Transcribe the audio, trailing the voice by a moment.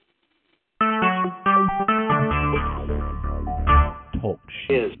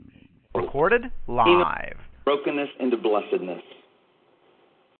recorded live. Brokenness into blessedness.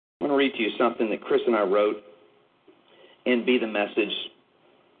 I want to read to you something that Chris and I wrote in Be the Message.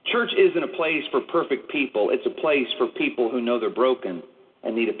 Church isn't a place for perfect people. It's a place for people who know they're broken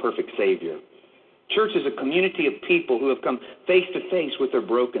and need a perfect Savior. Church is a community of people who have come face to face with their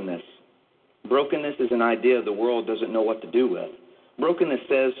brokenness. Brokenness is an idea the world doesn't know what to do with. Brokenness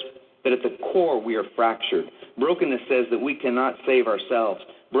says that at the core we are fractured. Brokenness says that we cannot save ourselves.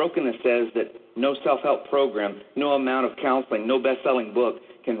 Brokenness says that no self-help program, no amount of counseling, no best-selling book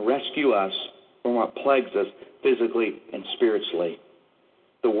can rescue us from what plagues us physically and spiritually.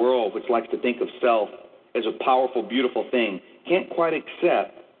 The world, which likes to think of self as a powerful, beautiful thing, can't quite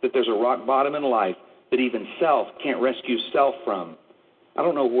accept that there's a rock bottom in life that even self can't rescue self from. I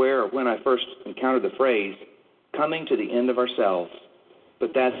don't know where or when I first encountered the phrase, coming to the end of ourselves,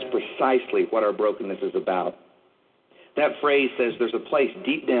 but that's precisely what our brokenness is about. That phrase says there's a place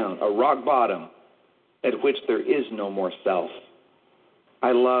deep down, a rock bottom, at which there is no more self.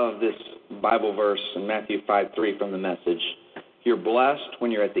 I love this Bible verse in Matthew 5:3 from the Message. You're blessed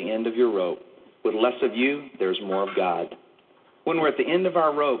when you're at the end of your rope. With less of you, there's more of God. When we're at the end of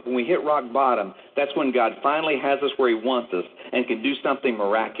our rope, when we hit rock bottom, that's when God finally has us where He wants us and can do something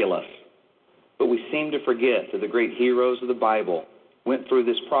miraculous. But we seem to forget that the great heroes of the Bible went through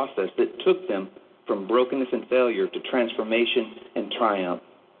this process that took them from brokenness and failure to transformation and triumph.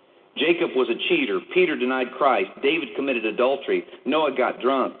 Jacob was a cheater. Peter denied Christ. David committed adultery. Noah got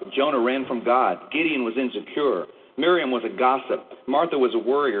drunk. Jonah ran from God. Gideon was insecure. Miriam was a gossip. Martha was a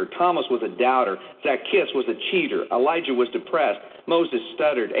worrier. Thomas was a doubter. Zacchaeus was a cheater. Elijah was depressed. Moses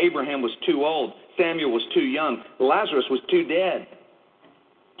stuttered. Abraham was too old. Samuel was too young. Lazarus was too dead.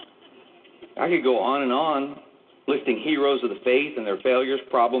 I could go on and on, listing heroes of the faith and their failures,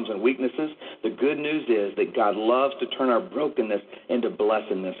 problems, and weaknesses. The good news is that God loves to turn our brokenness into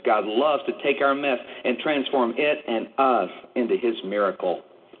blessedness. God loves to take our mess and transform it and us into His miracle.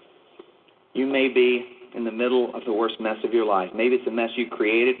 You may be in the middle of the worst mess of your life. Maybe it's a mess you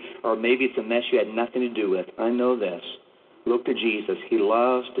created, or maybe it's a mess you had nothing to do with. I know this. Look to Jesus. He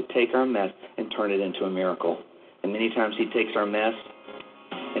loves to take our mess and turn it into a miracle. And many times He takes our mess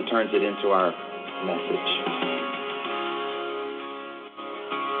and turns it into our message.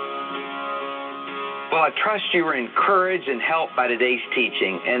 Well, I trust you were encouraged and helped by today's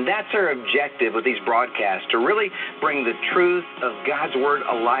teaching, and that's our objective with these broadcasts, to really bring the truth of God's Word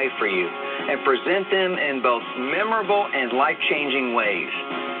alive for you and present them in both memorable and life-changing ways.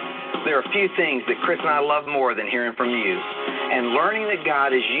 There are a few things that Chris and I love more than hearing from you, and learning that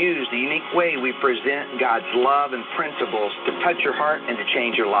God has used the unique way we present God's love and principles to touch your heart and to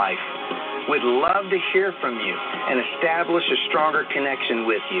change your life. We'd love to hear from you and establish a stronger connection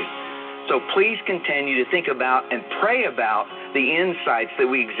with you. So please continue to think about and pray about the insights that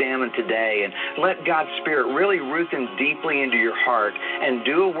we examined today, and let God's Spirit really root them deeply into your heart and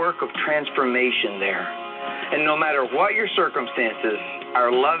do a work of transformation there. And no matter what your circumstances, our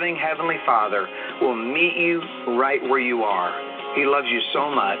loving Heavenly Father will meet you right where you are. He loves you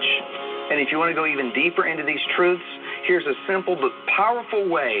so much. And if you want to go even deeper into these truths, here's a simple but powerful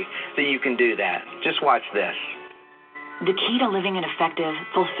way that you can do that. Just watch this. The key to living an effective,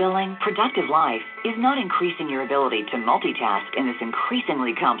 fulfilling, productive life is not increasing your ability to multitask in this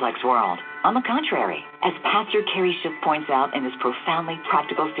increasingly complex world. On the contrary, as Pastor Kerry Shook points out in this profoundly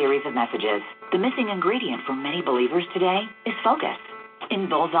practical series of messages, the missing ingredient for many believers today is focus. In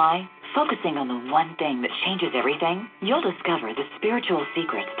Bullseye, focusing on the one thing that changes everything, you'll discover the spiritual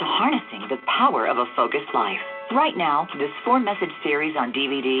secrets to harnessing the power of a focused life. Right now, this 4-message series on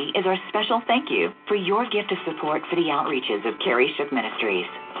DVD is our special thank you for your gift of support for the outreaches of Kerry Shook Ministries.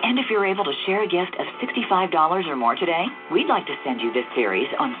 And if you're able to share a gift of $65 or more today, we'd like to send you this series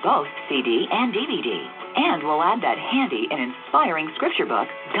on both CD and DVD. And we'll add that handy and inspiring scripture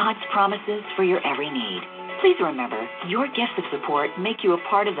book, God's Promises for Your Every Need. Please remember, your gifts of support make you a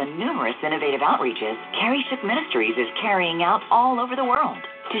part of the numerous innovative outreaches Kerry Shook Ministries is carrying out all over the world.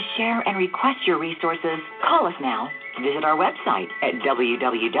 To share and request your resources, call us now. Visit our website at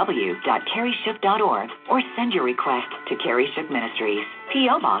www.kerryshook.org or send your request to Kerry Shook Ministries,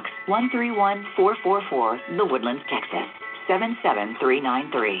 P.O. Box 131444, The Woodlands, Texas,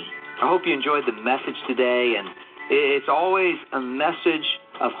 77393. I hope you enjoyed the message today, and it's always a message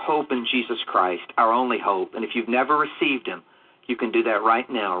of hope in Jesus Christ, our only hope. And if you've never received Him, you can do that right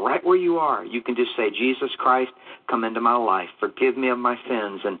now, right where you are. You can just say, Jesus Christ, come into my life. Forgive me of my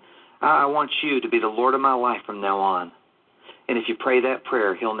sins, and I want you to be the Lord of my life from now on. And if you pray that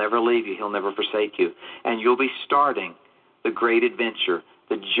prayer, He'll never leave you. He'll never forsake you. And you'll be starting the great adventure,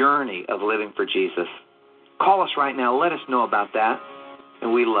 the journey of living for Jesus. Call us right now. Let us know about that.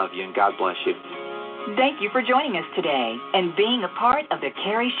 And we love you, and God bless you. Thank you for joining us today and being a part of the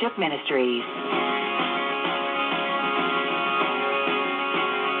Carrie Shook Ministries.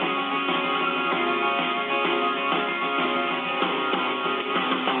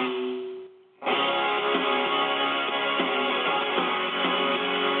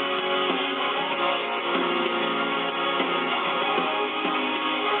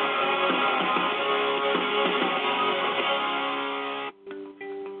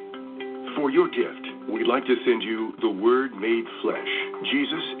 For your gift, we'd like to send you The Word Made Flesh,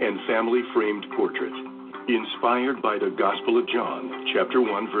 Jesus and Family Framed Portrait, inspired by the Gospel of John, chapter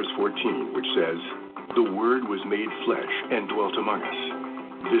 1, verse 14, which says, "The Word was made flesh and dwelt among us."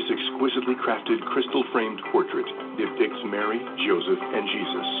 This exquisitely crafted crystal-framed portrait depicts Mary, Joseph, and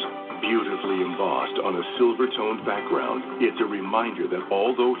Jesus. Beautifully embossed on a silver-toned background, it's a reminder that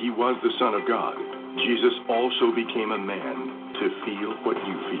although he was the Son of God, Jesus also became a man to feel what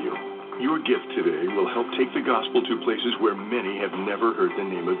you feel. Your gift today will help take the gospel to places where many have never heard the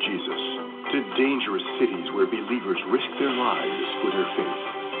name of Jesus, to dangerous cities where believers risk their lives for their faith,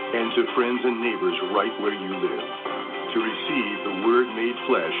 and to friends and neighbors right where you live. To receive The Word Made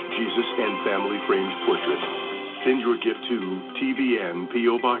Flesh, Jesus and Family Framed Portrait, send your gift to TBN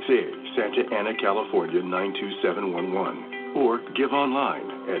P.O. Box A, Santa Ana, California 92711, or give online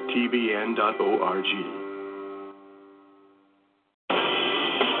at tbn.org.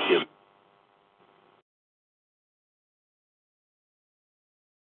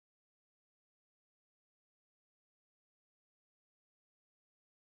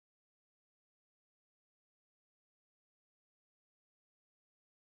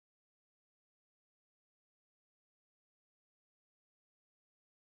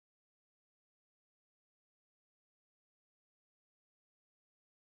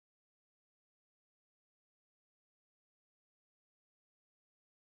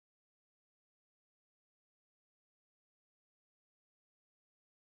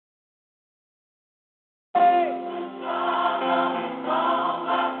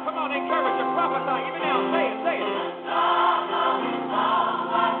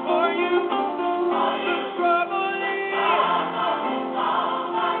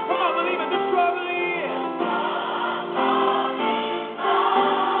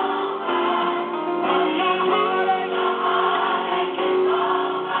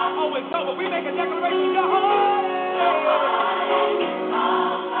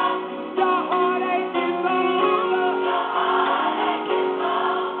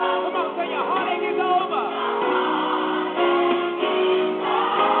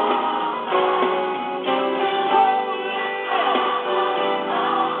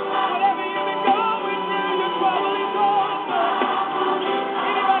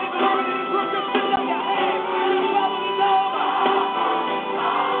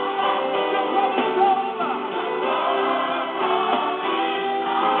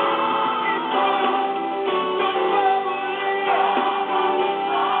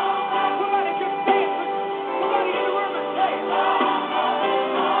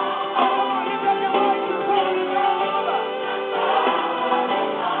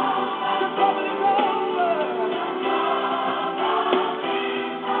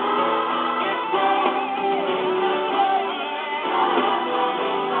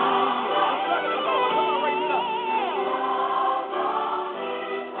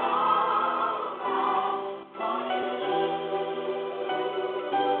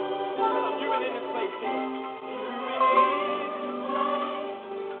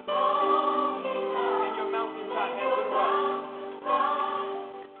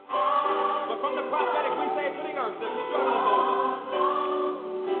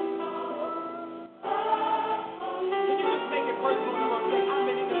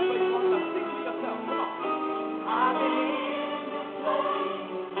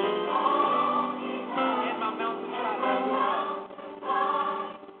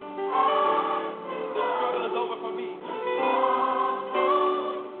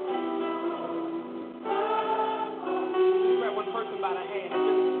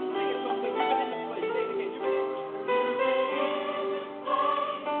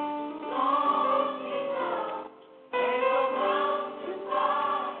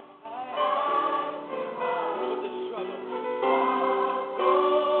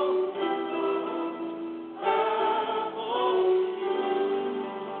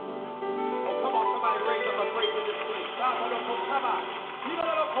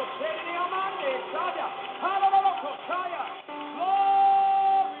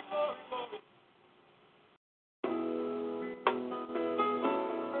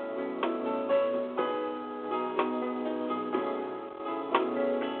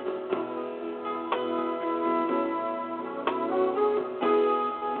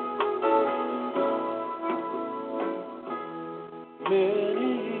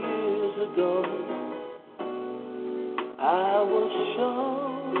 go. I was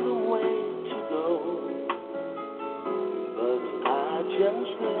shown the way to go, but I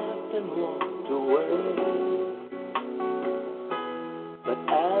just left and walked away. But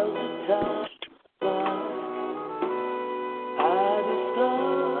as the time passed, I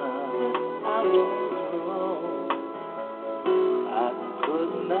discovered I was wrong. I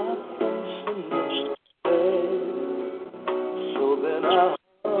could not face another day, so then I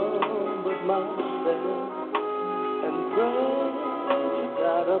humbled myself and prayed to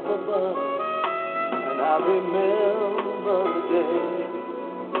God up above. And I remember the day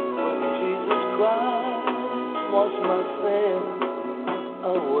when Jesus Christ washed my sin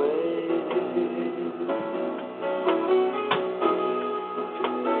away.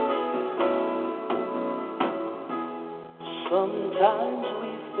 Sometimes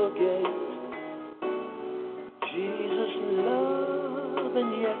we forget Jesus' love,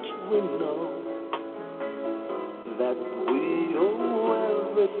 and yet we know that we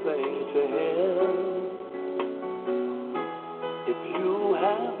owe everything to Him. If you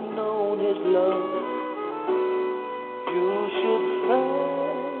have known His love, you should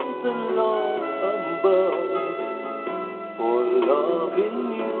thank the Lord above for loving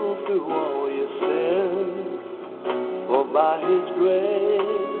you through all your sins. For by His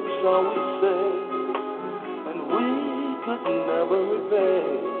grace are we saved, and we could never repay.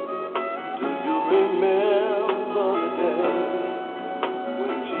 Do you remember the day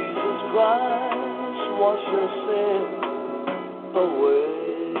when Jesus Christ washed your sins away?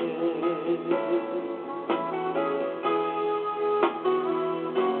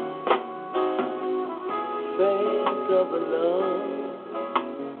 Think of the love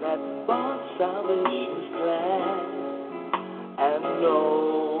that bought salvation's plan, and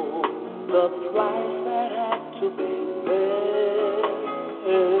know the price that had to be paid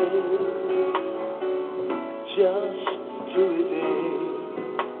just to redeem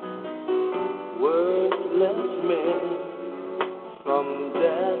worthless men from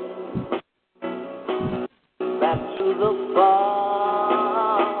death back to the Father.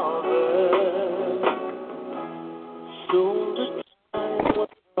 Soon the time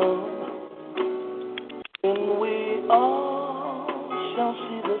will come when we all shall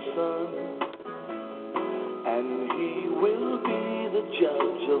see the Son, and He will be the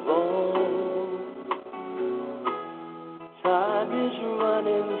judge of all. Time is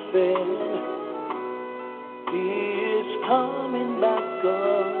running thin. He is coming back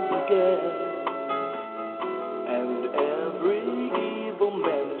again, and every evil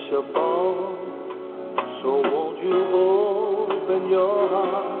man shall fall. So won't you open your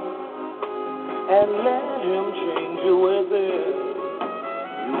heart and let Him change you within?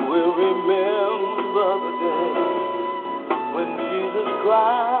 You will remember the day when Jesus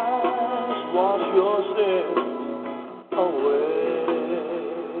Christ washed your sins away.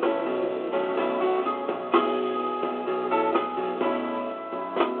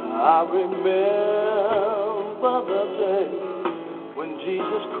 I remember the day when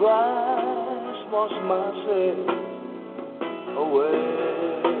Jesus Christ washed my sins away.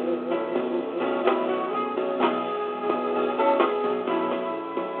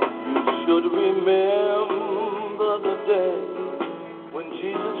 You should remember the day when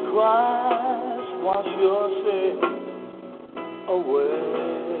Jesus Christ washed your sins away.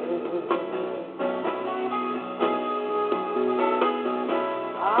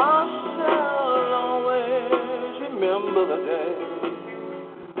 I shall always remember the day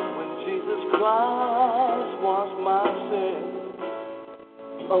when Jesus Christ washed my sins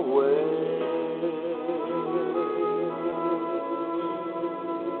away.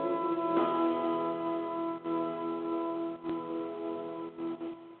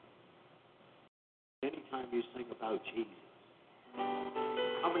 Anytime you sing about Jesus,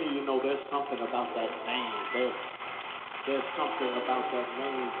 how many of you know there's something about that name? There's something about that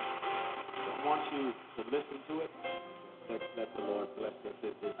name. I want you to listen to it. Let the Lord bless us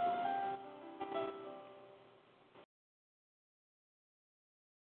in this.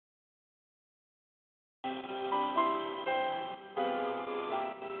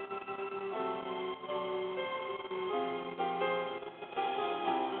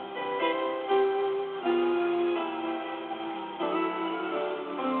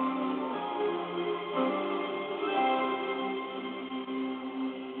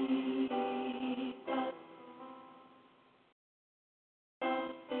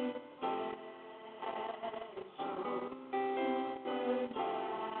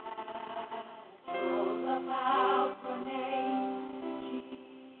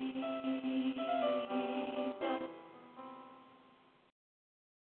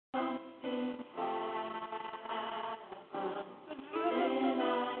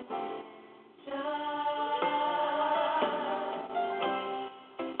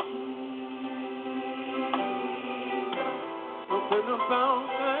 about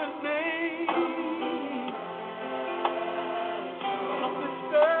that name. Something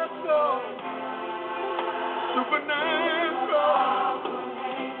special, supernatural.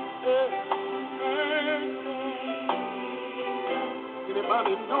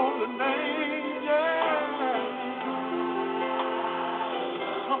 Anybody know the name? Yeah.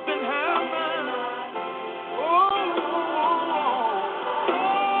 Something happened.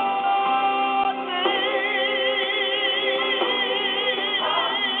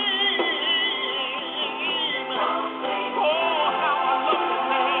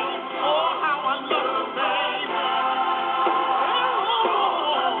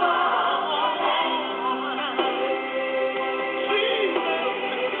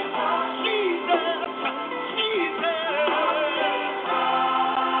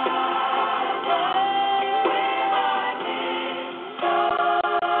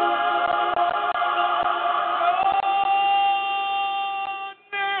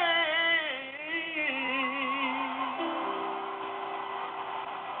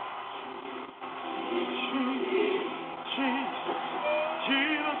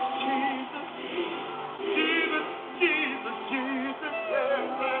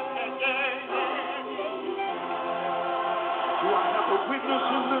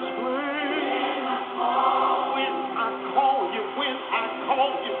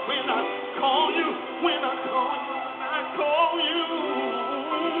 I call him.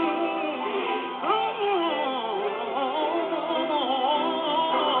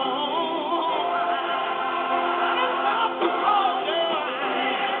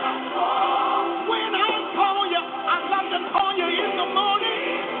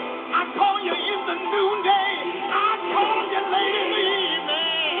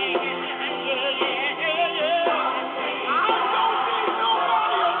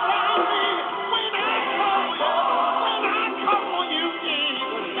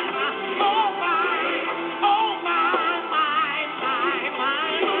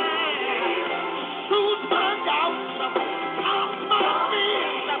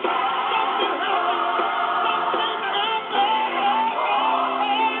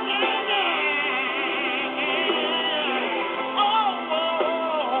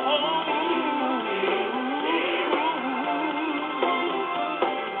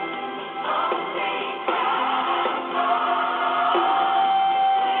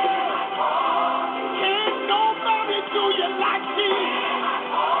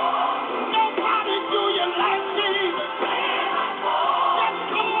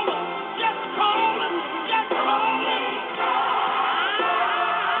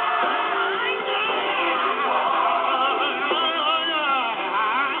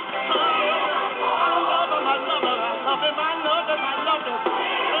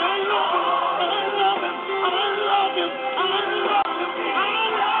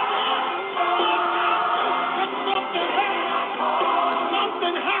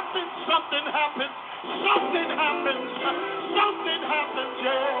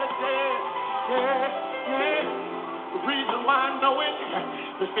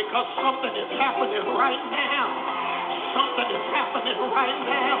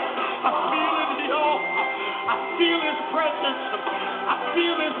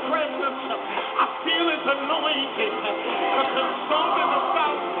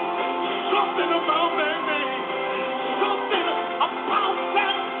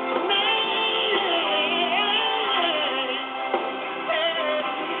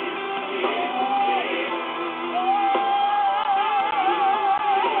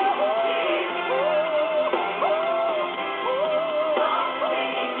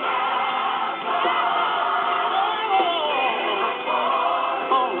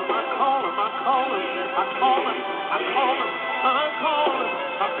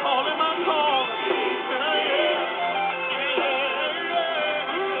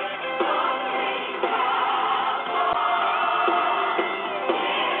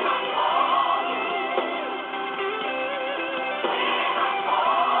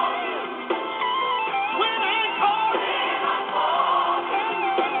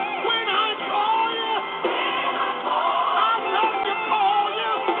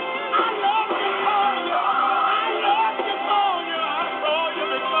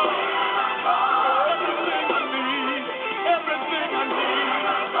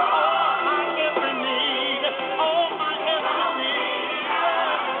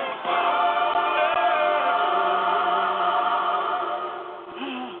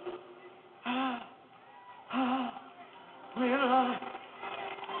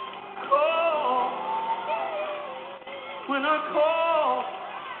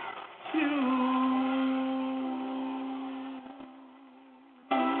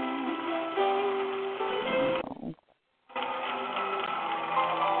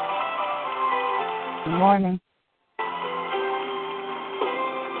 Good morning.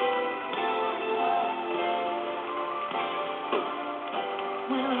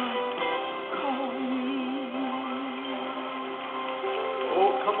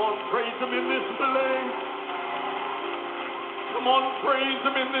 Oh, come on, praise him in this place. Come on, praise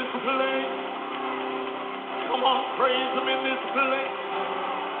him in this place. Come on, praise him in this place.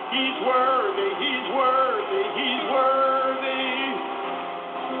 He's worthy, he's worthy, he's worthy.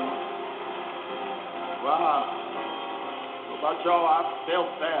 Wow. What about y'all? I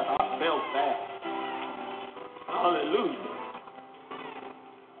felt that. I felt that. Hallelujah.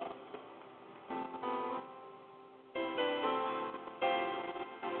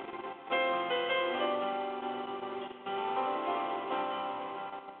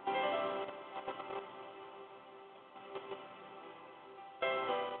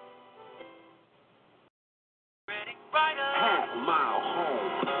 Half a mile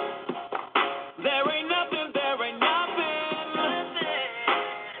home. There ain't nothing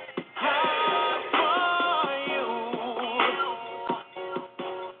hard for you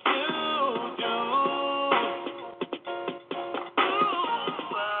to do.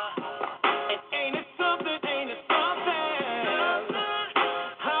 And ain't it something,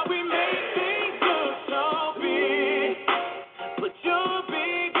 how we make things look so big, but you're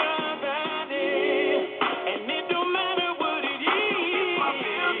bigger than it, and it don't matter what it is.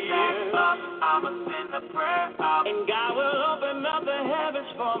 I'ma send a prayer out, and God will open up the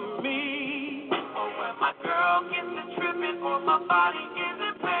heavens for me. Or when my girl gets to tripping, or my body is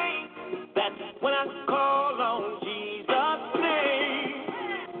in pain, that's when I call on Jesus' name.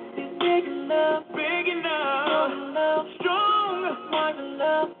 He's big enough, strong, wise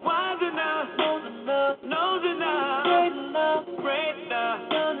enough, knows enough, great enough,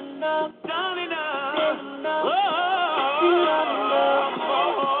 done enough.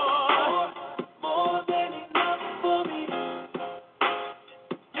 More than enough for me.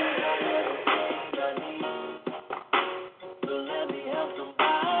 You got everything I need. So let me help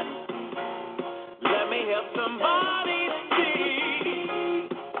somebody. Let me help somebody see.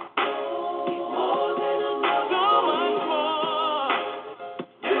 More than enough. So much more.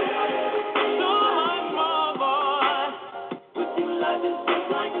 You got everything. So much more, boy. With you, life is just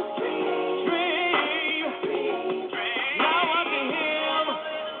like a dream. Now unto him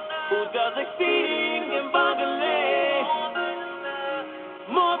who does exceeding abundantly,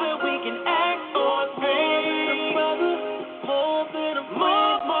 more than we can ask or think. More than a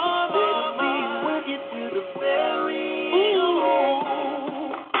friend, more than be with you to the very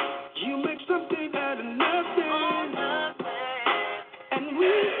end. You make something out of nothing, and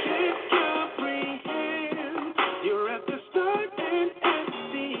we can't comprehend. You're at the start and at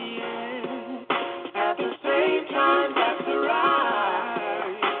the end. At the same time, that's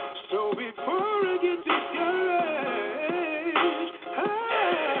right. So before I get discouraged,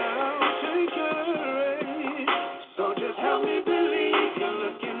 I'll take courage. So just help me believe you're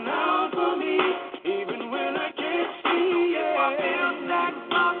looking out for me, even when I can't see it. If I feel that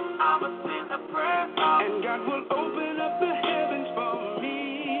up, I'ma send a prayer out, and God will open up the heavens for me.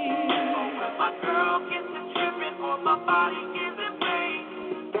 Or when my girl gets to tripping, or my body is in pain,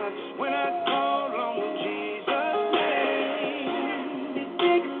 that's when I call on Jesus' name.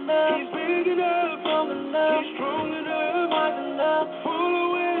 He's big enough, strong enough, he's strong enough, wise enough, full of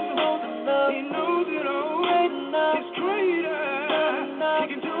wisdom, he knows it all, great enough, he's greater, he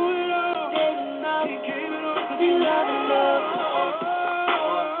can do it all, he gave it all to me.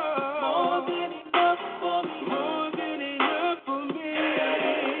 More than enough for me, more than enough for me.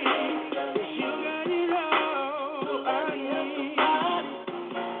 You got it all I need.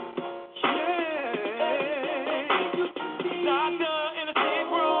 Yeah.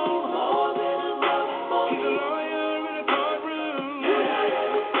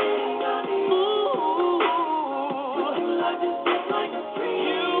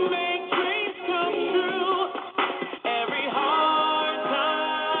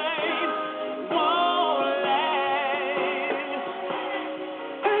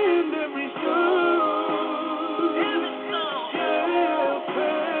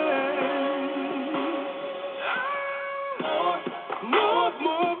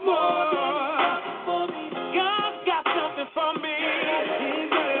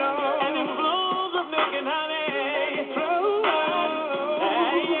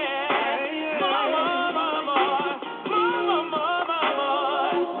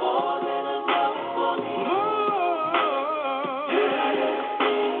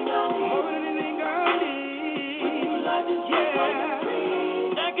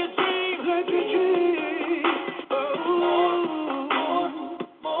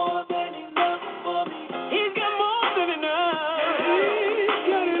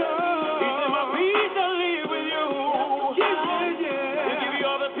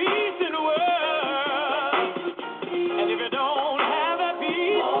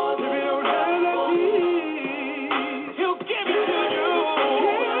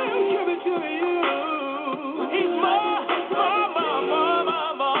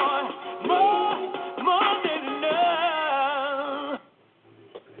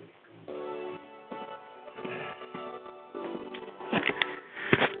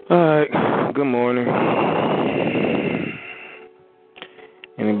 Good morning.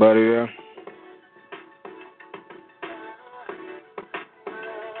 Anybody there?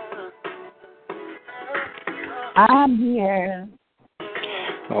 I'm here.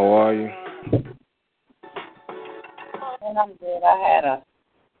 How are you? And I'm good.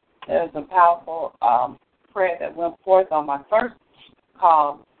 There was a powerful prayer that went forth on my first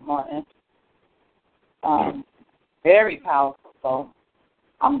call this morning. Very powerful. So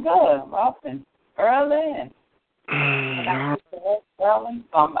I'm good. I'm up and early and I got to work early.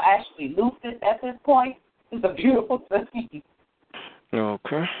 So I'm actually lucid at this point. It's a beautiful thing.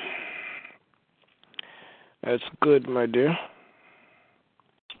 Okay. That's good, my dear.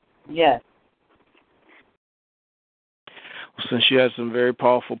 Yes. Well, since you had some very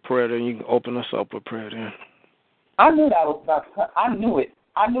powerful prayer, then you can open us up with prayer then. I knew that was I knew it.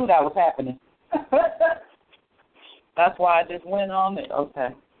 I knew that was happening. That's why I just went on it. Okay.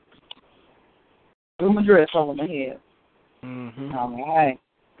 Threw my dress over my head. Mm-hmm. All right.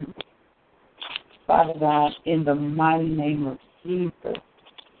 Father God, in the mighty name of Jesus,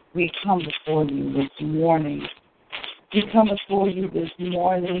 we come before you this morning. We come before you this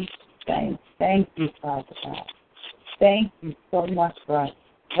morning. Thank you, Father God. Thank you so much for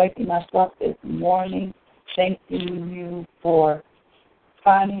waking us up this morning. Thanking you for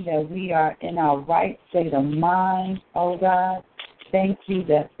finding that we are in our right state of mind, oh God. Thank you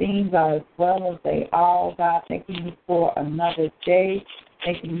that things are as well as they are, oh God. Thanking you for another day.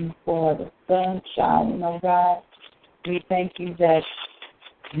 Thanking you for the sun shining, oh God. We thank you that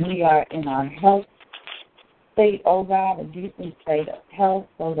we are in our health state, oh God, a decent state of health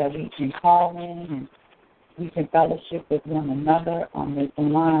so that we can call in and we can fellowship with one another on this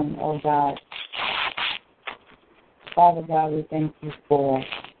line, oh God. Father God, we thank you for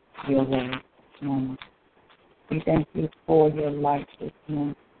your word this morning. We thank you for your life this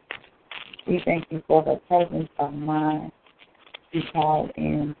morning. We thank you for the presence of mind you called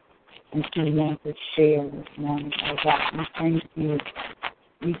in and to want to share this morning, oh God. We thank you.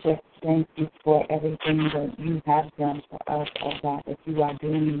 We just thank you for everything that you have done for us, oh God, that you are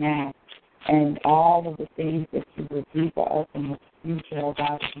doing now, and all of the things that you will do for us in the future, oh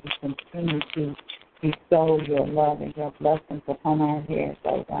God, as you continue to bestow your love and your blessings upon our heads,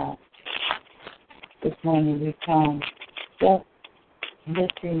 oh God. This morning we come just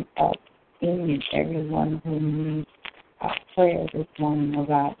lifting up any and everyone who needs our prayer this morning, oh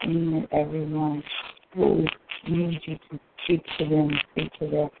God, any and everyone who needs you to speak to them, speak to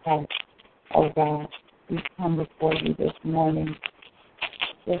their hearts, oh God. We come before you this morning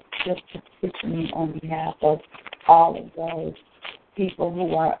just petitioning on behalf of all of those people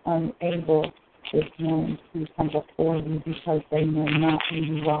who are unable this morning to come before you because they know not who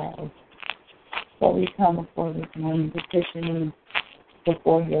you are. So we come before this morning petitioning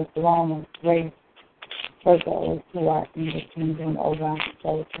before your throne of grace for those who are in the kingdom, oh God,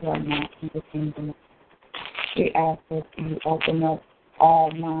 those who are not in the kingdom. We ask that you open up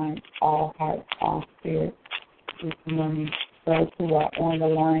all minds, all hearts, all spirits this morning. Those who are on the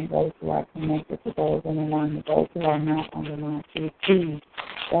line, those who are connected to those on the line, and those who are not on the line, to receive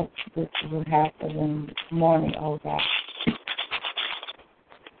that which you would have for them this morning, oh God.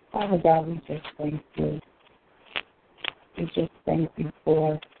 Father God, we just thank you. We just thank you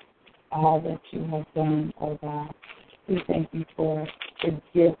for all that you have done, oh God. We thank you for the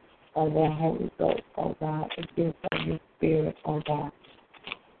gift of the Holy Ghost, oh God, the gift of your Spirit, oh God.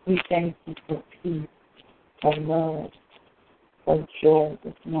 We thank you for peace, for love, for joy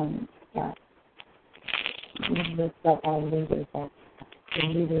this morning, God. We lift up our leaders, the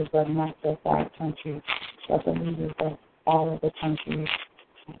leaders of not just our country, but the leaders of all of the countries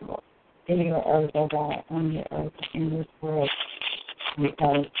in your earth, oh God, on your earth, in this world,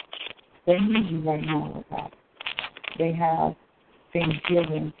 because they need you right now, oh God. They have been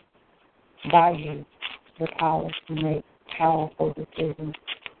given by you the power to make powerful decisions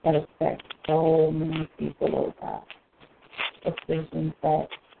that affect so many people, oh God. Decisions that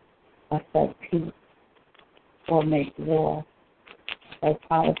affect peace or make war, like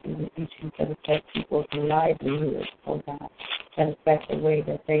policies and issues that affect people's livelihoods, oh God, that affect the way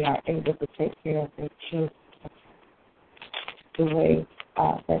that they are able to take care of their children, the way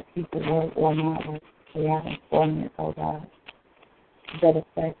that people work or not work, they have employment, oh God, that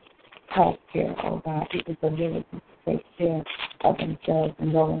affects health care, oh God, people's ability to take care of themselves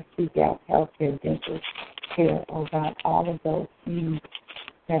and go and seek out health care, dental care, oh God, all of those things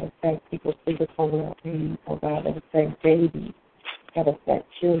that affect people's physical well-being, oh God, that affect babies, that affect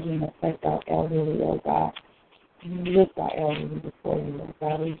children, affect our elderly, oh God, we lift our elderly before you, oh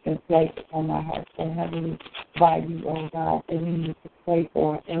God. We've been placed on our heart so heavily by you, oh God, that we need to pray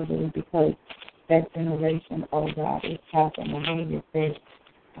for our elderly because that generation, oh God, is passing away as they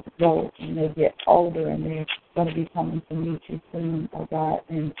go and they get older and they're going to be coming to meet you soon, oh God.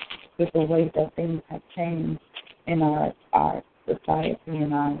 And with the way that things have changed in our society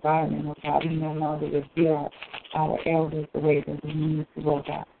and our environment, oh God, we no longer revere our elders the way that we need to, oh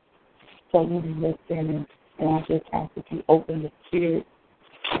God. So we lift them and I just ask that you open the spirit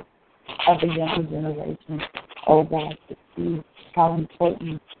of the younger generation, oh God, to see how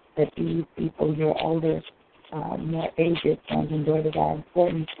important that these people, your older, more aged sons and daughters are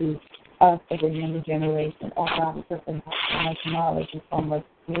important to us as a younger generation. Oh God, because they have so much knowledge and so much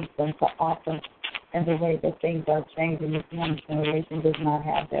wisdom to offer. And the way that things are changing, this young generation does not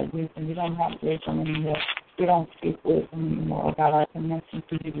have that wisdom. We don't have wisdom anymore. We don't speak wisdom anymore. Oh God, our connection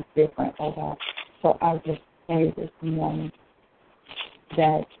to you is different, oh God. So I just pray this morning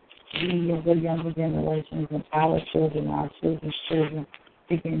that we as the younger generations and our children's children,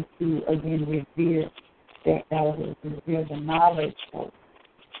 begin to again revere their elders, revere the knowledge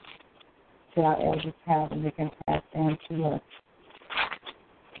that our elders have and they can pass down to us.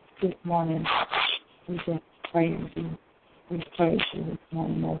 This morning, we just praise you. We praise you this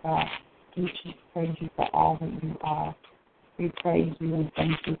morning, oh God. We just praise you for all that you are. We praise you and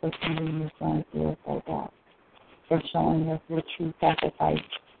thank you for sending your Son to us, oh God, for showing us what true sacrifice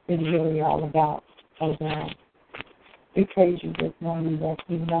is really all about, oh God. We praise you this morning that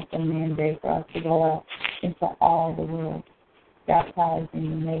you left a mandate for us to go out into all the world, baptizing the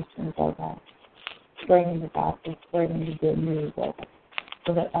nations, oh God, spreading the gospel, spreading the good news, oh God,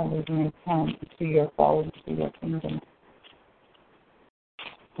 so that others may come to your fold, to your kingdom.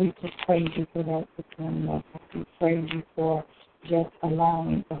 We just praise you for that this morning, oh God. We praise you for just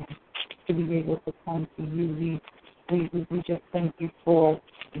allowing us to be able to come to you. We just thank you for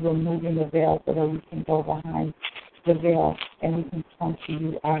removing the veil so that we can go behind the veil and we can come to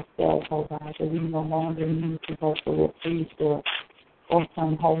you ourselves, oh God, that we no longer need to go through a priest or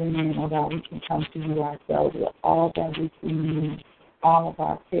some holy man, oh God. We can come to you ourselves with all that we need, all of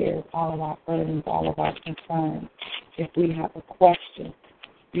our cares, all of our burdens, all of our concerns. If we have a question,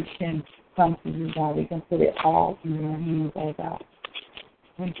 we can come to you, God. We can put it all in your hands, oh God.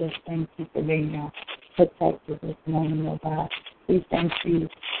 We just thank you for being our protector this morning, oh God. We thank you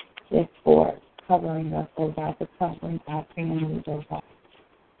just for covering us, oh God, for covering our families, oh God,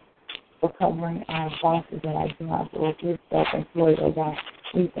 for covering our bosses at our jobs or we're self-employed, oh God.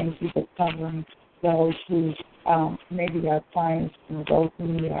 We thank you for covering those who maybe are clients and those who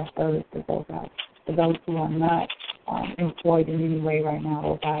need our services, oh God. For those who are not employed in any way right now,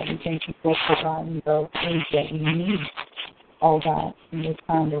 oh God, we thank you for providing those things that we need, oh God, in this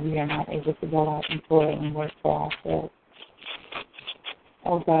time that we are not able to go out and toil and work for ourselves.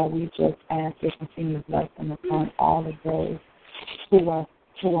 Oh God, we just ask your continued blessing upon all of those who are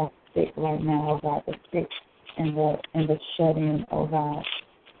sick right now, oh God, the sick and the shut in, oh God.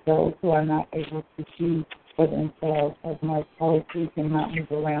 Those who are not able to see for themselves as much, those who cannot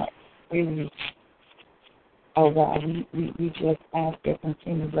move around freely. Oh God, we just ask your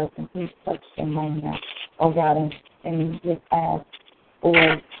continued blessing. Please touch them right now. Oh God, and we just ask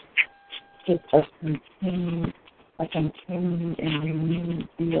for just a continued and renewed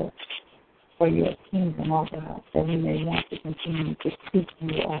zeal for your kingdom, oh God, that we may want to continue to seek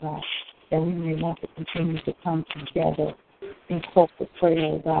you, oh God, that we may want to continue to come together in corporate prayer,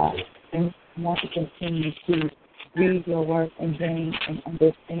 oh God, and want to continue to read your word and gain an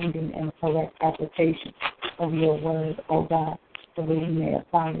understanding and correct application of your word, oh God, so that we may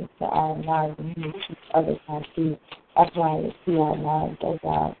apply it to our lives and we may teach others how to apply it to our lives, oh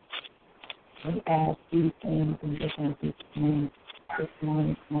God. We ask these things in Jesus' name this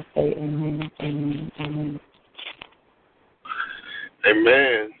morning. I say amen, amen, amen.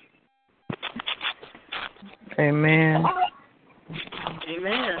 Amen. Amen.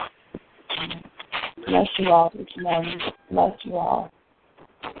 Amen. Bless you all this morning. Bless you all.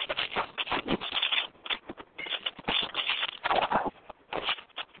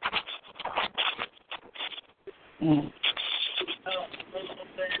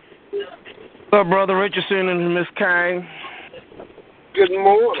 What's up, Brother Richardson and Miss Kane? Good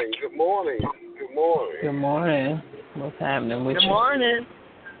morning. Good morning. Good morning. Good morning. What's happening with you? Good morning.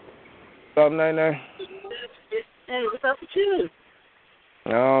 What's up, Nene? Hey, what's up with you? I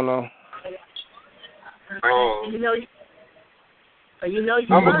don't know. You know you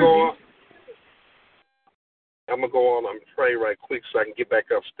I'm gonna go on and pray right quick so I can get back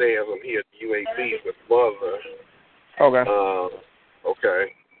upstairs. I'm here at the UAB with Mother. Okay.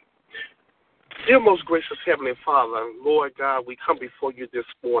 Okay. Dear most gracious Heavenly Father, Lord God, we come before you this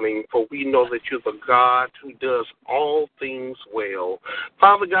morning, for we know that you're the God who does all things well.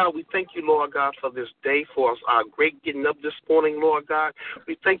 Father God, we thank you, Lord God, for this day, for our great getting up this morning, Lord God.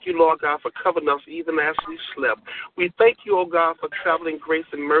 We thank you, Lord God, for covering us even as we slept. We thank you, oh God, for traveling grace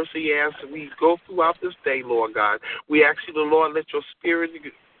and mercy as we go throughout this day, Lord God. We ask you, the Lord, let your spirit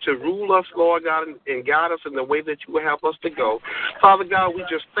to rule us, Lord God, and guide us in the way that you will help us to go. Father God, we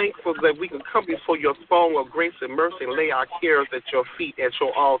just thankful that we can come before your throne of grace and mercy and lay our cares at your feet, at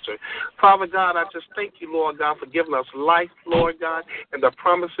your altar. Father God, I just thank you, Lord God, for giving us life, Lord God, and the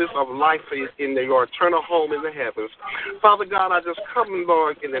promises of life in your eternal home in the heavens. Father God, I just come,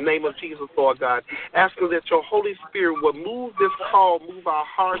 Lord, in the name of Jesus, Lord God, asking that your Holy Spirit will move this call, move our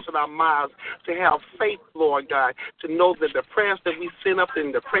hearts and our minds to have faith, Lord God, to know that the prayers that we send up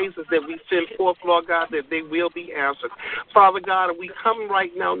and the praises that we send forth, Lord God, that they will be answered. Father God, we come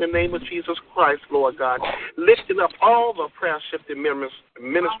right now in the name of Jesus Christ, Lord God, lifting up all the prayer shifting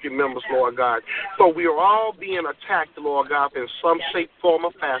ministry members, Lord God. For we are all being attacked, Lord God, in some shape, form,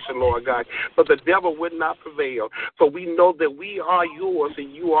 or fashion, Lord God. But the devil would not prevail. For we know that we are yours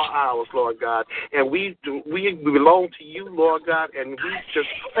and you are ours, Lord God. And we belong to you, Lord God, and we just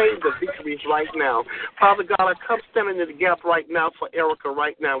claim the victories right now. Father God, I come standing in the gap right now for Erica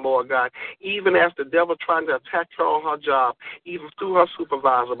right now, Lord God, even as the devil trying to attack her on her job, even through her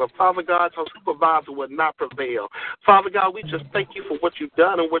supervisor. But Father God, her supervisor would not prevail. Father God, we just thank you for what you've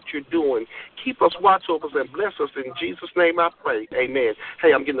done and what you're doing. Keep us, watch over us, and bless us. In Jesus' name I pray. Amen.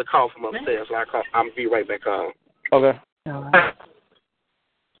 Hey, I'm getting a call from upstairs. I'll be right back on. Okay. All right.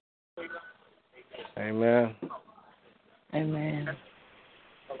 Amen. Amen.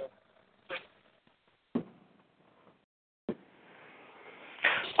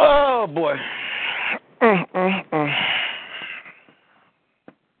 Oh, boy.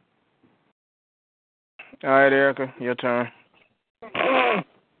 All right, Erica, your turn. To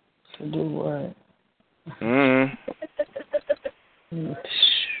do what? Mm-hmm.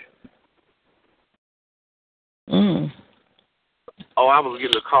 Oh, I was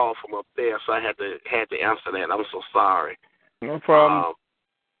getting a call from up there, so I had to answer that. I'm so sorry. No problem.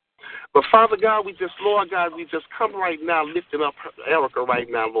 But Father God, we just come right now lifting up Erica right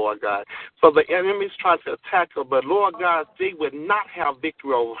now, Lord God. For the enemies trying to attack her, but Lord God, they would not have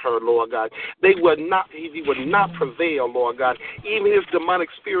victory over her, Lord God. He would not prevail, Lord God. Even his demonic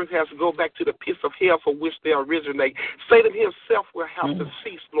spirit has to go back to the pits of hell from which they originate. Satan himself will have to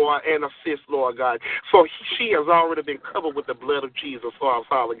cease, Lord, and assist, Lord God. For she has already been covered with the blood of Jesus,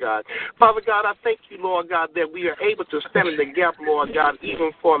 Father God. Father God, I thank you, Lord God, that we are able to stand in the gap, Lord God,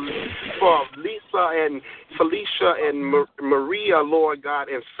 even for Lisa and Felicia and Maria, Lord God,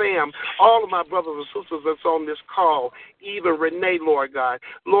 and Sam, all of my brothers and sisters that's on this call, even Renee, Lord God.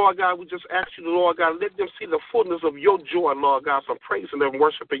 Lord God, we just ask you, Lord God, let them see the fullness of your joy, Lord God, from praising and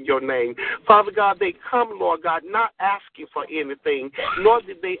worshiping your name. Father God, they come, Lord God, not asking for anything, nor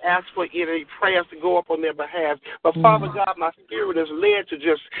did they ask for any prayers to go up on their behalf. But Father God, my spirit is led to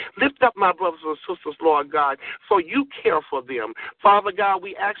just lift up my brothers and sisters, Lord God, for you care for them. Father God,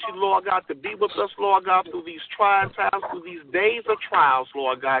 we ask you, Lord God, to be with us, Lord God, through these trying times, through these days of trials,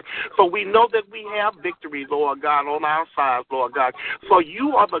 Lord God. For we know that we have victory, Lord God, on our side, Lord God. For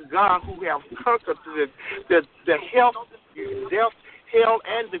you are the God who have conquered the health, death, hell,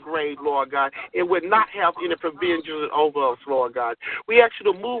 and the grave, Lord God. It would not have any provision over us, Lord God. We ask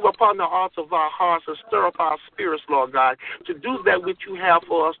you to move upon the altar of our hearts and stir up our spirits, Lord God, to do that which you have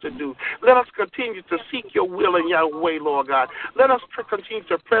for us to do. Let us continue to seek your will and your way, Lord God. Let us continue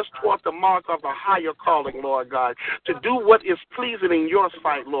to press toward the mark of a higher calling, Lord God, to do what is pleasing in your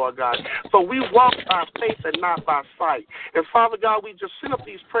sight, Lord God. For we walk by faith and not by sight. And Father God, we just send up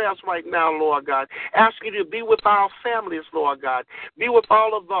these prayers right now, Lord God, asking you to be with our families, Lord God. Be with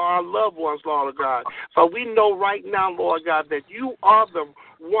all of our loved ones, Lord God. For we know right now, Lord God, that you are the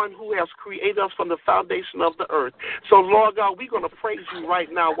one who has created us from the foundation of the earth. So, Lord God, we're going to praise you right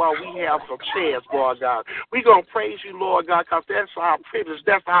now while we have a chance, Lord God. We're going to praise you, Lord God, because that's our privilege.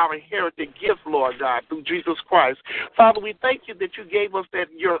 That's our inherited gift, Lord God, through Jesus Christ. Father, we thank you that you gave us that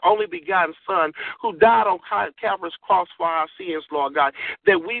your only begotten Son who died on Calvary's cross for our sins, Lord God,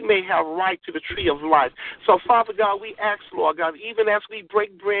 that we may have right to the tree of life. So, Father God, we ask, Lord God, even as we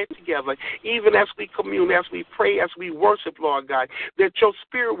break bread together, even as we commune, as we pray, as we worship, Lord God, that your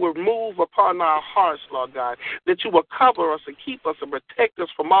Spirit will move upon our hearts, Lord God, that you will cover us and keep us and protect us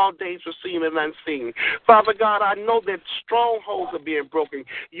from all dangers seen and unseen. Father God, I know that strongholds are being broken,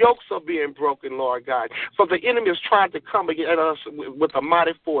 yokes are being broken, Lord God. So the enemy is trying to come at us with a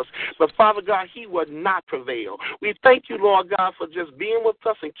mighty force. But Father God, he will not prevail. We thank you, Lord God, for just being with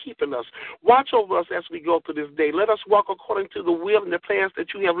us and keeping us. Watch over us as we go through this day. Let us walk according to the will and the plans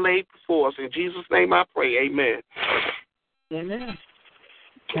that you have laid before us. In Jesus' name I pray. Amen. Amen.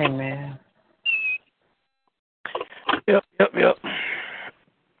 Amen. Yep.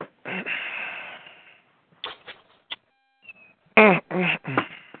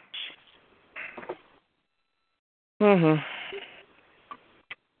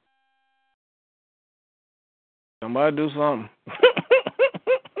 Somebody do something.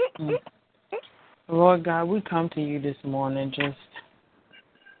 Lord God, we come to you this morning just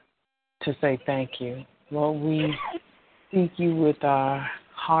to say thank you. Lord, we seek you with our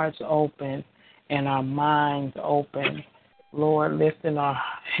hearts open and our minds open. Lord, lifting our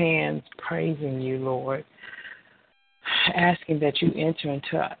hands, praising you, Lord, asking that you enter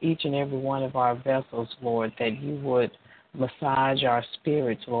into each and every one of our vessels, Lord, that you would massage our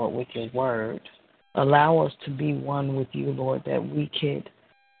spirits, Lord, with your word. Allow us to be one with you, Lord, that we could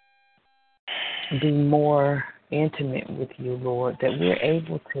be more intimate with you, Lord, that we're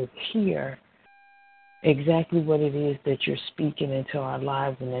able to hear exactly what it is that you're speaking into our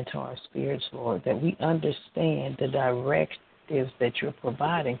lives and into our spirits, Lord, that we understand the directives that you're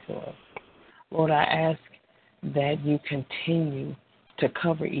providing to us. Lord, I ask that you continue to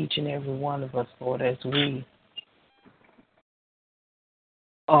cover each and every one of us, Lord, as we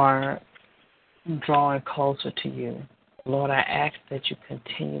are drawing closer to you. Lord, I ask that you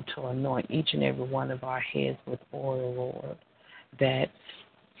continue to anoint each and every one of our heads with oil, Lord, that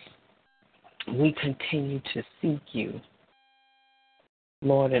we continue to seek you,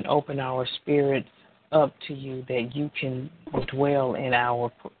 Lord, and open our spirits up to you, that you can dwell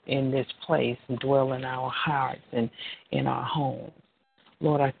in this place and dwell in our hearts and in our homes.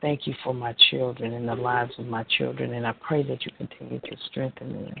 Lord, I thank you for my children and the lives of my children, and I pray that you continue to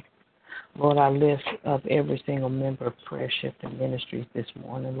strengthen them. Lord, I lift up every single member of Prayer Shifting Ministries this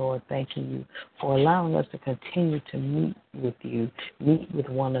morning, Lord, thanking you for allowing us to continue to meet with you, meet with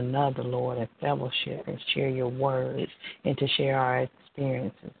one another, Lord, and fellowship and share your words and to share our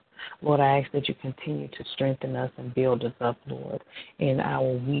experiences. Lord, I ask that you continue to strengthen us and build us up, Lord, in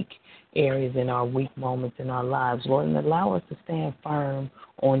our weak areas, in our weak moments in our lives, Lord, and allow us to stand firm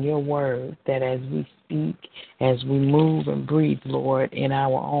on your word, that as we speak, as we move and breathe, Lord, in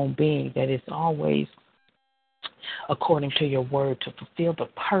our own being, that it's always according to your word to fulfill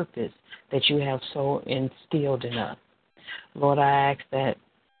the purpose that you have so instilled in us. Lord, I ask that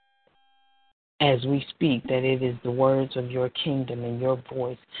as we speak, that it is the words of your kingdom and your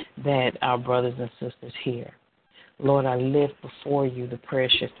voice that our brothers and sisters hear. Lord, I lift before you the Prayer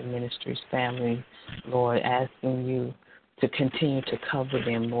Shifting Ministries family, Lord, asking you to continue to cover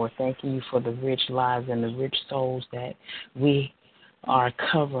them, Lord. Thanking you for the rich lives and the rich souls that we are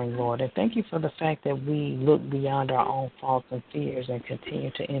covering, Lord. And thank you for the fact that we look beyond our own faults and fears and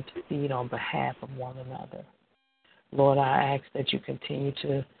continue to intercede on behalf of one another. Lord, I ask that you continue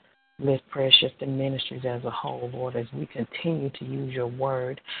to lift Prayer Shifting Ministries as a whole, Lord, as we continue to use your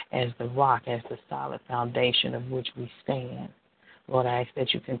word as the rock, as the solid foundation of which we stand. Lord, I ask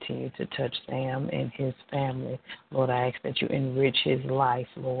that you continue to touch Sam and his family. Lord, I ask that you enrich his life,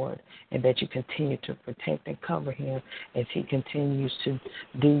 Lord, and that you continue to protect and cover him as he continues to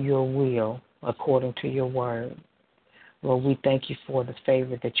do your will according to your word. Lord, we thank you for the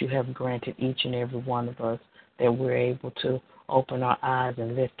favor that you have granted each and every one of us, that we're able to open our eyes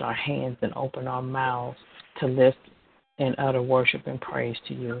and lift our hands and open our mouths to lift and utter worship and praise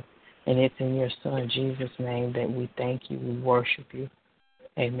to you. And it's in your Son, Jesus' name, that we thank you, we worship you.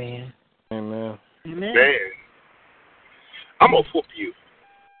 Amen. Amen. Amen. Man, I'm going to whoop you.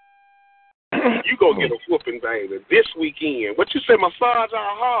 You going to get a whooping, baby, this weekend. What you say, massage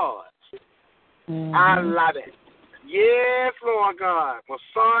our hearts? Mm-hmm. I love it. Yes, Lord God.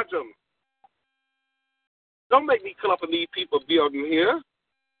 Massage them. Don't make me come up and leave people building here.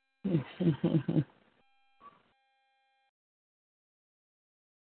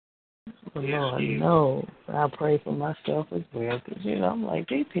 Well, Lord, no. I pray for myself as well, because, I'm like,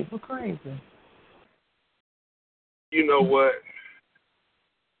 these people crazy. You know what?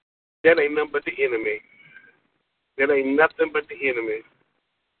 That ain't nothing but the enemy. That ain't nothing but the enemy.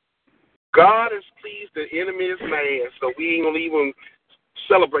 God is pleased, the enemy is mad, so we ain't going to even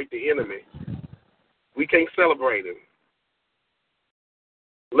celebrate the enemy. We can't celebrate him.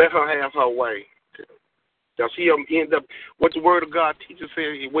 Let her have her way. Because he'll end up, what the Word of God teaches,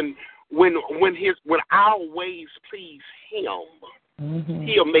 when our ways please him,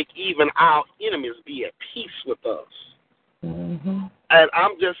 he'll make even our enemies be at peace with us. And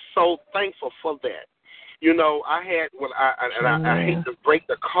I'm just so thankful for that. You know, I hate to break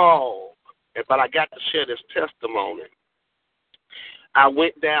the call, but I got to share this testimony. I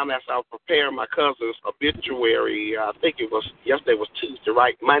went down as I was preparing my cousin's obituary. I think yesterday was Tuesday,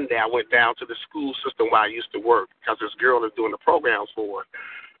 right? Monday, I went down to the school system where I used to work because this girl is doing the programs for it.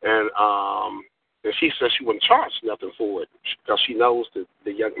 And she said she wouldn't charge nothing for it because she knows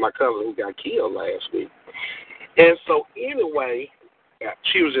my cousin who got killed last week. And so anyway,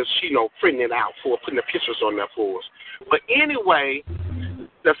 she was just, printing it out for, putting the pictures on there for us. But anyway,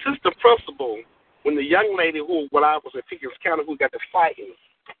 the assistant principal, when the young lady when I was in Pickens County, who got to fighting,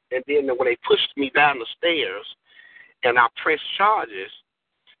 and then when they pushed me down the stairs and I pressed charges,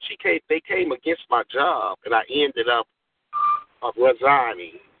 they came against my job, and I ended up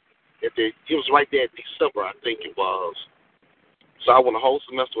resigning. It was right there in December, I think it was. So I went a whole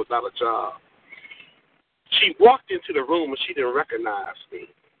semester without a job. She walked into the room and she didn't recognize me.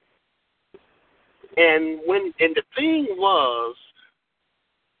 And the thing was,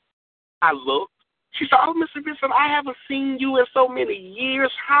 I looked. She said, "Oh, Mr. Vincent, I haven't seen you in so many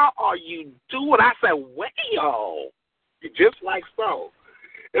years. How are you doing?" I said, "Well, just like so."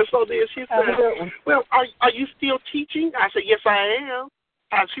 And so then she said, "Well, are you still teaching?" I said, "Yes, I am."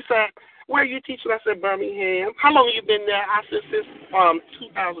 She said, "Where are you teaching?" I said, "Birmingham." "How long have you been there?" I said, "Since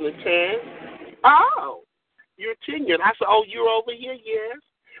 2010. "Oh, you're tenured." I said, "Oh, you're over here?" "Yes."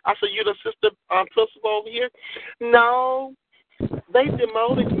 I said, "You're the assistant principal over here?" "No, they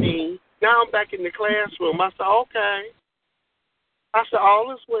demoted me. Now I'm back in the classroom." I said, "Okay." I said,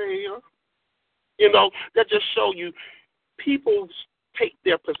 "All is well." That just show you people take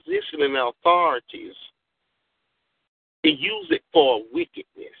their position and their authorities and use it for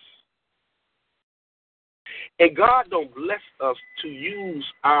wickedness. And God don't bless us to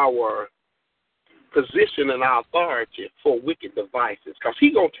use our position and our authority for wicked devices, because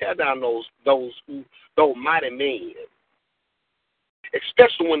He's gonna tear down those mighty men,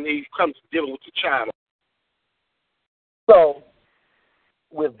 especially when He comes to dealing with the child. So,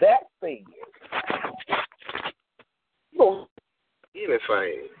 with that said,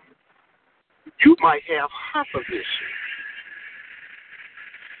 anything, you might have her position.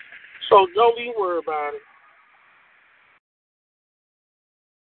 So don't even worry about it.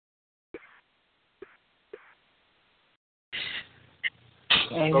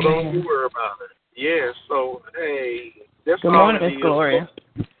 Amen. So don't you worry about it. Yeah, so, hey, that's Good morning, Miss Gloria.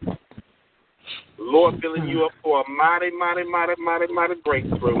 Lord filling you up for a mighty, mighty, mighty, mighty, mighty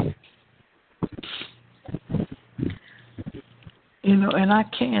breakthrough. And I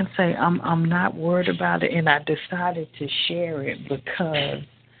can say I'm not worried about it, and I decided to share it because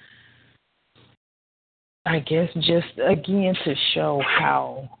I guess just, again, to show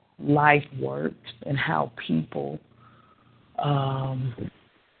how life works and how people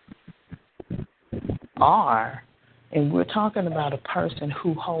are. And we're talking about a person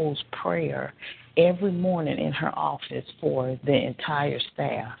who holds prayer every morning in her office for the entire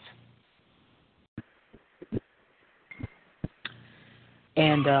staff.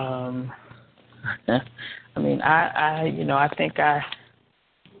 And I think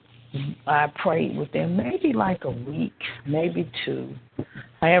I prayed with them maybe like a week, maybe two,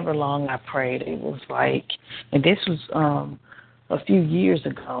 however long I prayed. It was like, and this was a few years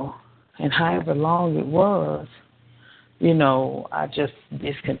ago, and however long it was, I just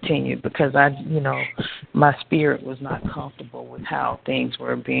discontinued because my spirit was not comfortable with how things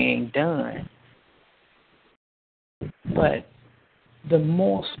were being done. But the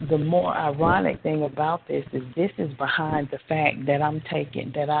more ironic thing about this is behind the fact that I'm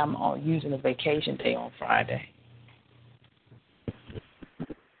using a vacation day on Friday.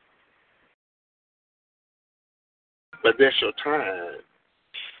 But that's your time.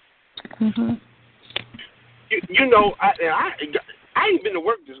 Mm-hmm. I ain't been to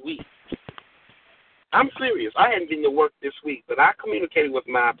work this week. I'm serious. I hadn't been to work this week, but I communicated with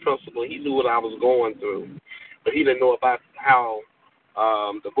my principal. He knew what I was going through, but he didn't know about how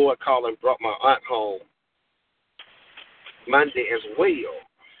the board called and brought my aunt home Monday as well.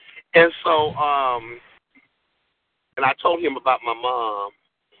 And so, and I told him about my mom,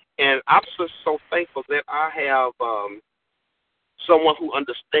 and I'm just so thankful that I have someone who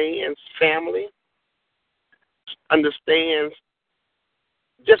understands family, understands,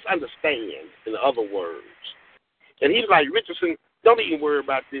 in other words. And he's like, "Richardson, don't even worry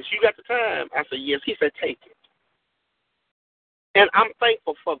about this. You got the time?" I said, "Yes." He said, "Take it." And I'm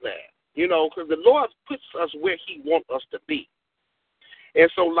thankful for that. You know, because the Lord puts us where he wants us to be. And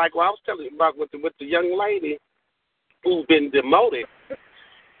so, like what I was telling you about with the young lady who's been demoted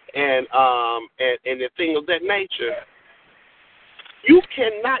and the thing of that nature, you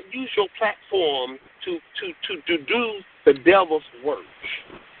cannot use your platform to do the devil's work,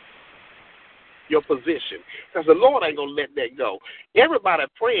 your position, because the Lord ain't gonna let that go. Everybody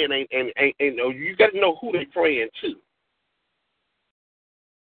praying ain't you got to know who they praying to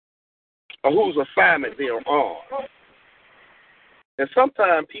or whose assignment they're on. And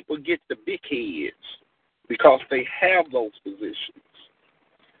sometimes people get the big heads because they have those positions.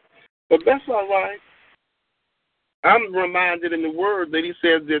 But that's all right. I'm reminded in the Word that he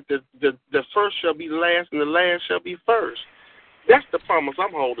says that the first shall be last and the last shall be first. That's the promise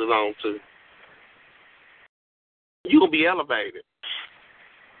I'm holding on to. You'll be elevated.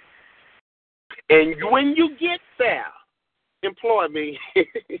 And when you get there, employ me. Good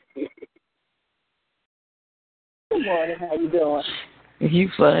morning. How you doing? You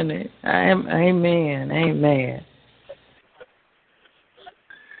funny. Amen. Amen.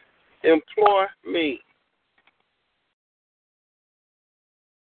 Employ me.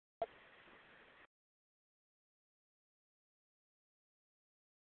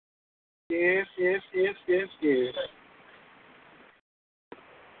 Yes.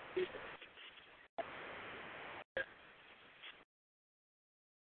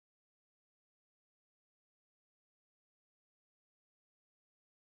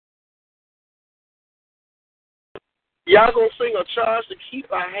 Y'all gonna sing a charge to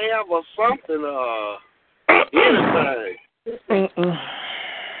keep a have or something? Anything?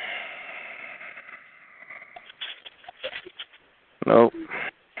 Nope.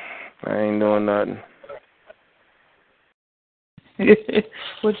 I ain't doing nothing.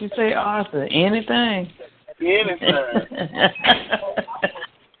 What you say, Arthur? Anything? Anything.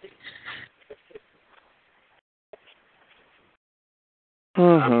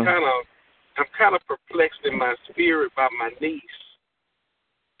 I'm kind of perplexed in my spirit by my niece,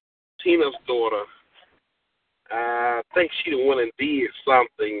 Tina's daughter. I think she the one that did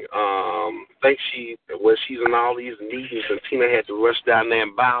something. She's in all these meetings, and Tina had to rush down there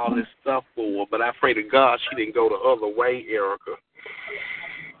and buy all this stuff for her. But I pray to God she didn't go the other way, Erica.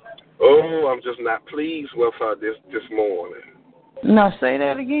 Oh, I'm just not pleased with her this morning. No, say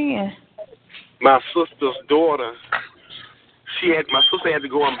that again. My sister's daughter. My sister had to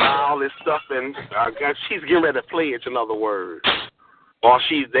go and buy all this stuff, and she's getting ready to pledge, in other words. Or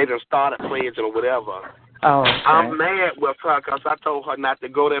they done started pledging or whatever. Oh, okay. I'm mad with her because I told her not to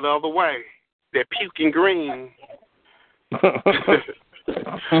go that other way. They're puking green. What'd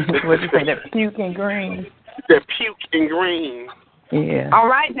you say, that puking green? They're puking green. Yeah. All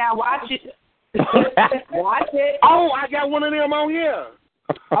right, now watch it. Watch it. Oh, I got one of them on here.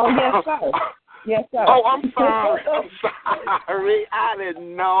 Oh, yes, sir. Yes, sir. Oh, I'm sorry. I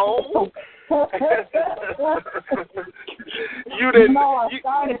didn't know. You didn't. I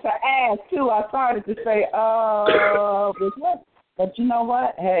started to ask, too. I started to say, but you know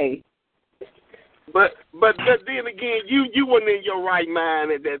what? Hey. But then again, you weren't in your right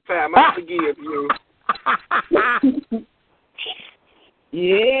mind at that time. I forgive you.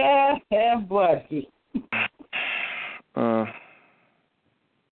 Yeah, buddy.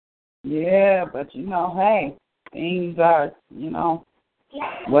 Yeah, but hey, things are,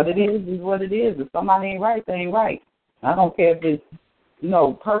 what it is what it is. If somebody ain't right, they ain't right. I don't care if it's,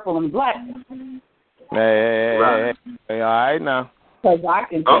 purple and black. Hey, all right now. Because I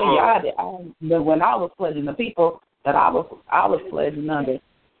can tell you, when I was pledging the people that I was pledging under,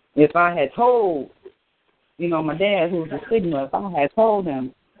 if I had told, my dad, who's a Sigma, if I had told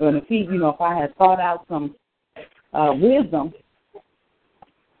him, or if I had thought out some wisdom,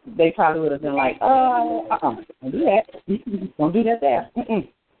 they probably would have been like, don't do that. Don't do that there.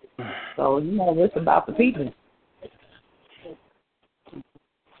 So, it's about the people.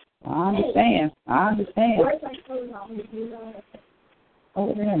 I understand.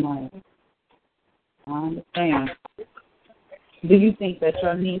 Over there, Mike. I understand. Do you think that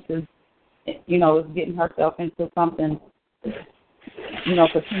your niece is getting herself into something,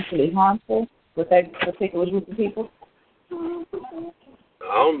 potentially harmful with that particular group of people?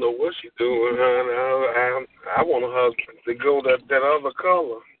 I don't know what she's doing, honey. I want her to go that other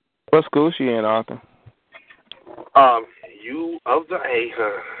color. What school she in, Arthur? U of the A,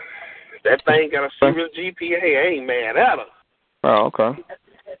 huh? That thing got a serious GPA. I ain't mad at her. Oh, okay.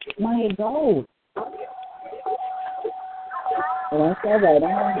 My gold. Well, that's all right. I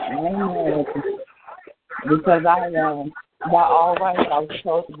ain't mad at you. Because by all rights, I was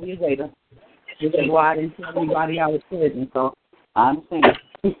supposed to be a waiter. Which is why I didn't tell anybody I was prison, so I understand.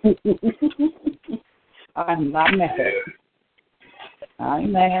 I'm not mad. I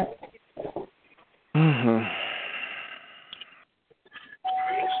ain't mad. Mm-hmm.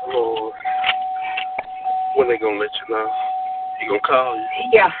 Lord. When they gonna let you know? He gonna call you?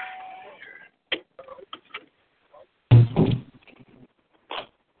 Yeah.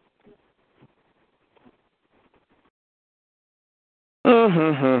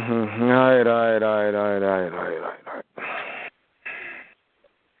 Mm-hmm. All right.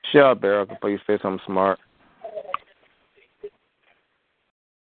 Shut up, Erica, before you say something smart.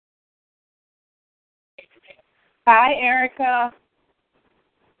 Hi, Erica.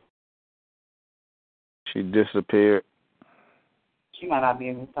 She disappeared. She might not be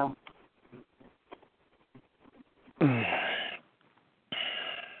able to talk.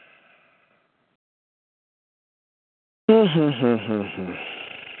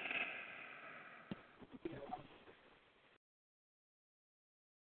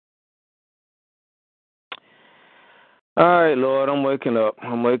 All right, Lord, I'm waking up.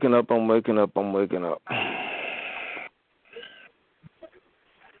 I'm waking up.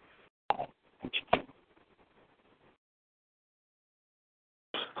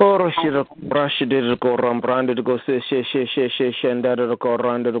 Horoshira Rashid go Rambrand to go say Shenda to go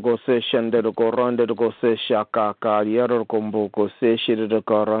Randa to go say Shenda to go Randa to go say Shaka Yaro Combo go say Shida to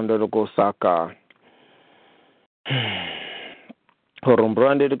go Randa to go Saka.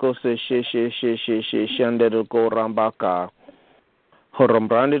 Horombrande to go say Shenda to go Rambaka.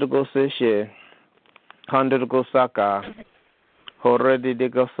 Horombrande to go say She Handa to go Saka. Already they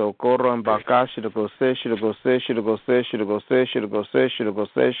go so go Rambaka should go say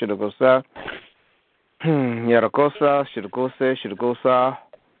Yarakosa should go say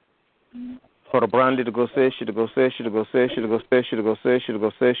for Brandy to go say should go say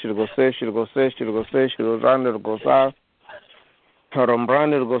Randa to go sa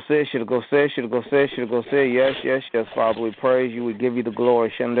Brandy to go say yes Father we praise you, we give you the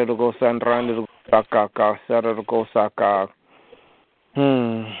glory. Shanda to go san Randa to go Saka Sara to go Saka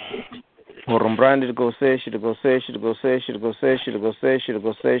Brandy to go say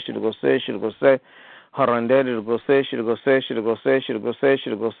Haranded to go say Panda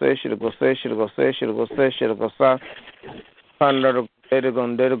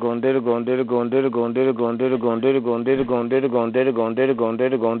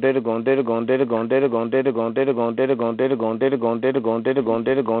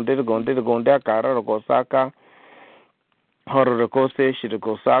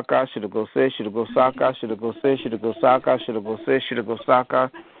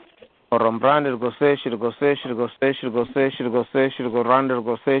Rambrand go say should go Randa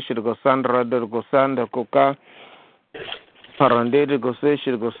go say should go Sandra go Sanda Coca Parandere go say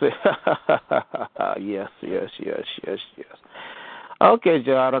should go say yes. Okay,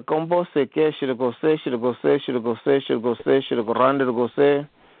 Jara combo say should go Randa go say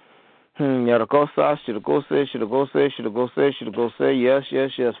Yarakosa should go say yes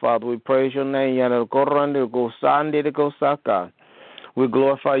Father we praise your name Yana go Randa go Sandi go Saka. We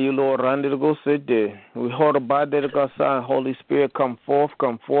glorify you, Lord. Run to go sit there. We hold about that go sign. Holy Spirit, come forth.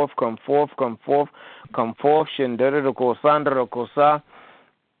 Shendere to go Sandra to go sa.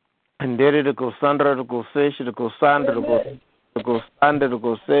 And dere to go Sandra to go say, to go Sandra to go Sandra to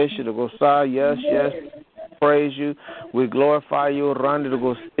go say, to go sa. Yes. Praise you. We glorify you. Run to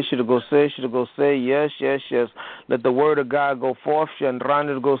go say, yes. Let the word of God go forth. And run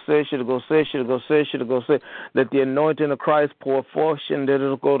to go say, Let the anointing of Christ pour forth. And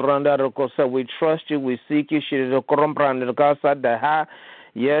go run out of go. We trust you. We seek you.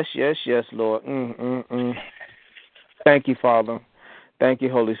 Yes, Lord. Thank you, Father. Thank you,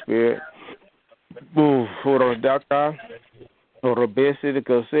 Holy Spirit. Move for the doctor. Or base to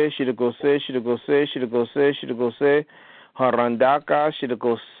go say, Harandaka, should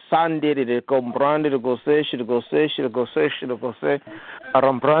go Sunday to go Brand to go say,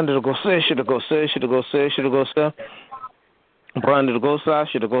 Arambrand to go say, Brand to go sa,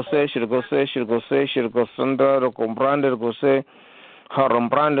 should go Sandra to go Brand to go say,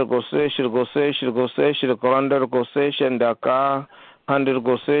 Harambrand to go say, should go say, Shandaka. Hundred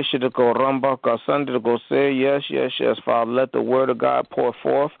go say, should go Ramba, Sunday go say, yes, Father. Let the word of God pour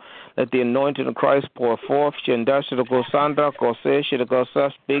forth. Let the anointing of Christ pour forth. Shendash should go Sandra, go say, should go sa.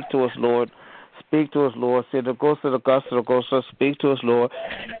 Speak to us, Lord. Speak to us, Lord. Say the ghost of the gospel, go sa. Speak to us, Lord.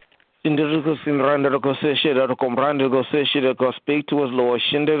 Indigo Sinranda go say, should go say, should go speak to us, Lord.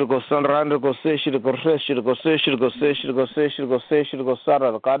 Shinder go Sanranda go say, should go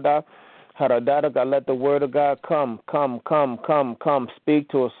Sarah, Kada. Haradada, God, let the word of God come. Speak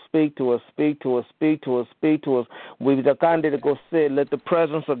to us. We the candidate go say, let the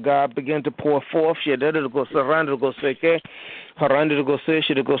presence of God begin to pour forth. She did it go surrender go say, Haranda go say,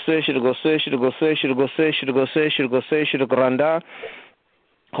 she go say, granda.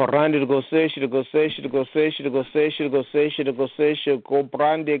 Horrandi to go say, she go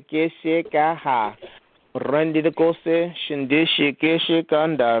brande kese kaha. Randi to go say, shindishi keshe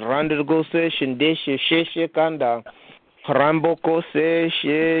kanda. Randi to go say, shindishi sheshe kanda. Rambo go say,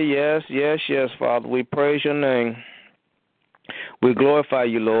 yes, Father. We praise your name. We glorify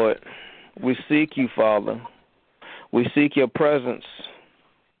you, Lord. We seek you, Father. We seek your presence.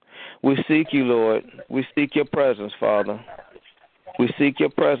 We seek you, Lord. We seek your presence, Father. We seek your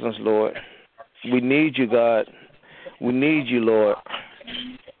presence, Lord. We need you, God. We need you, Lord.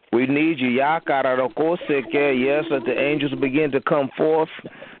 We need you. Yes, let the angels begin to come forth.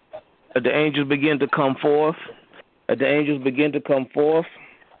 Let the angels begin to come forth. Let the angels begin to come forth.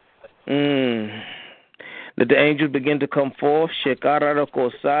 Let the angels begin to come forth.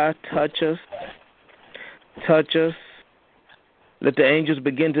 Touch us. Touch us. Let the angels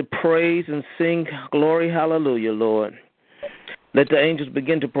begin to praise and sing glory, hallelujah, Lord. Let the angels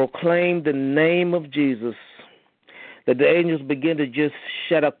begin to proclaim the name of Jesus. Let the angels begin to just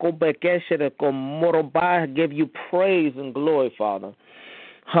give you praise and glory, Father.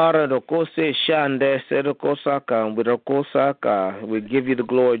 We give you the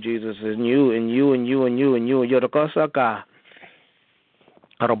glory, Jesus, and you.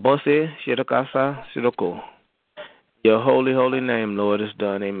 Your holy name, Lord, is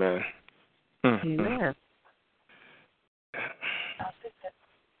done. Amen. Amen.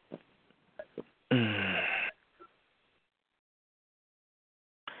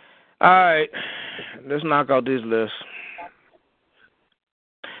 All right, let's knock out this list.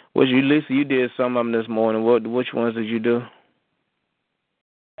 Lisa, you did some of them this morning. Which ones did you do?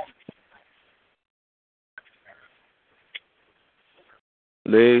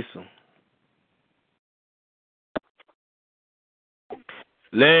 Lisa.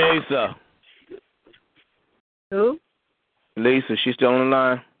 Who? Lisa, she still on the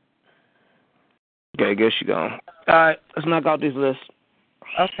line? Okay, I guess she gone. All right, let's knock out this list.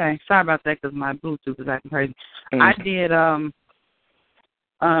 Okay, sorry about that because my Bluetooth is acting crazy. I did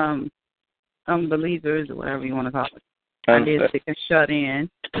Unbelievers or whatever you want to call it. I did Sick and Shut In.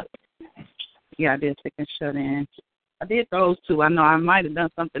 Yeah, I did Sick and Shut In. I did those two. I know I might have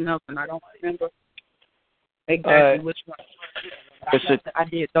done something else and I don't remember exactly which one. I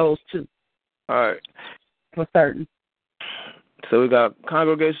did those two. All right. For certain. So we got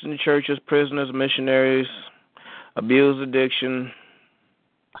congregations, churches, prisoners, missionaries, abuse, addiction,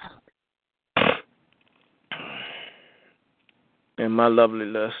 and my lovely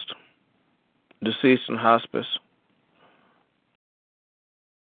list. Deceased and hospice.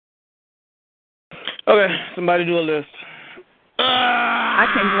 Okay, somebody do a list. I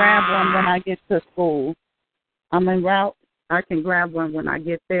can grab one when I get to school. I'm en route. I can grab one when I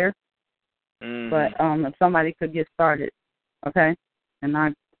get there. But if somebody could get started, okay? And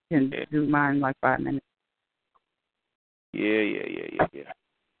I can do mine in like 5 minutes. Yeah.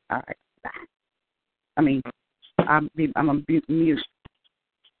 All right. I mean, I'm a mute.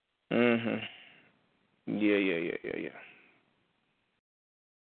 Yeah.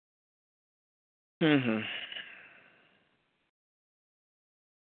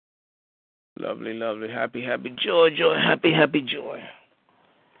 Lovely. Happy joy. Happy joy.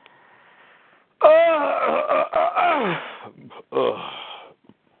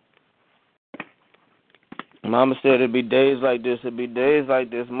 Mama said it'd be days like this.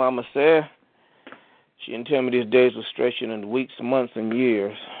 Mama said. She didn't tell me these days were stretching into weeks, months, and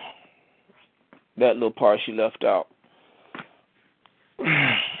years. That little part she left out.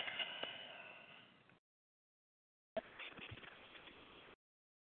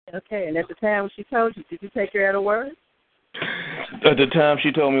 Okay, and at the time she told you, did you take her at her word? At the time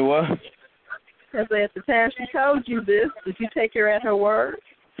she told me what? Because at the time she told you this, did you take her at her word?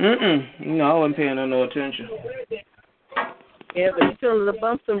 No, I wasn't paying her no attention. Yeah, but you feeling the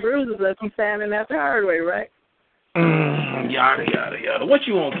bumps and bruises that you finding out the hard way, right? Yada. What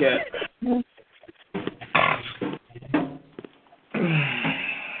you want, Kat?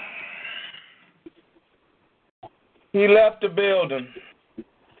 He left the building.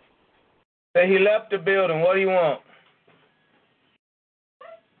 Say he left the building. What do you want?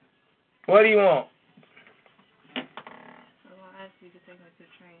 What do you want? I'll ask you to take me to the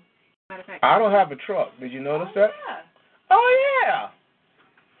train. Matter of fact, I don't have a truck. Did you notice that? Yeah. Oh, yeah.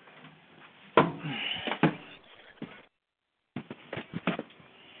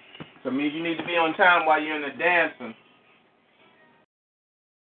 So That means you need to be on time while you're in the dancing.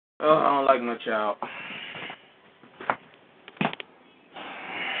 Oh, I don't like no child.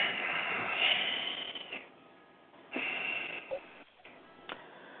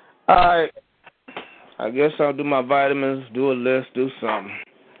 All right. I guess I'll do my vitamins, do a list, do something.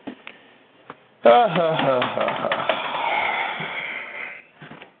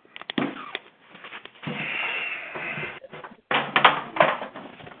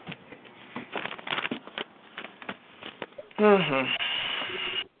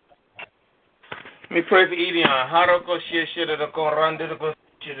 Let me pray for Edion. Haroko shit the koranda the go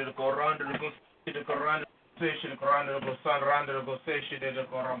shit the koranda the go shit the koranda the shit the koranda the go san randa the go shit the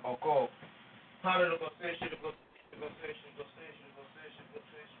koramboko. Hara the go shit the go shit the go shit the go shit the go shit the go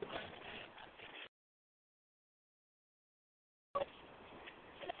shit.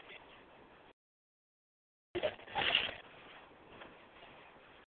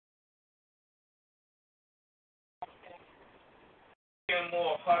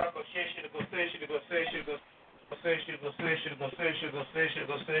 More harako shit the go shit the go shit the go shit the go shit the go shit the go shit the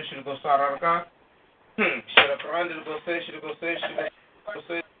go shit the go sararka. Shit the koranda the go shit the go shit the go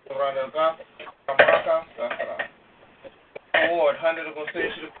shit the koranda Amaka, Award, 100 go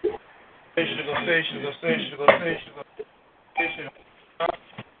station, go station, go station, go station, go station, go station,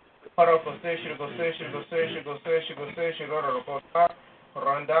 go station, go station, go station, go station, go station, go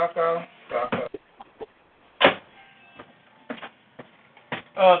Randaka,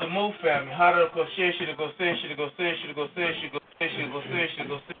 the Move family, 100 go station, go station, go station, go station, go station, go station,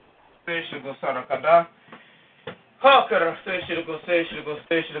 go station, go Sarakada. Hakara station go station go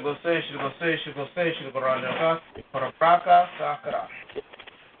station go station go station go station go Randaka, Paraka, Sakara.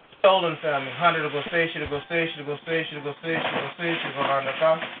 Stolen family, 100 go station go station go station go station go station go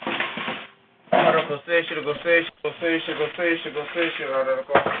Randaka. Paraka station go station go station go station go station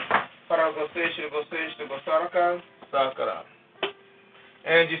Randaka. Paraka station go Saraka, Sakara.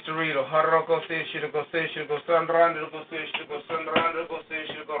 Angie Storito, Harako station go San Randa go station go San Randa go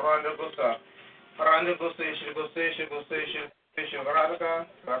station go Randa go Sa. Randa go station, Radaka,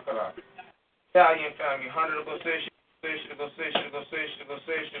 Sakara. Italian family, 100 go station, go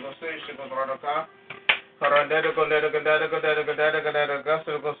Radaka. Harandada go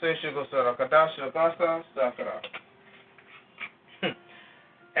station, go Sarakadash, Gasa, Sakara.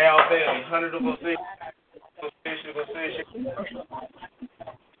 Al Bailey, 100 go station, go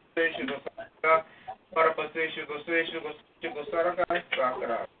Saraka. Parapa station, go Saraka,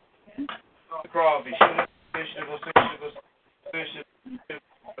 Sakara. Crawfish, station,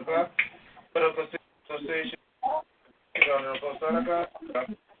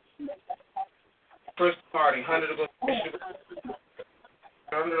 First party, 100 go station,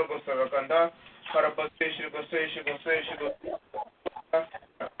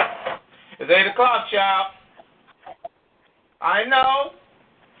 It's 8 o'clock, child. I know.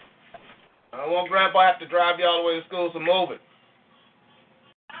 I don't want Grandpa to have to drive you all the way to school, so move it.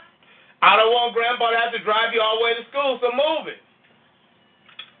 I don't want Grandpa to have to drive you all the way to school, so move it.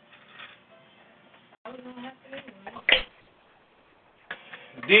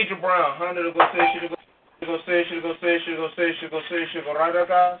 Deidre Brown, 100 go station, go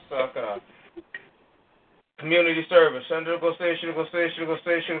Radaka, Sakara. Community service, 100 go station, go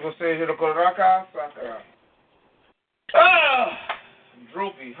Raka, Sakara.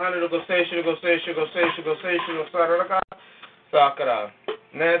 Droopy, 100 go station, go Saraka, Sakara.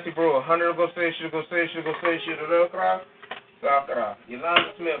 Nancy Brewer, 100 go station, Sakara.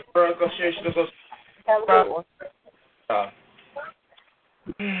 Yolanda Smith, 100 go station,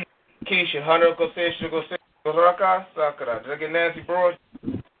 Keisha, 100 go station, Raka, Sakara. Did I get Nancy Brewer?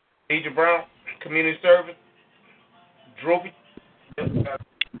 Deidre Brown, community service, Droopy.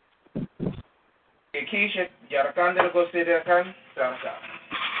 Keisha, Yarakanda go stay there, Sakara.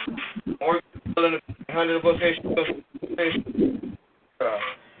 Morgan, 100 go station,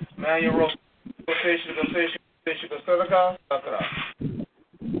 Manuel Rose, go station, Sakara.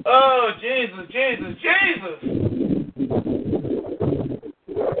 Oh, Jesus.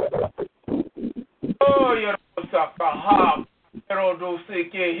 Oh, you're Sakara. Pero do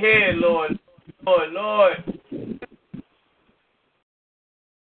sick your head, Lord.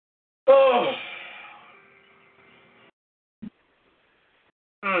 Oh.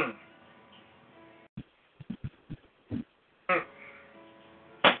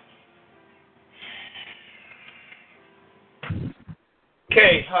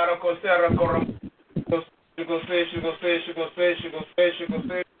 Okay, Harako Sarah Koram. Go station,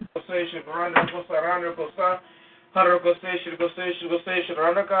 Randa Harako station,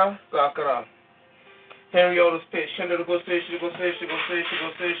 Randaka, Sakara. Henry Otis Pitch, Shunda to go say, she go say, she go say, she go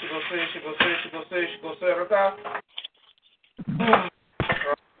say, she go say, she go say, she go say, she go say, Raka.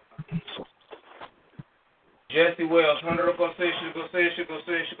 Jesse Wells, Hunter to go say, she go say, she go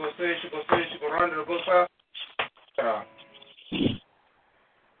say, she go say, she go say, she go run to go say.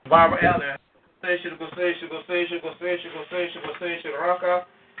 Barbara Allen, say, she go say, she go say, she go say, she go say, she go say, she Raka.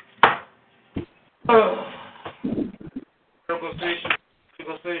 Go say, she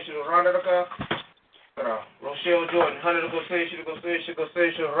go say, she go run to go. Rochelle Jordan, Hunter to go say, she go say, she go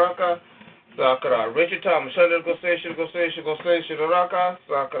say, she Raka. Sakura. Richard Thomas, Hunter to go say, she go say, she go say, she Raka.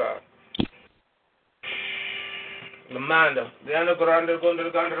 Sakura. Lamanda, Diana Grande,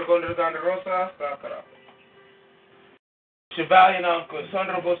 Gonda Rosa, Sakura. Chevalier Uncle,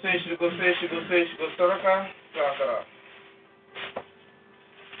 Sandra go say, she go say, she go say, she go Soraka, Sakura.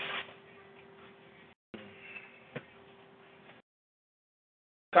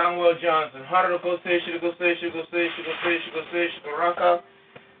 Conwell Johnson, Hunter go say, she go say, she go say, she go say, she go say, she go Raka,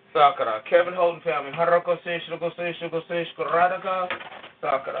 Sakura. Kevin Holden family, Hunter go say, she go say, she go say, she go Radaka,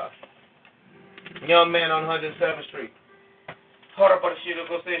 Sakura. Young man on 107th Street. Hunter but she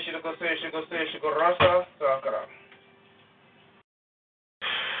go say, she go say, she go say, she go Rasa, Sakura.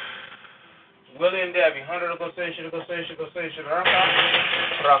 William Debbie, Hunter to go say, she go say, she go say, she Raka,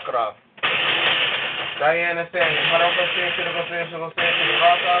 Rakara. Diana Samuel, Hunter go say, she go say, she go say, she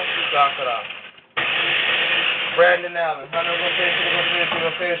Raka, Sakura. Brandon Allen, Hunter go say, she go say, she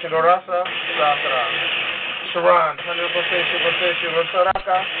go say, she Rasa, Sakura. Sharon, Hunter go say, she go say, she go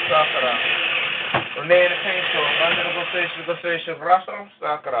Raka, Sakura. Renee in the paint store, Hunter go say, she go say, she Rasa,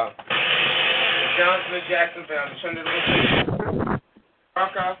 Sakura. Johnson and Jackson family, Hunter go say, she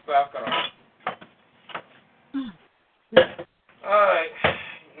Raka, Sakura. Alright,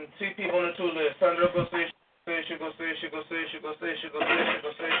 see people on the two list. Sandra go say, she go say, she go say, she go say, she go say, she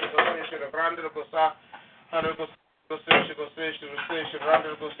go say, she go say, she go Randa go sa, Hunter go say, she go say, she go say, she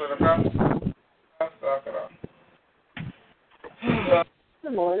Randa go sa, Sakura.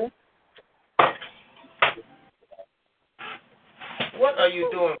 Good morning. What are you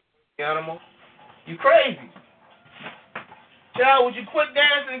doing, animal? You crazy. Child, would you quit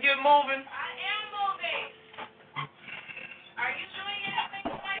dancing and get moving? I am moving. Are you doing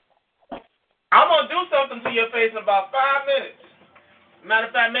anything like that? I'm going to do something to your face in about 5 minutes. Matter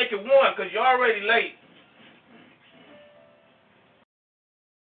of fact, make it 1 because you're already late.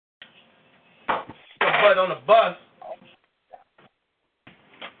 Your butt on the bus.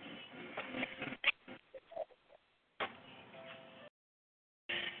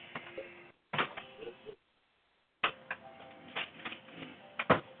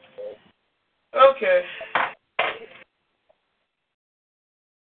 Okay.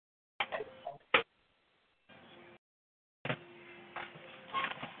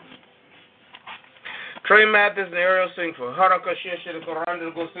 Trey Mathis and Ariel Singford. Haraka shishira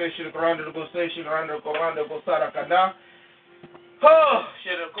koranda go say shira koranda go say shira koranda go sarakada. Oh,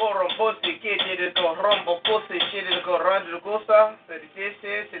 shira korom posti kiti de to rombo posti shira koranda go sa.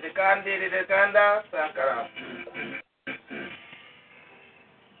 Se de kande de kanda sakara.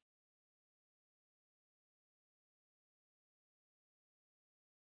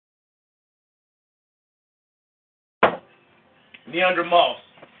 Neander Moss.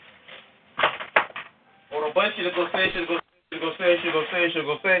 Or a bunch of go say, she go say, she go say, she go say, she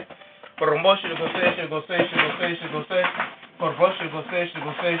go say. For a motion to go say, she go say, she go say, she go say. For a bunch to go say, she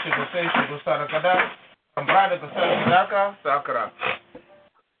go say, she go say, she go sarakada. From Brada go sarakadaka, sakara.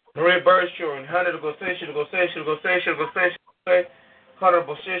 Marie Bird's children, Hunter to go say, she go say, she go say, she go say, she go say. Hunter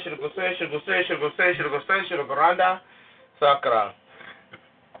go say, she go say, she go say, she go say, she go say, she go randa, sakara.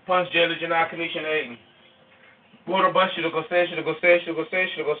 Punch Jelly Janai Kanisha Aiden. Water bunch to go say, she go say, she go say,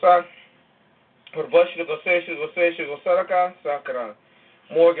 she go say. For the she go say, she go say, she go saraka, sakara.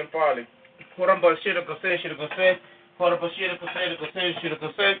 Morgan Farley. For the she go say, she go say. For the she go say, go say, she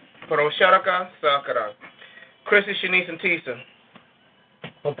go say. For the sharaka, sakara. Chrissy Shanice and Tisa.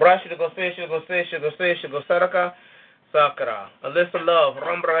 For brush to go say, she go say, she go say, she go saraka, sakara. Alyssa Love.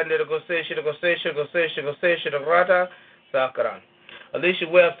 Rambra to go say, she go say, she go say, she go say, she go rata, sakara. Alicia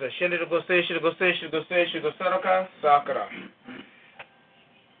Webster. She to go say, she go say, she go say, she go saraka, sakara.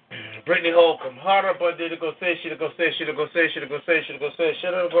 Brittany Holcomb, Hara Badi to go say, she to go say, she to go say, she to go say, she to go say, she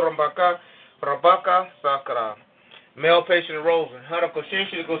to go Rambaka, Rabaka, Sakara. Male patient Rosen, Hara go say,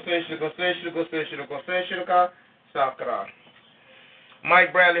 she to go say, she to go say, she to go say, she to go say, she to go Sakara.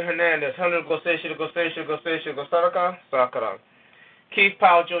 Mike Bradley Hernandez, Hunter go say, she to go say, she to go say, she to go Saraka, Sakara. Keith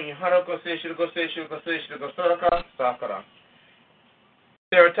Powell Jr., Hunter go say, she to go say, she to go say, she to go Saraka, Sakara.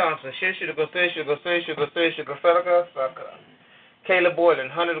 Sarah Thompson, she to go say, she to go say, she to go say, she to go Saraka, Sakara. Caleb Boylan,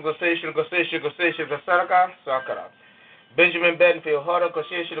 Hunter Gosesha, Saraka, Sakara. Benjamin Bedingfield, Hunter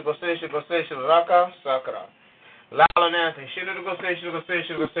Gosesha, Raka, Sakara. Lala Nancy, Shinner Gosesha,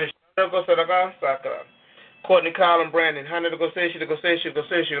 Saraka, Sakara. Courtney Collin Brandon, Hunter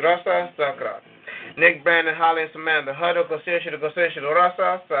Gosesha, Rasa, Sakara. Nick Brandon, Holly and Samantha, Hunter Gosesha,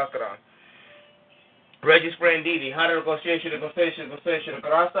 Rasa, Sakara. Reggie Spring Didi, Hunter Gosesha,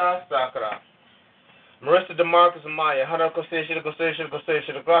 Rasa, Sakara. Marissa DeMarcus and Maya, Hunter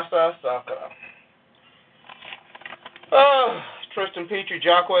Gosesha, Grasa, Sakara. Tristan Petrie,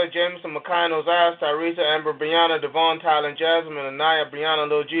 Jacqueline Jameson, Makai Osias, Tyresa, Amber, Brianna, Devon, Tyler, Jasmine, Anaya, Brianna,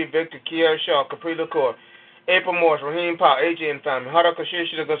 Lil G, Victor, Kier, Shaw, Capri LaCour, April Morse, Raheem Powell, AJ and family, Hunter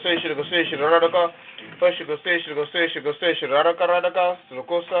Gosesha, Radaka, Husha Gosesha, Radaka,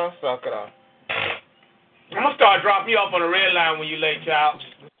 Lukosa, Sakara. I'm going to start dropping you off on the red line when you late, child.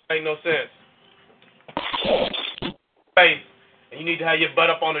 Ain't no sense. Face, and you need to have your butt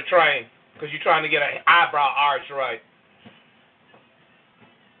up on the train because you're trying to get an eyebrow arch right.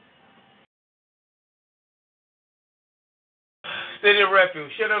 City of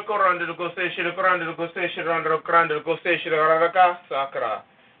Refuge.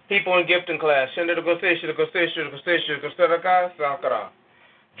 People in gifting class. Joyce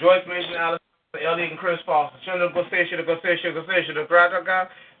Mason, Alice, Elliot, and Chris Foster.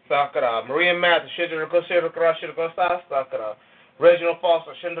 Sakara. Maria Mathis, Sakara. Reginald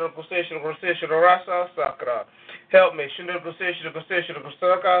Foster, Sakara. Help me,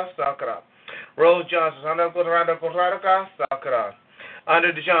 Sakara. Rose Johnson, Sakara.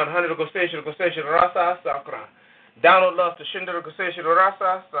 Andre Dijon, Rasa, Sakara. Donald Lufter,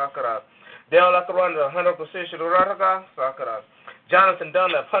 Rasa, Sakara. Dale Lacaranda, Rasa, Sakara. Jonathan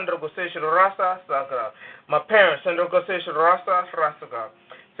Dunlap, Rasa, Sakara. My parents, Rasa, Sakara.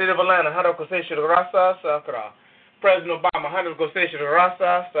 City of Atlanta, Rasa, Sakara. President Obama,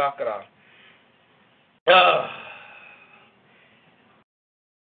 Rasa, Sakara.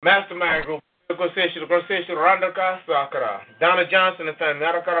 Mastermind Group, Randaka, Sakara. Donna Johnson and family,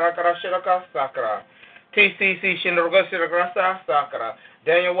 Sakara. TCC, Rasa, Sakara.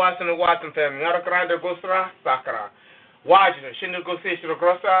 Daniel Watson and Watson family, Sakara. Wajina,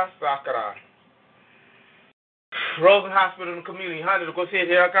 Rasa, Sakara. Rosen Hospital and Community,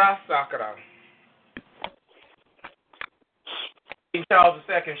 Sakara. King Charles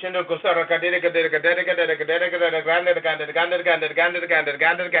II, Shindo Gosara,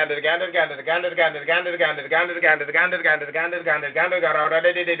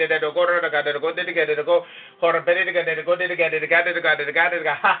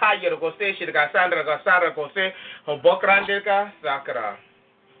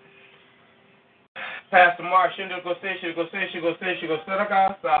 Pastor Mark, Shindo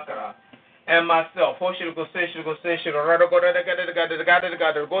Gosara, Sakara. And myself, all right,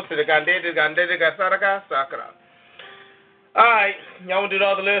 y'all want to do the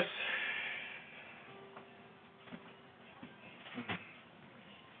other list?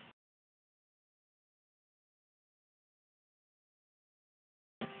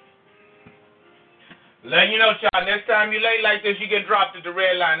 Letting you know, child, next time you're late like this, you get dropped at the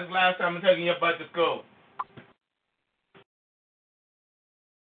red line. This is the last time I'm taking your butt to school.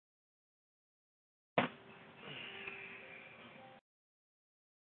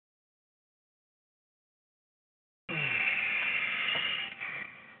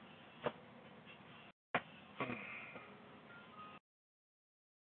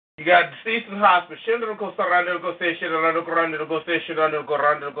 You got deceased in hospital.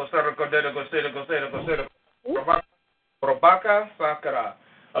 Robaka Sakara.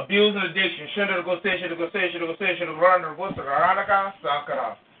 Abuse and addiction.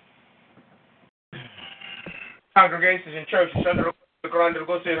 Sakara. Congregations in churches.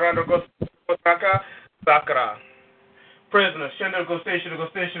 Sakara. Prisoners.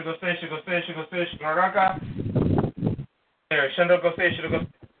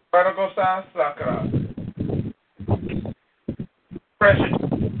 Sakara. Pressure.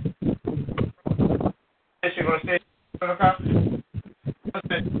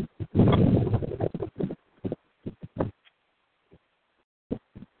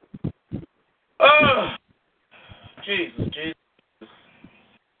 Oh, Jesus.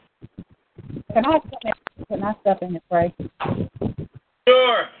 Can I step in and pray?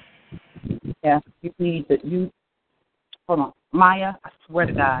 Sure. Yeah, you hold on. Maya, I swear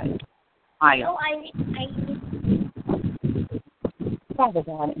to God. Maya. No, Father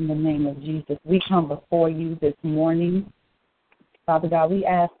God, in the name of Jesus, we come before you this morning. Father God, we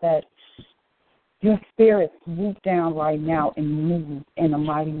ask that your spirit swoop down right now and move in a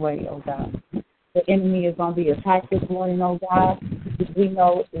mighty way, oh God. The enemy is on the attack this morning, oh God. we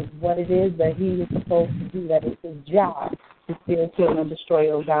know is what it is that he is supposed to do, that it's his job to steal, kill, and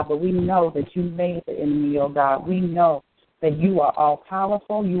destroy, oh God. But we know that you made the enemy, oh God. We know that you are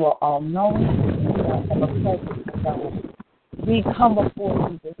all-powerful, you are all-knowing, you are ever-present, oh God. We come before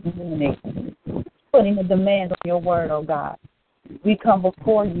you this morning, putting a demand on your word, oh God. We come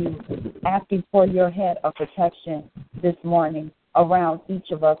before you asking for your head of protection this morning around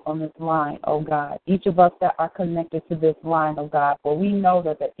each of us on this line, oh God. Each of us that are connected to this line, oh God. For we know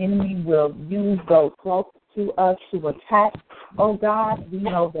that the enemy will use those close to us to attack, oh God. We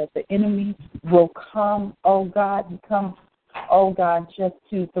know that the enemy will come, oh God, oh God, just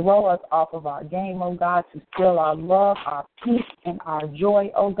to throw us off of our game, oh God, to steal our love, our peace, and our joy,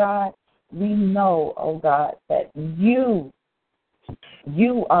 oh God. We know, oh God, that you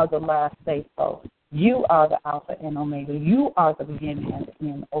are the last say so. You are the Alpha and Omega. You are the beginning and the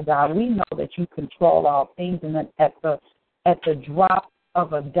end, oh God. We know that you control all things, and that at the drop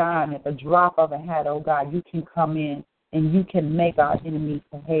of a dime, at the drop of a hat, oh God, you can come in and you can make our enemies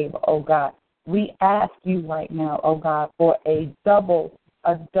behave, oh God. We ask you right now, oh God, for a double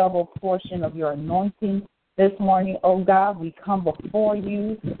portion of your anointing this morning, oh God. We come before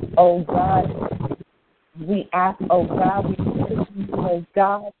you, oh God. We ask, oh God, oh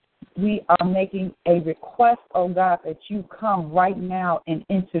God, we are making a request, oh God, that you come right now and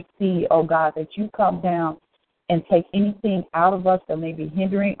intercede, oh God, that you come down and take anything out of us that may be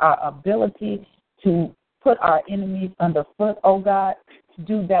hindering our ability to put our enemies underfoot, oh God, to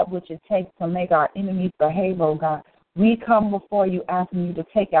do that which it takes to make our enemies behave, oh God. We come before you asking you to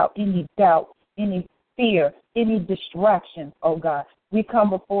take out any doubt, any fear, any distractions, oh God. We come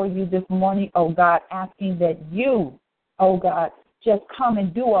before you this morning, oh God, asking that you, oh God, just come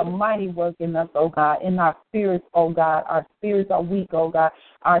and do a mighty work in us, oh God, in our spirits, oh God. Our spirits are weak, oh God.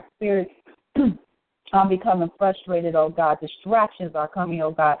 Our spirits are becoming frustrated, oh God. Distractions are coming,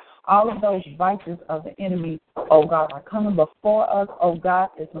 oh God. All of those vices of the enemy, oh God, are coming before us, oh God,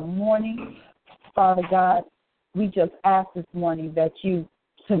 this morning. Father God, we just ask this morning that you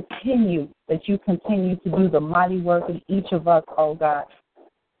continue to do the mighty work in each of us, oh God.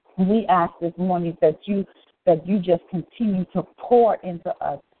 We ask this morning that you just continue to pour into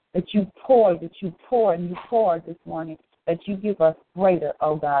us, that you pour and you pour this morning, that you give us greater,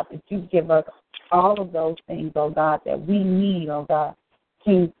 oh God, that you give us all of those things, oh God, that we need, oh God,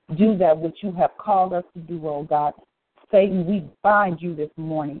 to do that which you have called us to do, oh God. Satan, we bind you this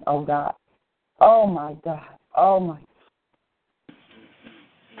morning, oh God. Oh my God, oh my God.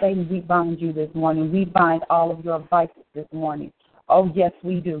 Satan, we bind you this morning. We bind all of your vices this morning. Oh, yes,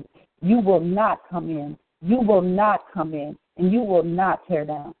 we do. You will not come in. You will not come in, and you will not tear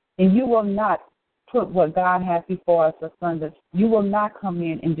down, and you will not put what God has before us asunder. You will not come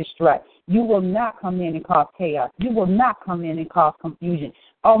in and distract. You will not come in and cause chaos. You will not come in and cause confusion.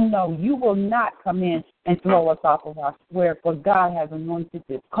 Oh, no, you will not come in and throw us off of our square, for God has anointed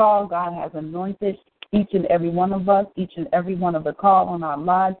this call. God has anointed each and every one of us, each and every one of the call on our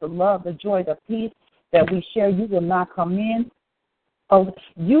lives, the love, the joy, the peace that we share. You will not come in. Oh,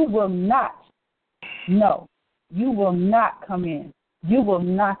 you will not. No, you will not come in. You will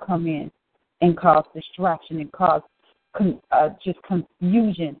not come in and cause distraction and cause just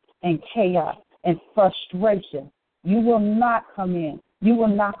confusion and chaos and frustration. You will not come in. You will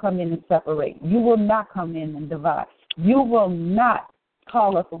not come in and separate. You will not come in and divide. You will not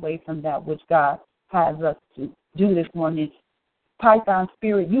call us away from that which God has us to do this morning. Python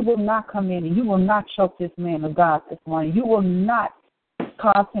spirit, you will not come in and you will not choke this man of God this morning. You will not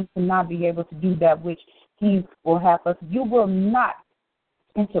cause him to not be able to do that which he will have us. You will not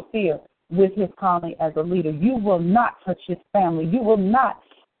interfere with his calling as a leader. You will not touch his family. You will not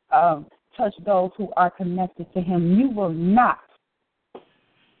touch those who are connected to him. You will not.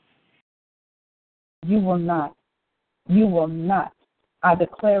 You will not. You will not. I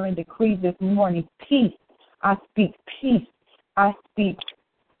declare and decree this morning peace. I speak peace. I speak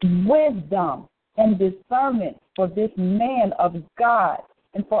wisdom and discernment for this man of God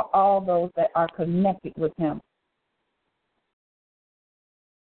and for all those that are connected with him.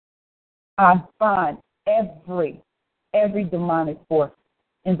 I bind every demonic force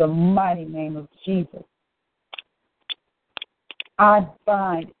in the mighty name of Jesus. I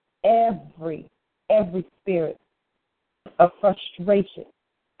bind every spirit of frustration,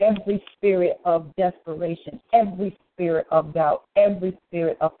 every spirit of desperation, every spirit of doubt, every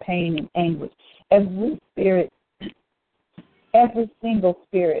spirit of pain and anguish, every single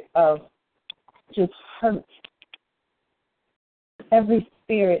spirit of just hurt, every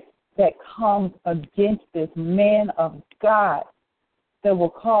spirit that comes against this man of God that will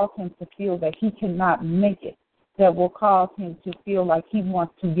cause him to feel that he cannot make it, that will cause him to feel like he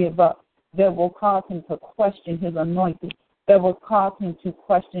wants to give up, that will cause him to question his anointing, that will cause him to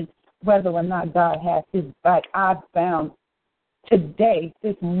question whether or not God has his back. I've found today,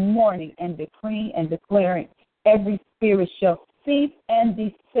 this morning, and decreeing and declaring, every spirit shall cease and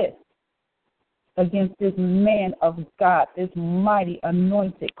desist against this man of God, this mighty,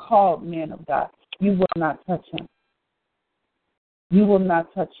 anointed, called man of God. You will not touch him. You will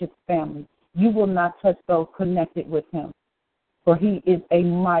not touch his family. You will not touch those connected with him. For he is a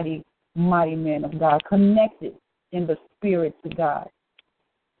mighty, mighty man of God, connected in the spirit to God.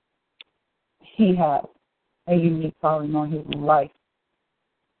 He has a unique calling on his life.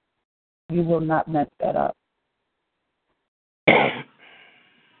 You will not mess that up.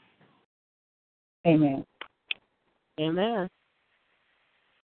 Amen. Amen.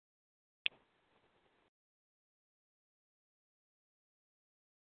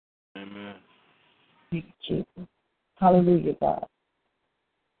 Amen. Thank you, Jesus. Hallelujah, God.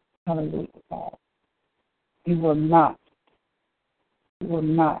 Hallelujah, God. You will not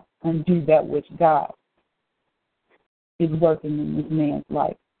undo that which God is working in this man's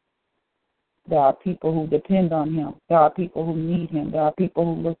life. There are people who depend on him. There are people who need him. There are people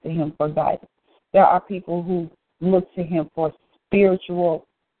who look to him for guidance. There are people who look to him for spiritual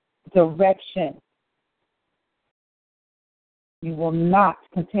direction. You will not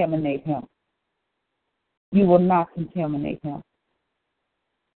contaminate him. You will not contaminate him.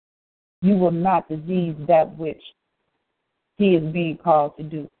 You will not disease that which he is being called to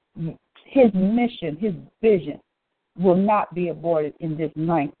do. His mission, his vision will not be aborted in this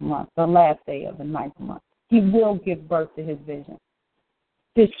 9th month, the last day of the 9th month. He will give birth to his vision.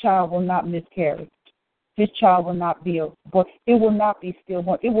 His child will not miscarry. His child will not be aborted. It will not be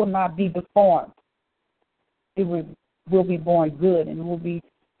stillborn. It will not be deformed. It will be born good, and it will be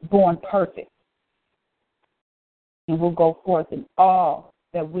born perfect. And will go forth in all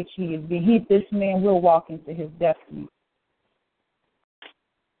that which he is being. This man will walk into his destiny.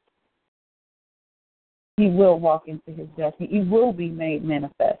 He will walk into his destiny. He will be made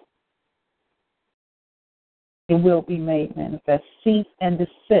manifest. It will be made manifest. Cease and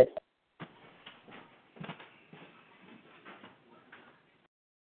desist.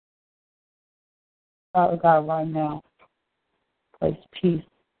 Father God, right now, place peace,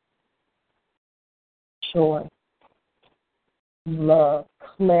 joy, love,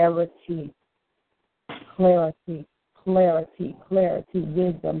 clarity, wisdom,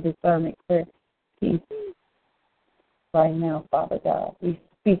 discernment, clarity, peace. Right now, Father God, we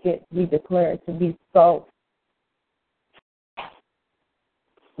speak it, we declare it to be so.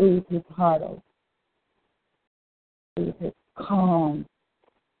 Soothe his heart, oh. Soothe his calm,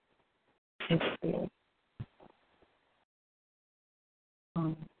 his spirit.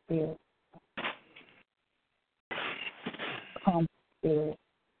 Calm spirit. Calm spirit.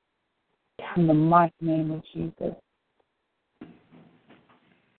 In the mighty name of Jesus,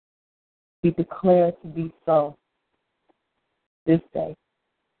 we declare it to be so this day.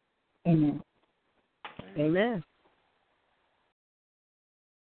 Amen. Amen.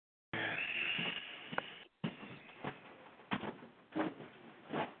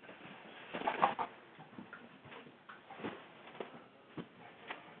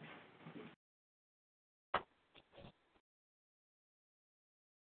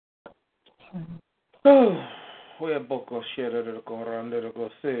 We boko shere de ko rande de ko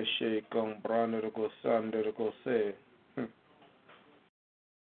se she kong brande de ko sande de ko se.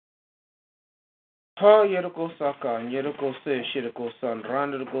 Ha yere ko saka yere ko se she de ko san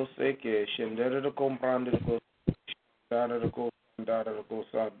rande de ko se ke shendere de ko brande de ko dare de ko dare de ko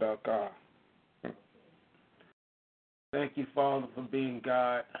sa da ka. Thank you, Father, for being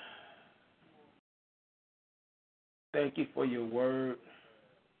God. Thank you for your word.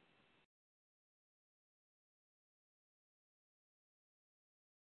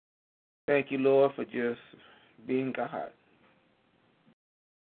 Thank you, Lord, for just being God.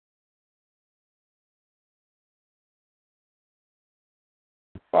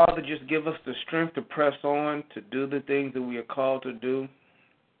 Father, just give us the strength to press on, to do the things that we are called to do,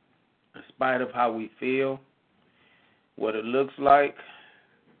 in spite of how we feel, what it looks like.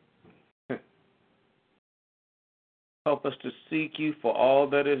 Help us to seek you for all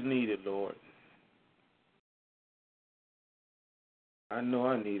that is needed, Lord. I know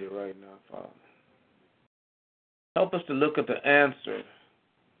I need it right now, Father. Help us to look at the answer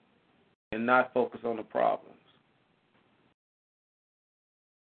and not focus on the problems.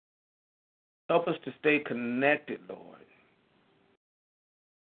 Help us to stay connected, Lord.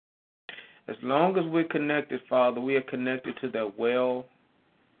 As long as we're connected, Father, we are connected to that well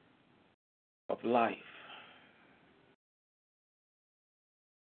of life.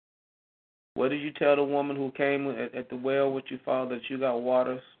 What did you tell the woman who came at the well with you, Father, that you got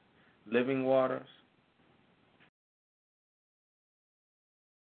waters, living waters?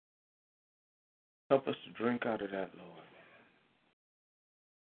 Help us to drink out of that, Lord.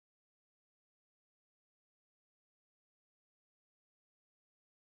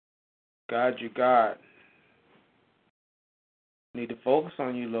 God, you God. Need to focus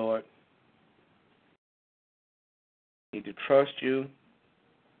on you, Lord. Need to trust you.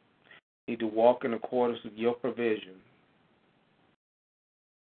 Need to walk in accordance with your provision.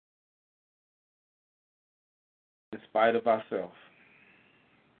 In spite of ourselves.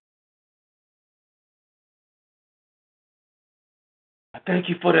 I thank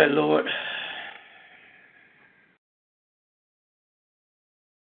you for that, Lord.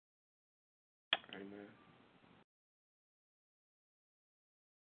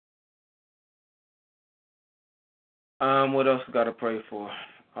 What else I got to pray for?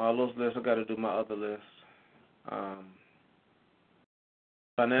 All those lists, I got to do my other list.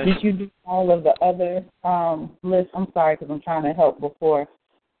 Financial. Did you do all of the other lists? I'm sorry because I'm trying to help before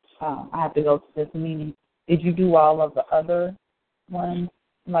I have to go to this meeting. Did you do all of the other ones,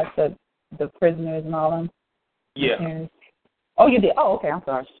 like the prisoners and all of them? Yeah. Oh, you did? Oh, okay. I'm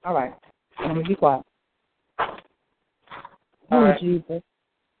sorry. All right. Let me be quiet. All right. Jesus.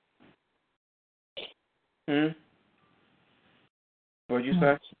 What'd you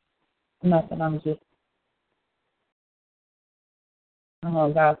say? Nothing. I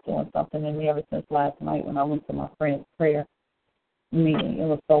know God's doing something in me ever since last night when I went to my friend's prayer meeting. It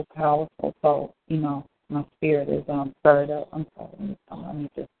was so powerful. So, my spirit is stirred up. I'm sorry. I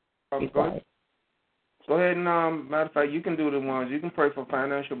need to be quiet. Go ahead and, matter of fact, you can do the ones. You can pray for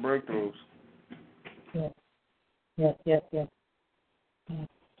financial breakthroughs. Yes.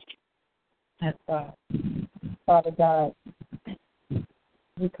 That's God. Father God,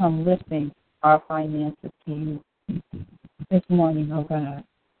 we come lifting our finances to you this morning, oh God.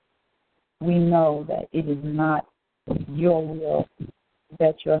 We know that it is not your will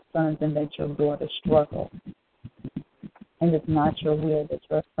that your sons and that your daughters struggle. And it's not your will that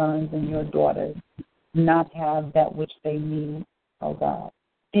your sons and your daughters not have that which they need, oh God.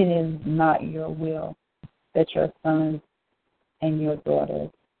 It is not your will that your sons and your daughters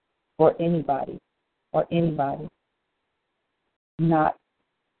or anybody not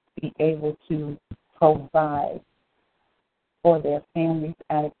be able to provide for their families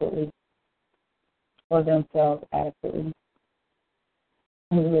adequately, for themselves adequately.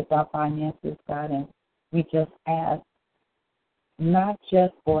 We lift our finances, God, and we just ask not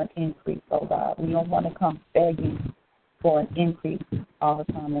just for an increase, oh God. We don't want to come begging for an increase all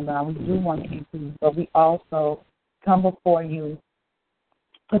the time, oh God. We do want to increase, but we also come before you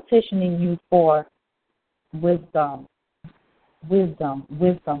petitioning you for wisdom, greater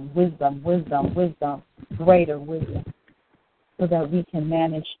wisdom, so that we can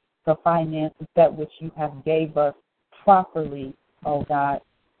manage the finances that which you have gave us properly, oh God.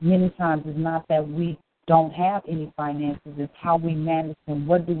 Many times it's not that we don't have any finances, it's how we manage them.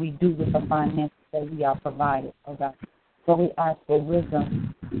 What do we do with the finances that we are provided, oh God? So we ask for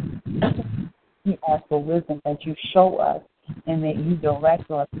wisdom. We ask for wisdom that you show us and that you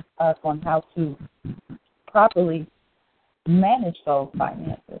direct us on how to properly manage those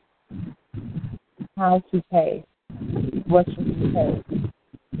finances, how to pay, what should we pay,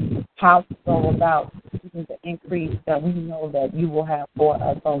 how to go about using the increase that we know that you will have for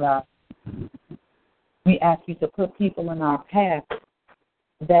us, oh God. We ask you to put people in our path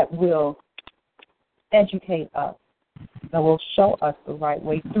that will educate us, that will show us the right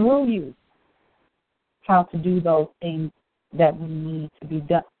way through you, how to do those things that we need to be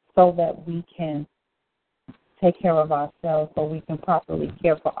done so that we can take care of ourselves, so we can properly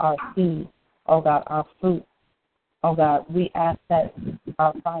care for our seed, oh God, our fruit. Oh God, we ask that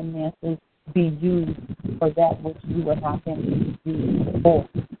our finances be used for that which you would have them to be used for.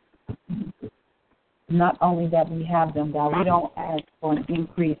 Not only that we have them, God, we don't ask for an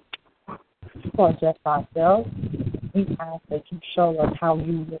increase for just ourselves. We ask that you show us how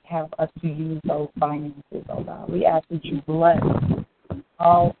you would have us to use those finances, oh God. We ask that you bless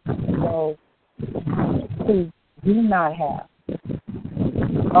all those who do not have,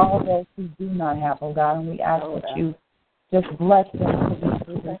 oh God, and we ask that you just bless them to be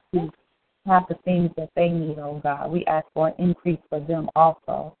able to have the things that they need, oh God. We ask for an increase for them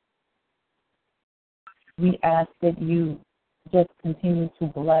also. We ask that you just continue to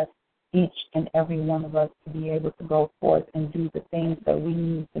bless each and every one of us to be able to go forth and do the things that we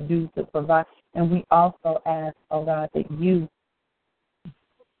need to do to provide. And we also ask, oh God, that you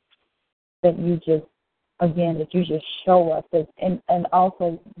just again, that you just show us, that, and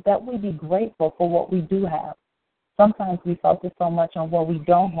also that we be grateful for what we do have. Sometimes we focus so much on what we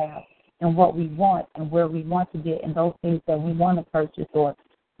don't have and what we want and where we want to get and those things that we want to purchase, or,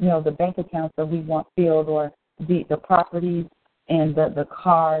 the bank accounts that we want filled, or the properties and the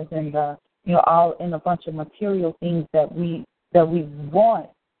cars and the, all in a bunch of material things that we want,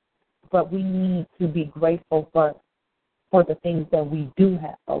 but we need to be grateful for the things that we do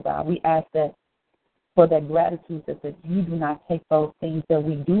have, oh God. We ask that for that gratitude that you do not take those things that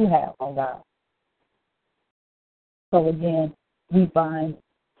we do have, oh God. So again, we bind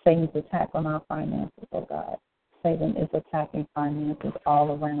Satan's attack on our finances, oh God. Satan is attacking finances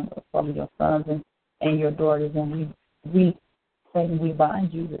all around us, for your sons and your daughters, and Satan, we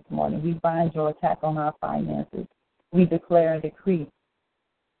bind you this morning. We bind your attack on our finances. We declare and decree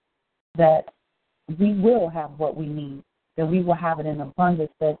that we will have what we need, that we will have it in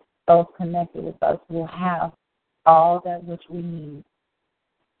abundance, that those connected with us will have all that which we need,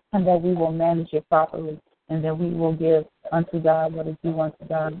 and that we will manage it properly, and that we will give unto God what is due unto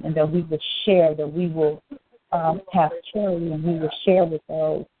God, and that we will share, that we will have charity, and we will share with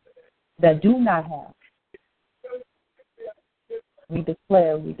those that do not have. We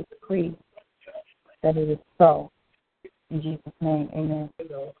declare, we decree that it is so. In Jesus' name, amen.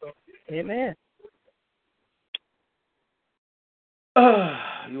 Amen.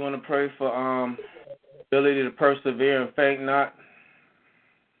 You want to pray for ability to persevere and faint not?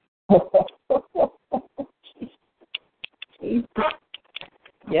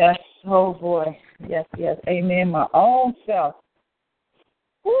 Yes, oh boy. Yes, amen. My own self.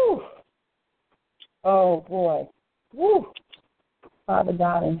 Woo. Oh boy. Woo. Father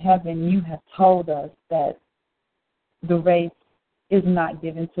God in heaven, you have told us that the race is not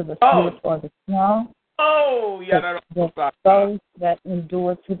given to the swift or the strong. Oh, yeah, but those that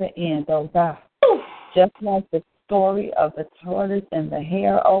endure to the end, oh God. Just like the story of the tortoise and the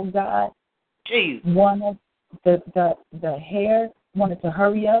hare, oh God. Jeez. One of the hare wanted to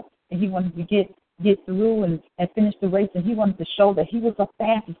hurry up, and he wanted to get through and finish the race, and he wanted to show that he was the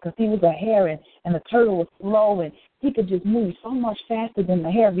fastest because he was a hare, and the turtle was slow, and he could just move so much faster than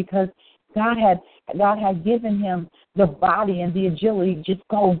the hare because God had given him the body and the agility, just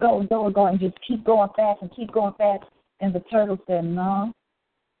go, and just keep going fast. And the turtle said, no,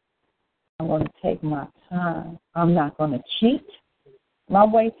 I'm going to take my time. I'm not going to cheat my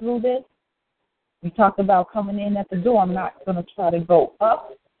way through this. We talked about coming in at the door. I'm not going to try to go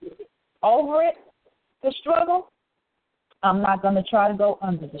up over it, the struggle. I'm not going to try to go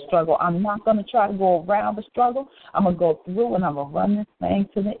under the struggle. I'm not going to try to go around the struggle. I'm going to go through, and I'm going to run this thing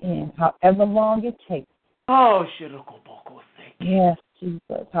to the end, however long it takes. Oh, yes,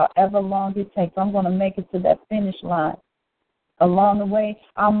 Jesus, however long it takes. I'm going to make it to that finish line. Along the way,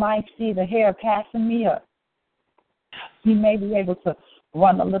 I might see the hare passing me up. He may be able to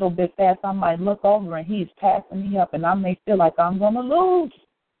run a little bit fast. I might look over, and he's passing me up, and I may feel like I'm going to lose.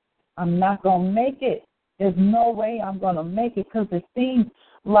 I'm not going to make it. There's no way I'm going to make it because it seems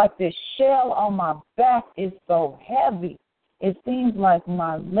like the shell on my back is so heavy. It seems like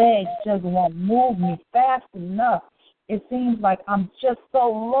my legs just won't move me fast enough. It seems like I'm just so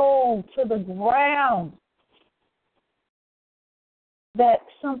low to the ground that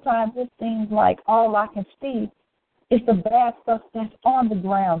sometimes it seems like all I can see is the bad stuff that's on the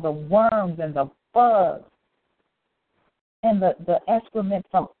ground, the worms and the bugs and the excrement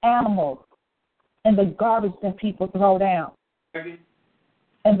from animals and the garbage that people throw down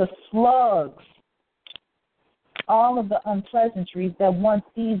and the slugs, all of the unpleasantries that one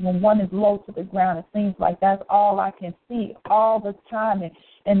sees when one is low to the ground. It seems like that's all I can see all the time,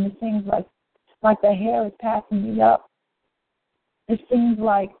 and it seems like the hair is passing me up. It seems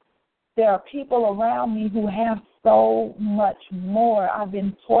like there are people around me who have so much more. I've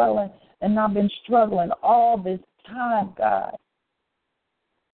been toiling and I've been struggling all this time, God.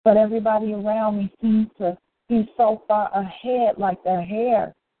 But everybody around me seems to be so far ahead like the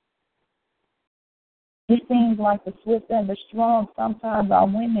hare. It seems like the swift and the strong sometimes are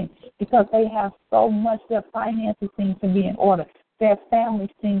winning because they have so much. Their finances seem to be in order. Their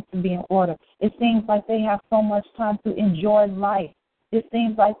family seems to be in order. It seems like they have so much time to enjoy life. It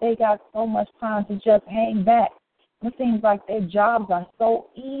seems like they got so much time to just hang back. It seems like their jobs are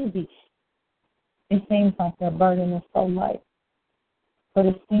so easy. It seems like their burden is so light. But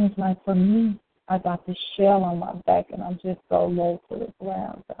it seems like for me, I got this shell on my back, and I'm just so low to the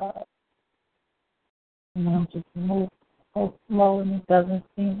ground, God. And I'm just moving so slow, and it doesn't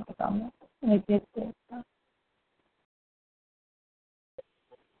seem like I'm not going to get there, God.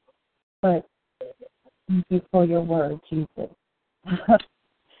 But thank you for your word, Jesus.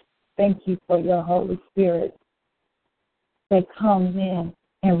 thank you for your Holy Spirit that comes in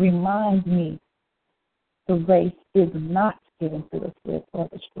and reminds me the race is not given to the swift or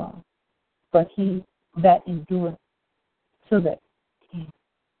the strong, but he that endureth to the end.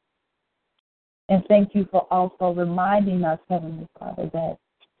 And thank you for also reminding us, Heavenly Father, that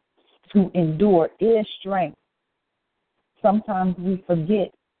to endure is strength. Sometimes we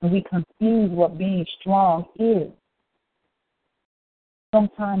forget and we confuse what being strong is.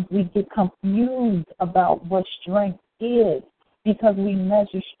 Sometimes we get confused about what strength is because we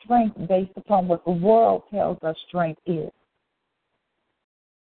measure strength based upon what the world tells us strength is.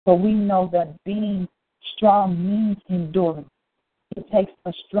 But we know that being strong means enduring. It takes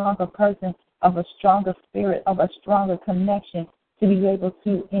a stronger person, of a stronger spirit, of a stronger connection to be able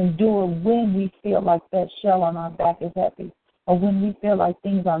to endure when we feel like that shell on our back is heavy, or when we feel like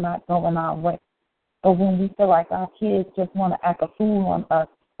things are not going our way, or when we feel like our kids just want to act a fool on us,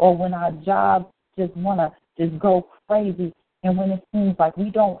 or when our jobs just want to just go crazy, and when it seems like we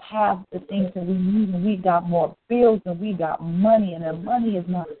don't have the things that we need and we got more bills and we got money and the money is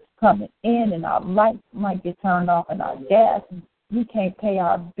not coming in and our lights might get turned off and our gas, and we can't pay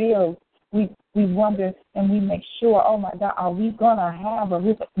our bills. We wonder and we make sure, oh, my God, are we going to have a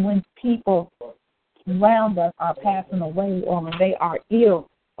when people around us are passing away or when they are ill,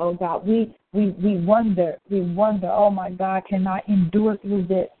 oh, God, we wonder, oh, my God, can I endure through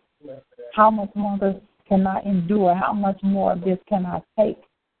this? How much longer can I endure? How much more of this can I take?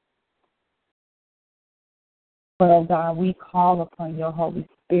 But, oh, God, we call upon your Holy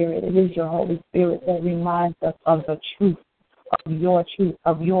Spirit. It is your Holy Spirit that reminds us of the truth,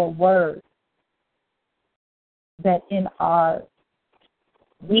 of your word, that in our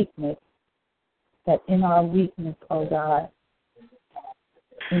weakness, oh God,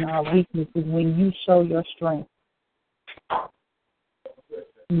 in our weakness is when you show your strength.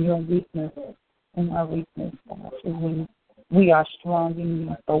 In your weakness, in our weakness, God, is when we are strong in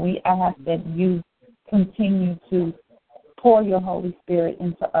you. So we ask that you continue to pour your Holy Spirit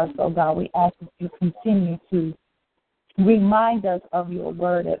into us, oh God. We ask that you continue to remind us of your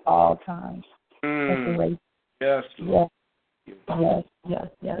word at all times. Yes, Lord. Yes.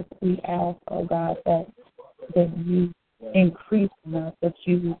 We ask, oh God, that you increase in us, that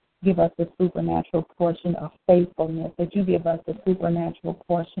you give us a supernatural portion of faithfulness, that you give us a supernatural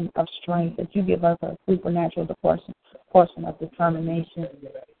portion of strength, that you give us a supernatural portion of determination,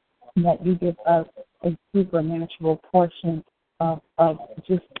 and that you give us a supernatural portion of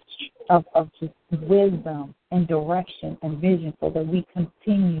just wisdom and direction and vision, so that we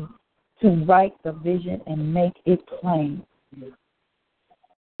continue to write the vision and make it plain,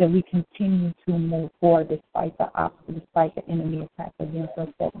 that we continue to move forward despite the obstacle, despite the enemy attack against us,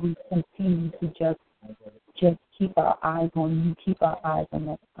 that we continue to just keep our eyes on you, keep our eyes on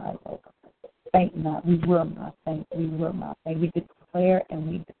that side. Faint not, we will not faint, we will not faint. We declare and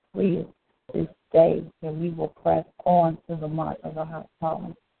we decree this day that we will press on to the mark of the high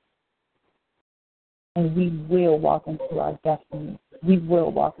calling. And we will walk into our destiny. We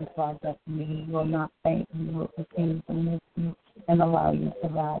will walk into our destiny. We will not faint. We will continue to move you and allow you to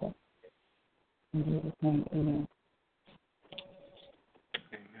guide us. In Jesus' name, amen.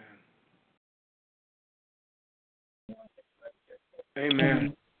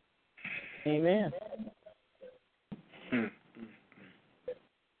 Amen. Amen.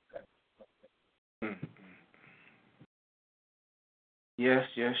 Yes,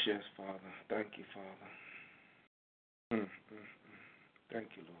 Father. Thank you, Father. Thank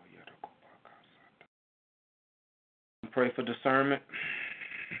you, Lord. Pray for discernment.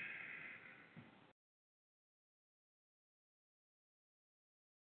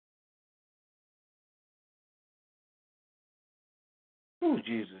 Oh,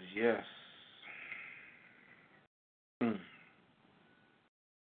 Jesus, yes.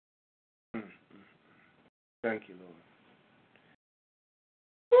 Thank you, Lord.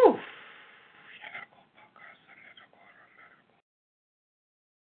 Whew.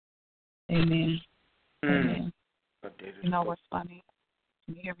 Amen. Amen. You know what's funny?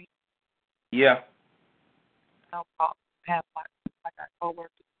 Can you hear me? Yeah. I have my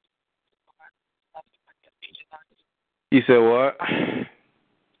coworkers. You said what?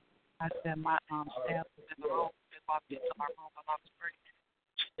 I said my staff was in the room. They walked into my room and I was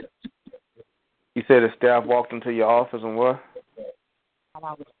pregnant. You said the staff walked into your office and what? While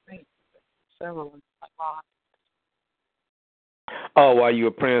I was praying. Several like, wow. Oh, while you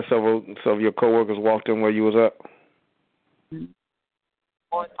were praying, several of your coworkers walked in where you was at? Mm-hmm.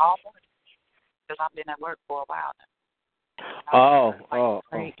 All morning. Because I've been at work for a while now.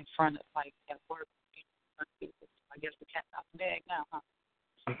 Prayed in front of, like, at work. I guess the cat's out the bag now, huh?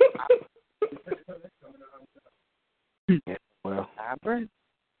 Yeah, well.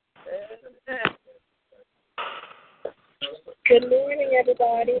 Good morning,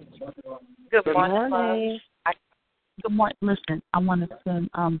 everybody. Good morning. Good morning. Listen, I want to send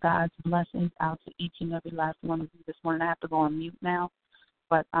God's blessings out to each and every last one of you this morning. I have to go on mute now,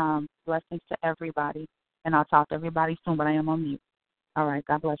 but blessings to everybody. And I'll talk to everybody soon, but I am on mute. All right.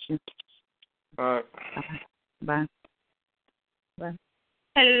 God bless you. All right. Bye. Bye.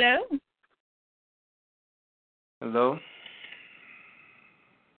 Hello. Hello.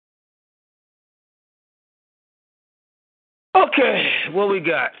 Okay, what we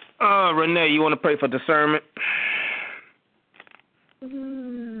got? Renee, you want to pray for discernment?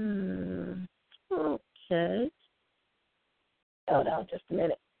 Okay. Hold on just a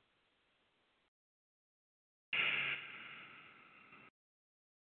minute.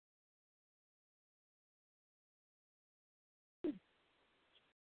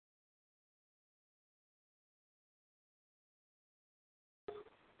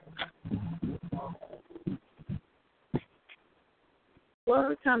 Well,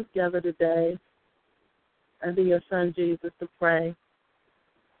 we come together today under your Son Jesus to pray.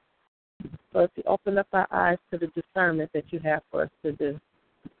 So if you open up our eyes to the discernment that you have for us to do.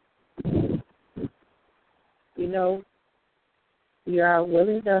 You know, we are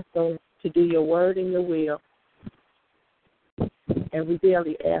willing vessels to do your word and your will. And we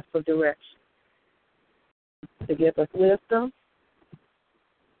daily ask for direction. To give us wisdom,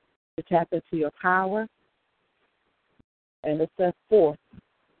 to tap into your power, and to set forth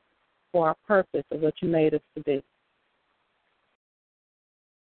for our purpose of what you made us to be.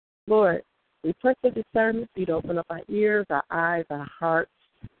 Lord, we pray for discernment for you to open up our ears, our eyes, our hearts,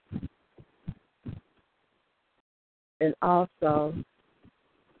 and also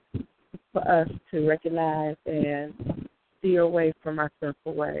for us to recognize and steer away from our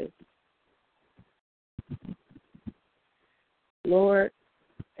sinful ways. Lord,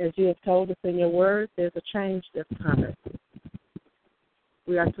 as you have told us in your word, there's a change that's coming.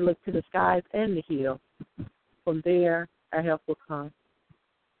 We are to look to the skies and the hill. From there, our help will come.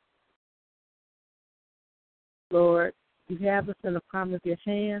 Lord, you have us in the palm of your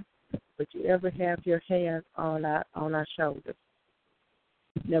hand, but you ever have your hand on our shoulders,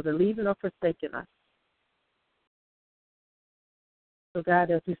 never leaving or forsaking us. So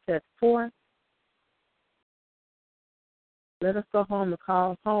God, as we set forth, let us go home and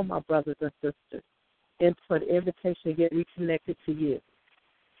call home our brothers and sisters, and for the invitation to get reconnected to you.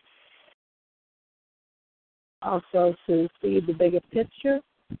 Also to see the bigger picture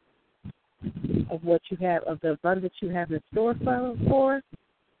of what you have, of the abundance you have in store for us,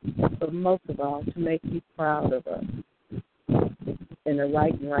 but most of all, to make you proud of us in the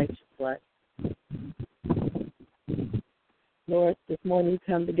right and righteous way. Lord, this morning we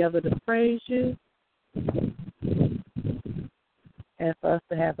come together to praise you and for us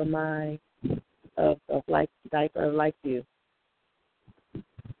to have a mind of like you.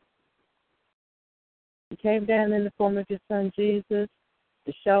 You came down in the form of your Son, Jesus,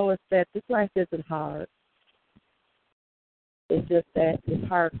 to show us that this life isn't hard. It's just that it's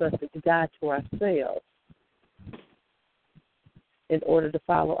hard for us to die to ourselves in order to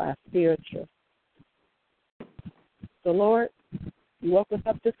follow our spiritual. So, Lord, you woke us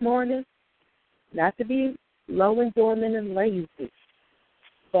up this morning not to be low and dormant and lazy,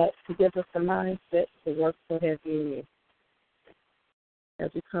 but to give us the mindset to work so heavy in you. As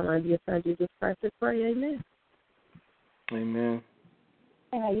we come under your Son, Jesus Christ, we pray, amen. Amen.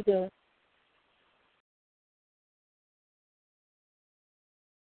 Hey, how you doing?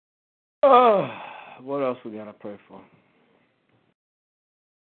 Oh, what else we got to pray for?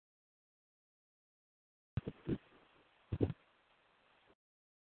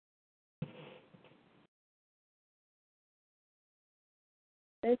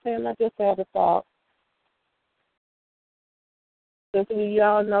 They say I just had a thought. Since we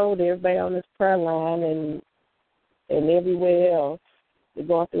all know that everybody on this prayer line and everywhere else, they're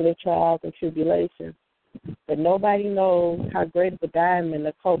going through their trials and tribulations. But nobody knows how great of a diamond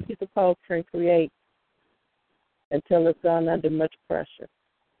a piece of coal can create until it's done under much pressure.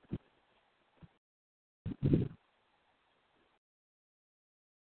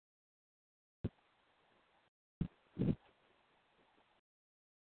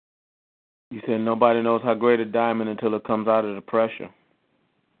 You said nobody knows how great a diamond until it comes out of the pressure.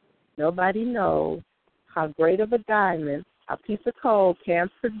 Nobody knows how great of a diamond a piece of coal can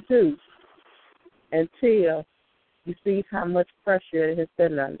produce until you see how much pressure it has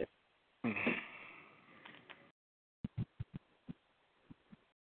been under.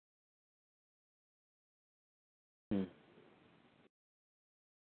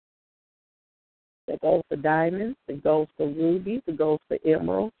 It goes for diamonds. It goes for rubies. It goes for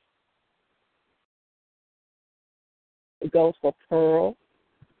emeralds. It goes for pearl.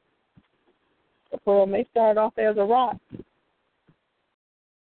 The pearl may start off as a rock,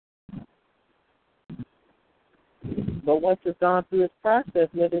 but once it's gone through its process,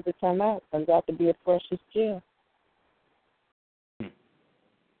 what does it come out? It comes out to be a precious gem.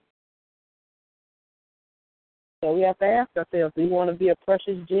 So we have to ask ourselves, do we want to be a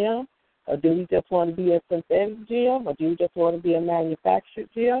precious gem, or do we just want to be a synthetic gem, or do we just want to be a manufactured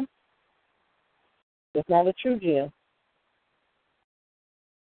gem? It's not a true gem.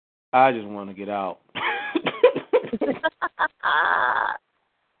 I just want to get out.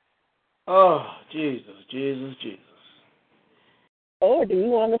 Oh, Jesus. Or do we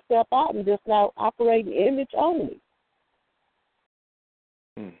want to step out and just now operate in image only?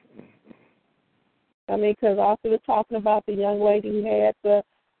 I mean, because also we're talking about the young lady who had the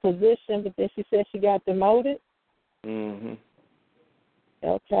position, but then she said she got demoted. Mm-hmm.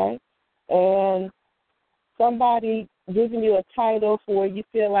 Okay. And somebody giving you a title for you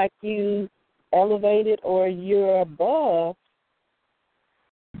feel like you elevated or you're above,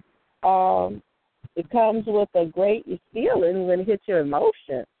 it comes with a great feeling when it hits your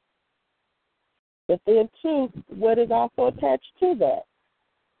emotion. But then, too, what is also attached to that?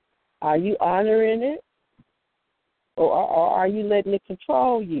 Are you honoring it? Or are you letting it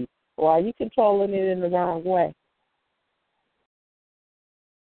control you? Or are you controlling it in the wrong way?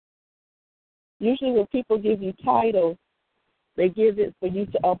 Usually when people give you titles, they give it for you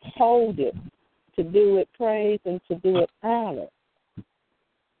to uphold it, to do it praise and to do it honor.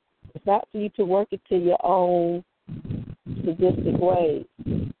 It's not for you to work it to your own sadistic ways.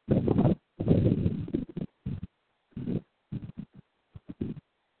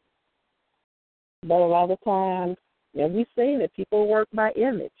 But a lot of times, we've seen it. People work by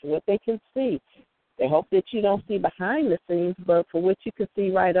image, what they can see. They hope that you don't see behind the scenes, but for what you can see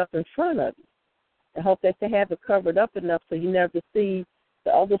right up in front of you. They hope that they have it covered up enough so you never see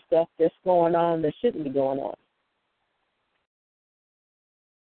the other stuff that's going on that shouldn't be going on.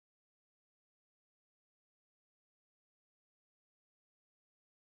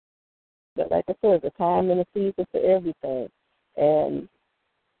 But like I said, there's a time and a season for everything. And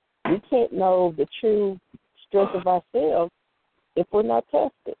we can't know the true strength of ourselves if we're not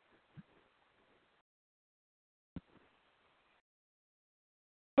tested.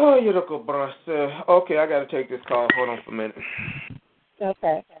 Oh, you look a okay, I got to take this call. Hold on for a minute.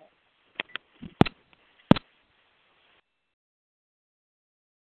 Okay.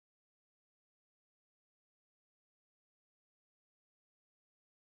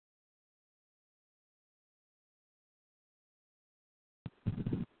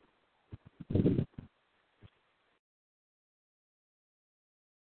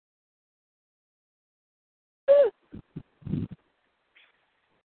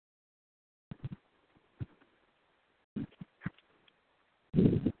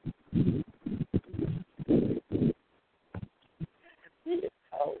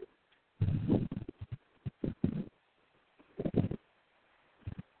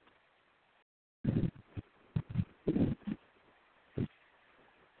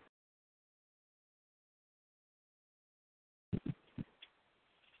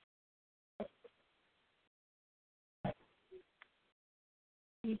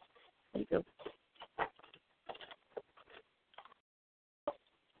 There you go.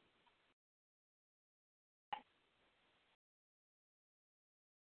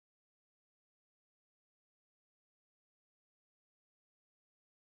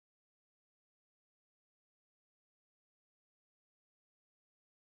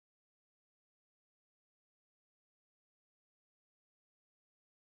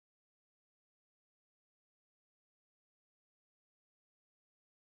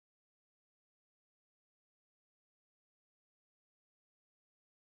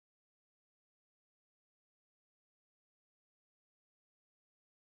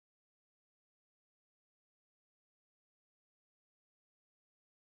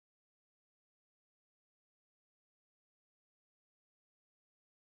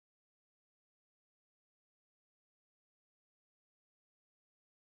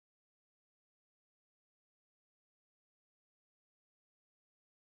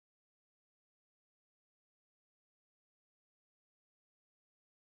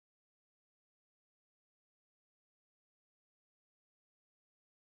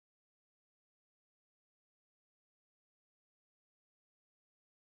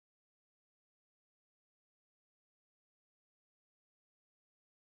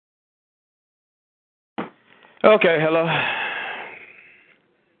 Okay, hello.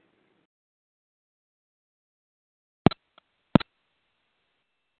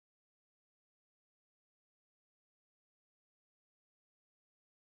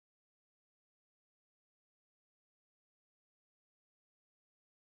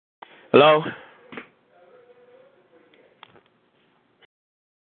 Hello?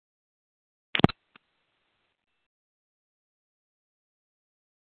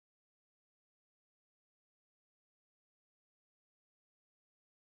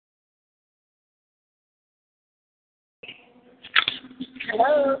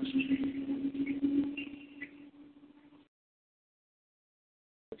 Hello.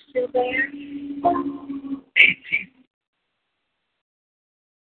 Still there?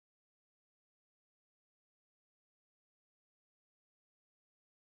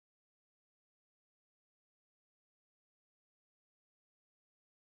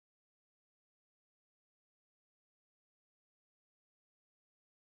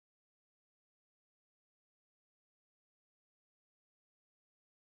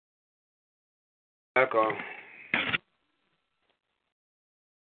 Echo.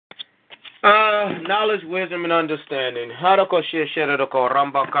 Knowledge, wisdom, and understanding. Harako she shedako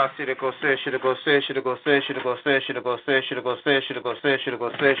ramba kasidiko se shidiko se shidiko se shidiko se shidiko se shidiko se shidiko se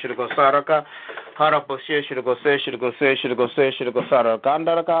shidiko se shidiko saraka. Harapo she shidiko se shidiko se shidiko se shidiko saraka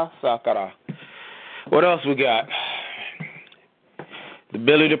andaraka sakara. What else we got? The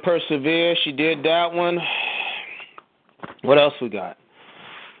ability to persevere. She did that one. What else we got?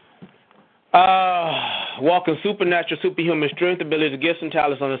 Walking supernatural, superhuman strength, ability, gifts, and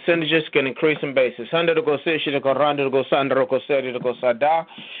talents on a synergistic and increasing basis. 100 go say, she go round, go sandra, go say, go sada.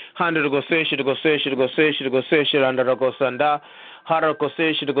 100 go say, she go say, she go say, she go say, she under go sanda. 100 go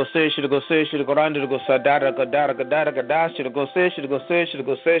say, she go say, she go say, she go round, go sada, go dara, go dara, go da, she go say, she go say, she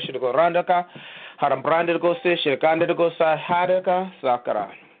go say, she go round, ka. Haram branded go say, she candid go sa hadaka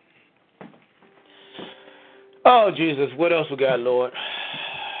sakara. Oh Jesus, what else we got, Lord?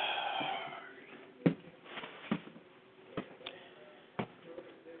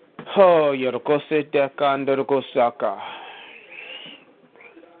 Oh,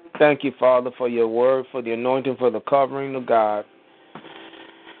 thank you, Father, for your word, for the anointing, for the covering of God.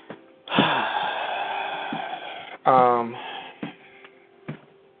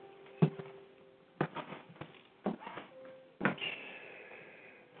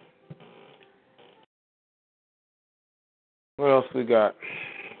 What else we got?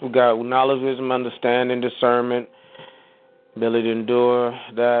 We got knowledge, wisdom, understanding, discernment, ability to endure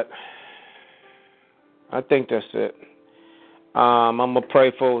that. I think that's it. I'm going to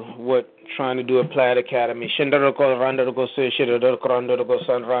pray for what trying to do at Plaid Academy. Shindaroko Randaroko say Shidaroko Randaroko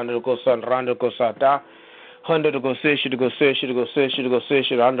San Randaroko San Randaroko Sata. Hundaroko say Shidaroko say Shidaroko say Shidaroko say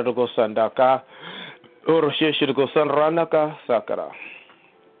Shidaroko Sandaka. Uroshe Shidaroko San Ranaka Sakara.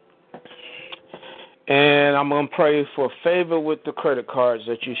 And I'm going to pray for favor with the credit cards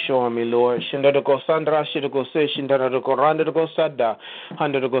that you're showing me, Lord. Shindaroko Sandra Shidaroko say Shindaroko Randaroko Sada.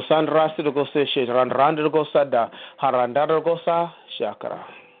 Hundaroko Sandra Shidaroko say Randaroko Sada. Harandaroko Sa Shakara.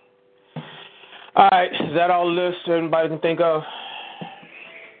 All right, is that all the list anybody can think of?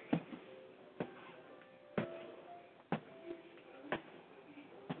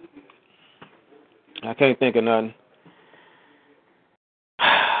 I can't think of none.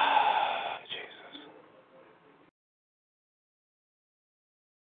 Jesus.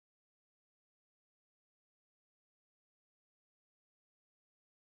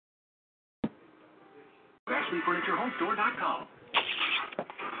 AshleyFurnitureHomeStore.com.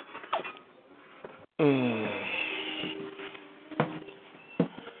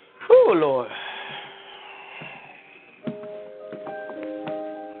 Oh, Lord.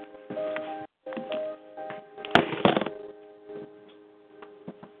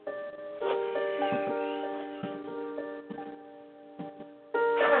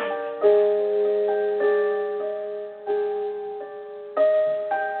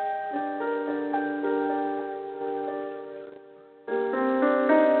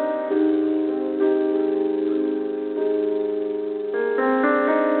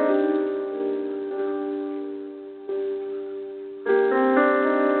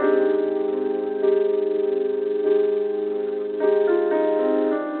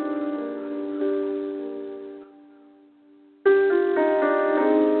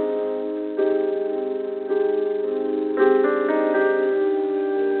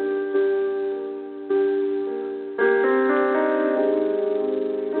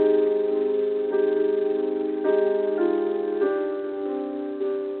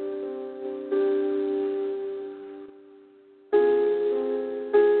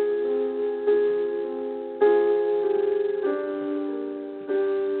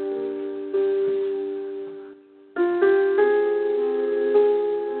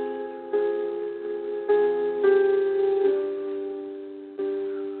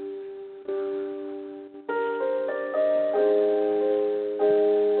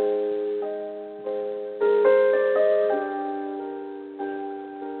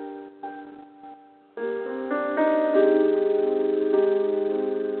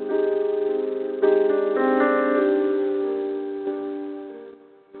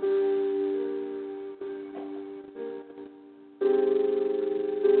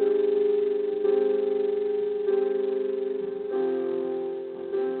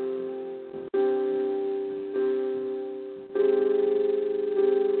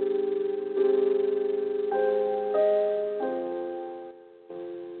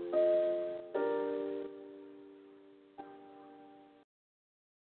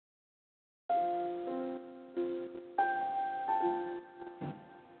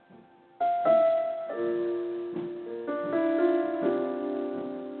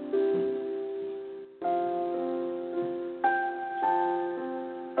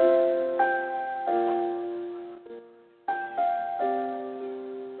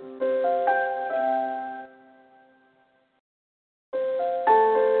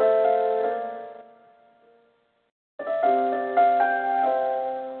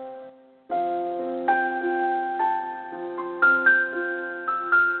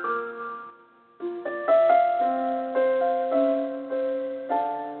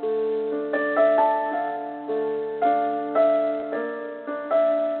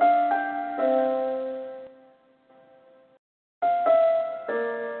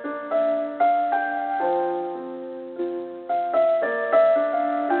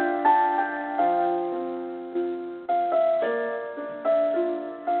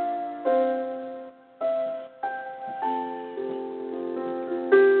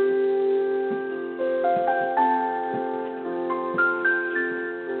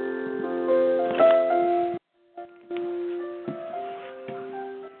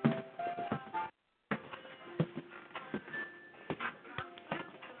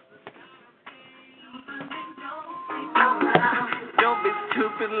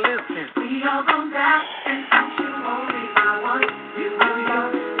 you've been listening. We all gon' die, and since you only got one, you go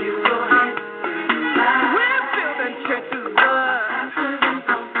ahead, We're building churches,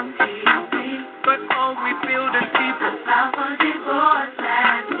 but all we building people.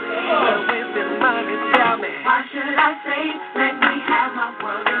 With the money, tell me. Why should I say, let me have my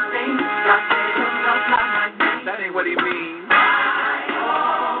worldly things? God said he'll supply my needs. That ain't what he means. Why,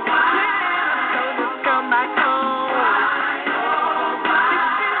 oh, why? So just come back home. Why, oh, why? It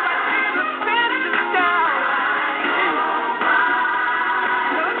seems like Jesus said to die.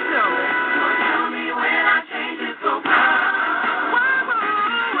 Don't tell me. Don't tell me when I change it so far.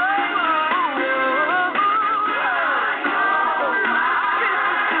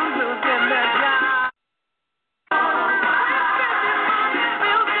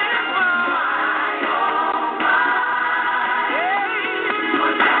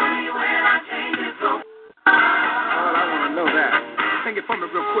 Sing it for me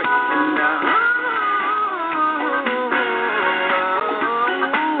real quick.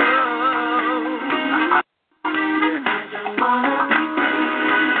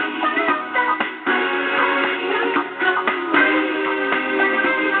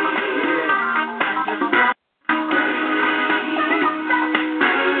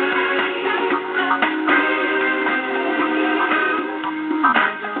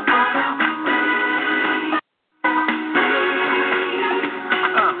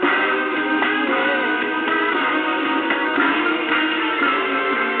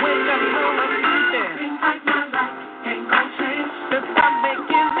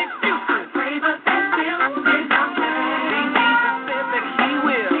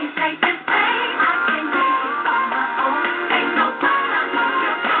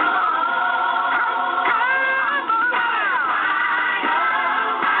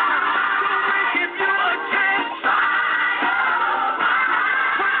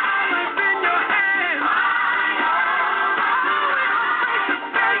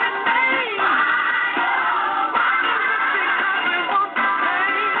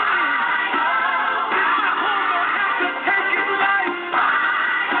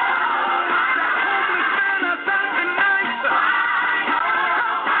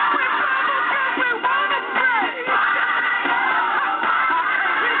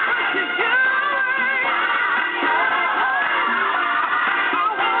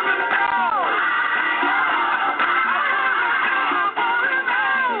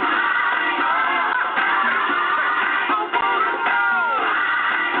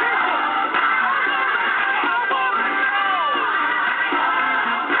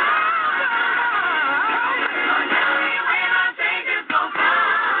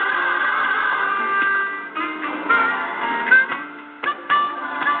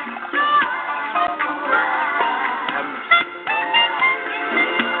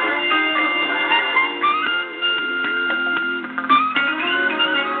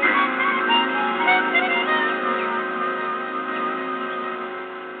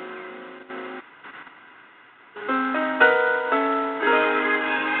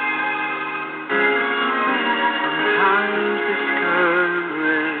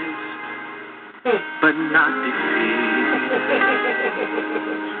 But not defeated.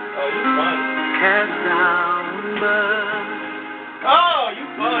 Oh, you funny. Cast down, but you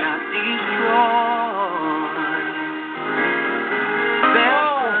funny. not destroyed.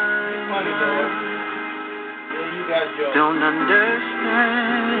 You funny, though. Yeah, you got jokes. Don't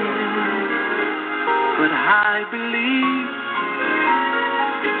understand, but I believe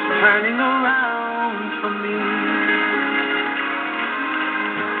it's turning around for me.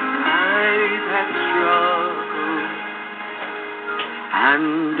 I've had struggle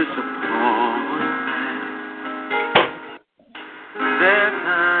and disappointment. There are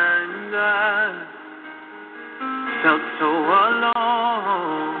times I felt so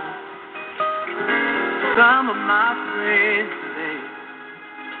alone. Some of my friends, they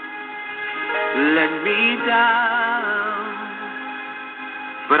let me down,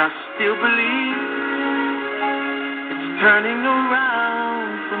 but I still believe it's turning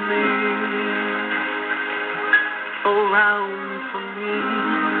around for me, around for me,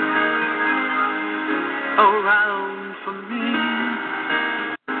 around for me,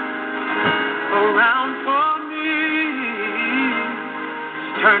 around for me,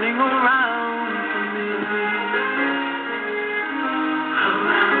 it's turning around for me,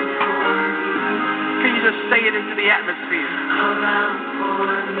 around for me. Can you just say it into the atmosphere? Around for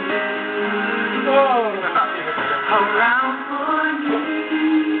me. Around for me,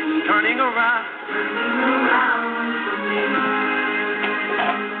 turning around for me.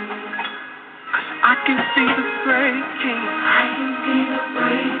 'Cause I can see the breaking, I can see the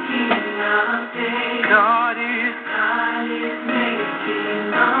God is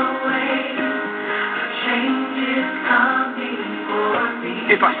making a way. Change is coming for me.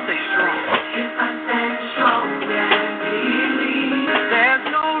 If I stay strong and believe, there's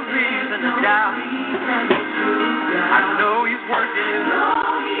no reason to doubt. I know He's working.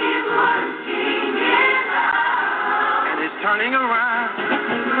 And it's turning around.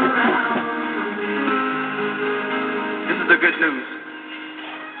 This is the good news.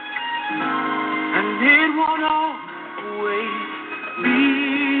 And it won't always be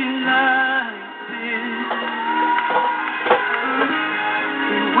like this.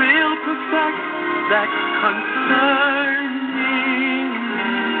 He will perfect that concerning me.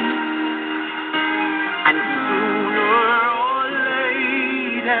 And sooner or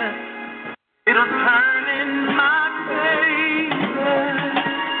later, it'll turn in my favor.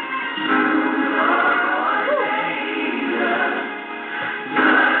 Sooner or later,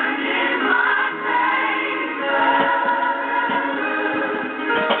 turn in my favor.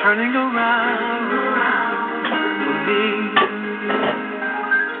 Turning around for me.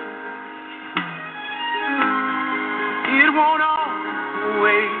 It won't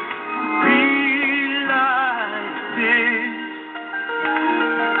always be like this.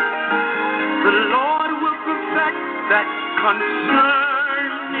 The Lord will perfect that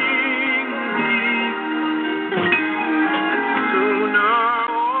concerning me. And sooner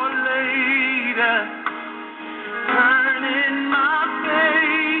or later, turn in my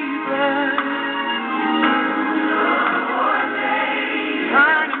favor.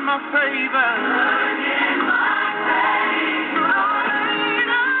 Turn in my favor.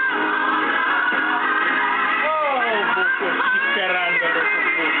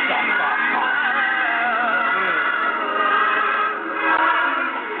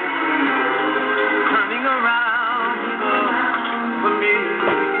 Turning around for me.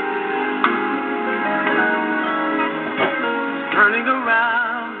 Turning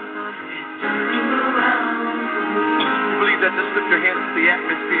around. Believe that. Just lift your hands to the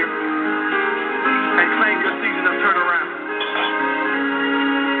atmosphere and claim your season of turnaround.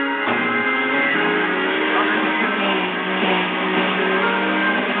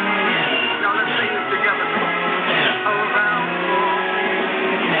 Now let's sing this together. Around for me.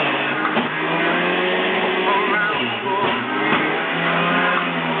 Around for me.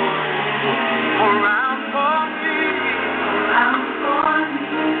 Around for me. Around for me.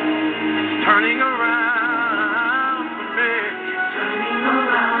 Turning around for me. Turning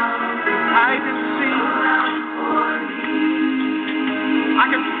around. I can see. Around for me.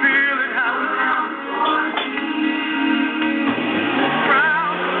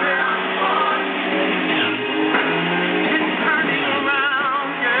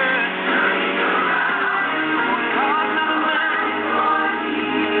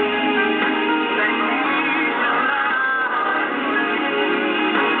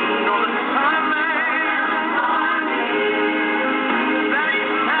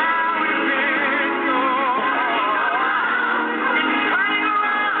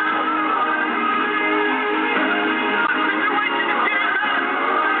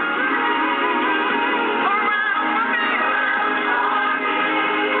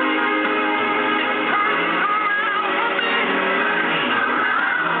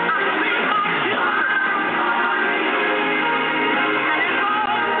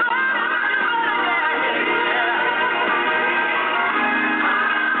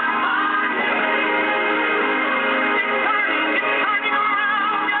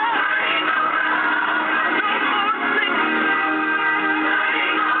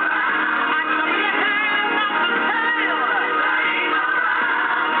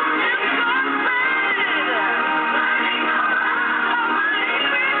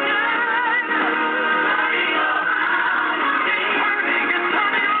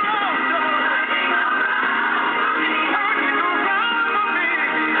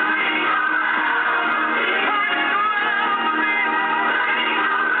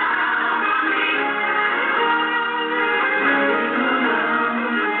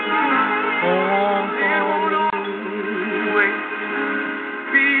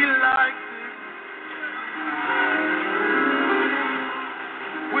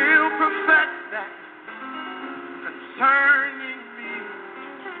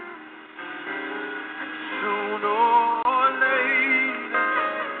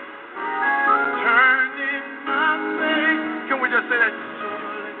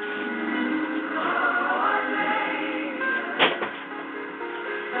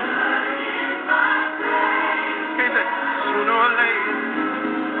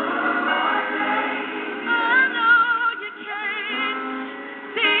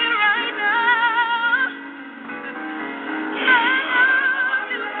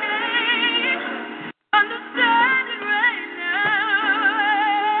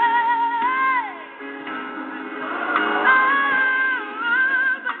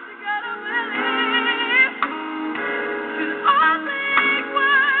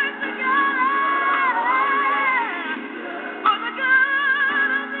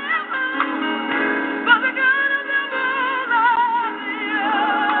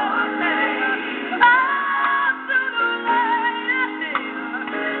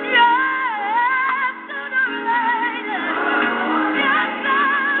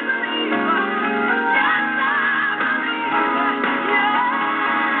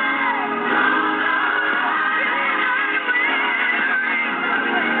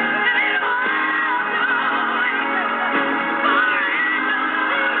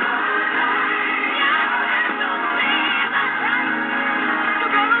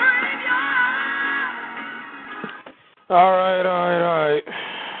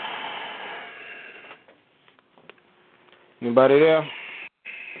 Anybody there?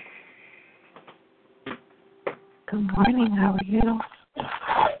 Good morning. How are you?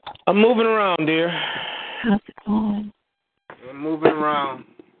 I'm moving around, dear. How's it going? I'm moving around.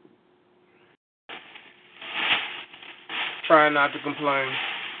 Trying not to complain.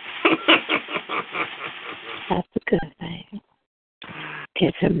 That's a good thing.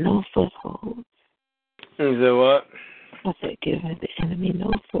 Give him no foothold. You said what? I said give the enemy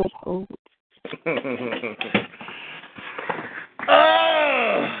no foothold.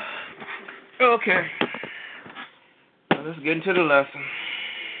 Okay. Now let's get into the lesson.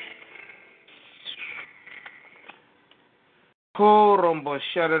 Ko rombo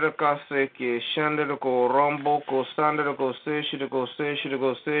shada de kaseke shanda de ko rombo ko sanda de ko se shida go se shida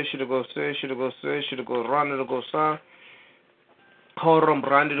go se shida go se shida go se shida go randa de go sa ko rom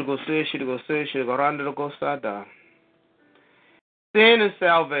randa de go se shida go se shida go randa de go sa da. Sin is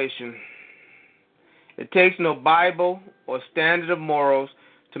salvation. It takes no Bible or standard of morals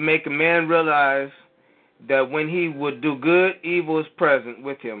to make a man realize that when he would do good, evil is present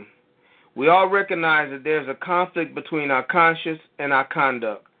with him. We all recognize that there's a conflict between our conscience and our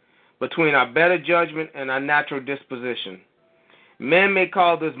conduct, between our better judgment and our natural disposition. Men may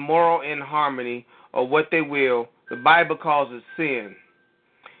call this moral inharmony or what they will. The Bible calls it sin.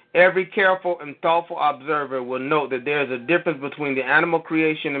 Every careful and thoughtful observer will note that there is a difference between the animal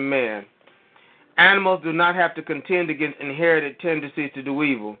creation and man. Animals do not have to contend against inherited tendencies to do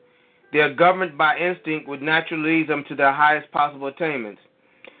evil. They are governed by instinct, which naturally leads them to their highest possible attainments.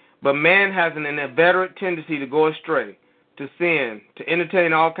 But man has an inveterate tendency to go astray, to sin, to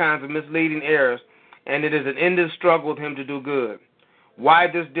entertain all kinds of misleading errors, and it is an endless struggle with him to do good. Why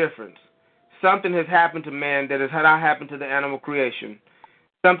this difference? Something has happened to man that has not happened to the animal creation.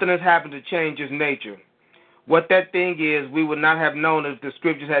 Something has happened to change his nature. What that thing is, we would not have known if the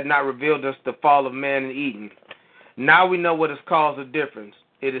scriptures had not revealed us the fall of man in Eden. Now we know what has caused the difference.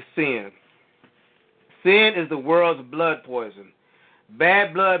 It is sin. Sin is the world's blood poison.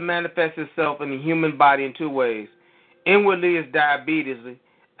 Bad blood manifests itself in the human body in two ways. Inwardly is diabetes,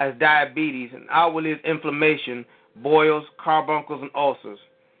 and outwardly is inflammation, boils, carbuncles, and ulcers.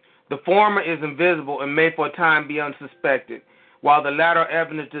 The former is invisible and may for a time be unsuspected, while the latter are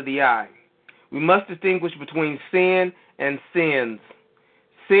evident to the eye. We must distinguish between sin and sins.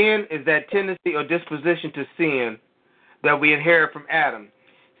 Sin is that tendency or disposition to sin that we inherit from Adam.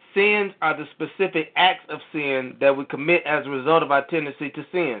 Sins are the specific acts of sin that we commit as a result of our tendency to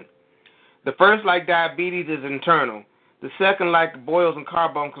sin. The first, like diabetes, is internal. The second, like boils and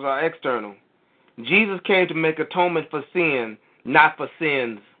carbuncles, are external. Jesus came to make atonement for sin, not for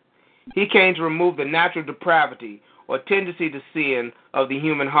sins. He came to remove the natural depravity or tendency to sin of the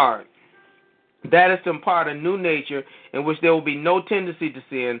human heart. That is to impart a new nature in which there will be no tendency to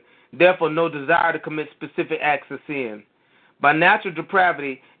sin, therefore no desire to commit specific acts of sin. By natural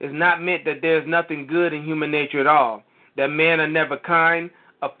depravity is not meant that there is nothing good in human nature at all, that men are never kind,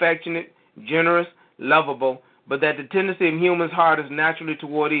 affectionate, generous, lovable, but that the tendency of human's heart is naturally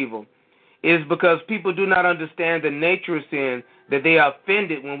toward evil. It is because people do not understand the nature of sin that they are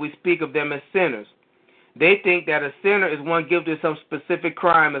offended when we speak of them as sinners. They think that a sinner is one guilty of some specific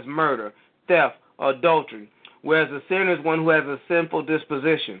crime as murder, theft, or adultery, whereas a sinner is one who has a sinful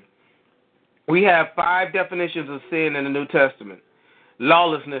disposition. We have 5 definitions of sin in the New Testament.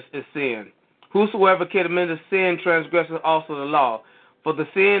 Lawlessness is sin. Whosoever committeth sin transgresses also the law, for the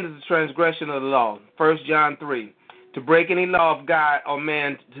sin is the transgression of the law. 1 John 3. To break any law of God or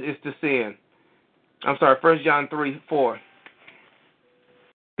man is to sin. 1 John 3:4.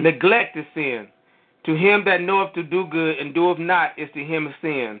 Neglect is sin. To him that knoweth to do good and doeth not is to him a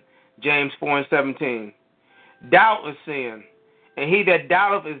sin. James 4:17. Doubt is sin. And he that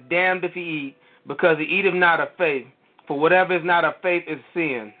doubteth is damned if he eat, because he eateth not of faith. For whatever is not of faith is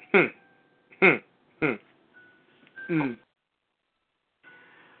sin.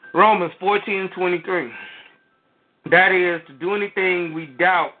 Romans 14:23. That is, to do anything we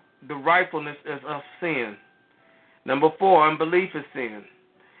doubt the rightfulness of sin. Number 4, unbelief is sin.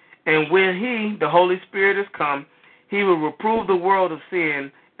 And when he, the Holy Spirit, is come, he will reprove the world of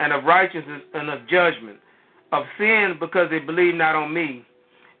sin and of righteousness and of judgment. Of sin, because they believe not on me.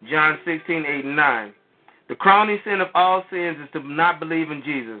 John 16:8-9. The crowning sin of all sins is to not believe in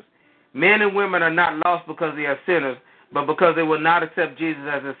Jesus. Men and women are not lost because they are sinners, but because they will not accept Jesus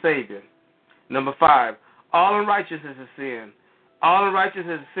as a Savior. Number 5, all unrighteousness is sin. All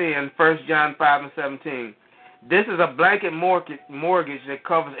unrighteousness is sin, 1 John 5:17. This is a blanket mortgage that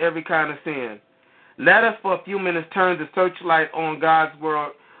covers every kind of sin. Let us for a few minutes turn the searchlight on God's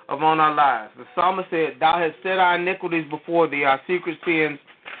word upon our lives. The psalmist said, Thou hast set our iniquities before thee, our secret sins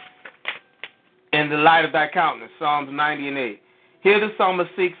in the light of thy countenance, Psalms 90 and 8. Here the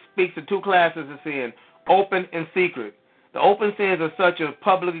psalmist speaks of two classes of sin, open and secret. The open sins are such as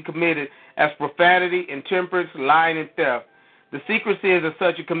publicly committed as profanity, intemperance, lying, and theft. The secret sins are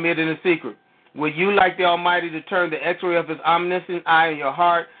such as committed in secret. Will you, like the Almighty, to turn the x-ray of his omniscient eye in your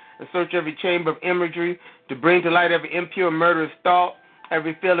heart and search every chamber of imagery, to bring to light every impure, murderous thought,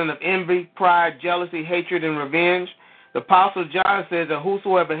 every feeling of envy, pride, jealousy, hatred, and revenge? The Apostle John says that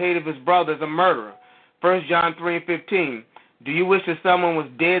whosoever hateth his brother is a murderer. 1 John 3 and 15. Do you wish that someone was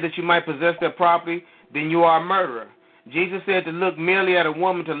dead that you might possess their property? Then you are a murderer. Jesus said to look merely at a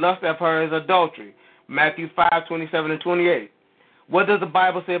woman to lust after her is adultery. Matthew 5, 27 and 28. What does the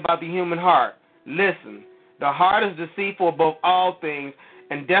Bible say about the human heart? Listen, the heart is deceitful above all things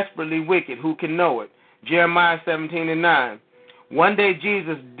and desperately wicked. Who can know it? Jeremiah 17 and 9. One day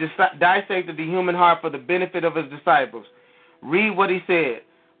Jesus dissected the human heart for the benefit of his disciples. Read what he said.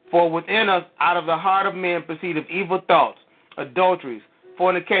 For within us, out of the heart of men proceedeth evil thoughts, adulteries,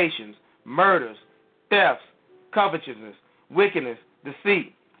 fornications, murders, thefts, covetousness, wickedness,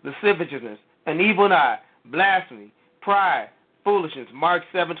 deceit, lasciviousness, an evil eye, blasphemy, pride, foolishness. Mark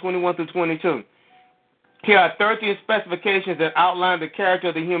 7:21 through 22. Here are 13 specifications that outline the character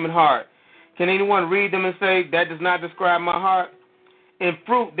of the human heart. Can anyone read them and say, that does not describe my heart? In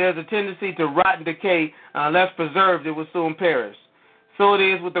fruit, there's a tendency to rot and decay. Unless preserved, it will soon perish. So it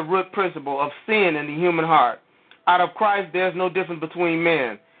is with the root principle of sin in the human heart. Out of Christ, there's no difference between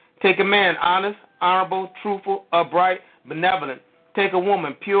men. Take a man honest, honorable, truthful, upright, benevolent. Take a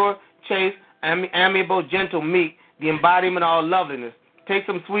woman pure, chaste, amiable, gentle, meek, the embodiment of all loveliness. Take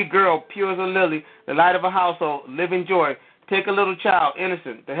some sweet girl, pure as a lily, the light of a household, living joy. Take a little child,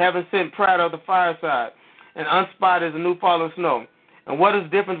 innocent, the heaven-sent pride of the fireside, and unspotted as the new fallen snow. And what is the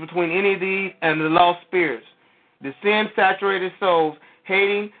difference between any of these and the lost spirits? The sin-saturated souls,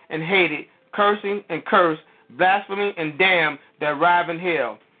 hating and hated, cursing and cursed, blaspheming and damned, that arrive in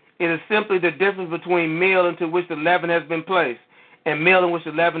hell. It is simply the difference between meal into which the leaven has been placed and meal in which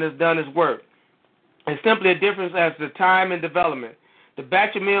the leaven has done its work. It's simply a difference as to time and development. The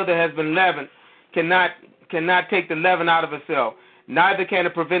batch of meal that has been leavened cannot take the leaven out of itself. Neither can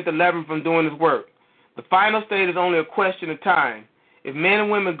it prevent the leaven from doing its work. The final state is only a question of time. If men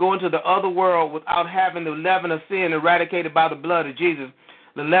and women go into the other world without having the leaven of sin eradicated by the blood of Jesus,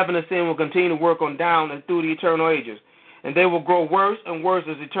 the leaven of sin will continue to work on down and through the eternal ages. And they will grow worse and worse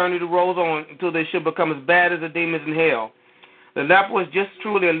as eternity rolls on until they should become as bad as the demons in hell. The leper was just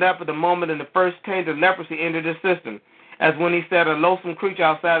truly a leper the moment in the first taint of leprosy entered his system, as when he said a loathsome creature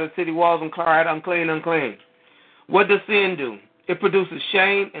outside the city walls and cried, unclean, unclean. What does sin do? It produces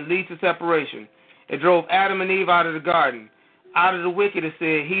shame and leads to separation. It drove Adam and Eve out of the garden. Out of the wicked, it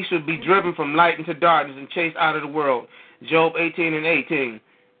said, he should be driven from light into darkness and chased out of the world. Job 18 and 18.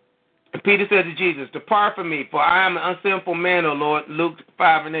 And Peter said to Jesus, depart from me, for I am an unsinful man, O Lord. Luke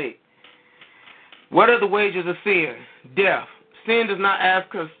 5 and 8. What are the wages of sin? Death. Sin does not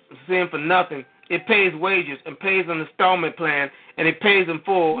ask us to sin for nothing. It pays wages and pays an installment plan, and it pays in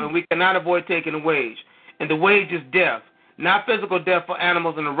full, and we cannot avoid taking a wage. And the wage is death. Not physical death for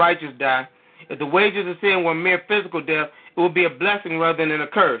animals and the righteous die. If the wages of sin were mere physical death, it would be a blessing rather than a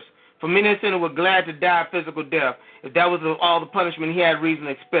curse. For many a sinner were glad to die a physical death, if that was all the punishment he had reason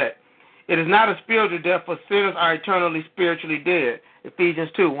to expect. It is not a spiritual death, for sinners are eternally spiritually dead. Ephesians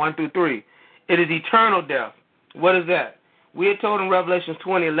 2, 1 through 3. It is eternal death. What is that? We are told in Revelation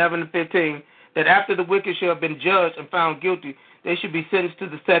 20, 11 and 15, that after the wicked shall have been judged and found guilty, they should be sentenced to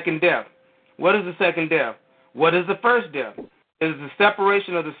the second death. What is the second death? What is the first death? It is the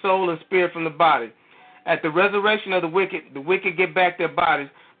separation of the soul and spirit from the body. At the resurrection of the wicked get back their bodies,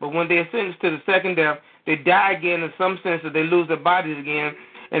 but when they are sentenced to the second death, they die again in some sense that they lose their bodies again,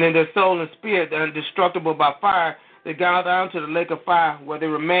 and in their soul and spirit, they're indestructible by fire. They go down to the lake of fire, where they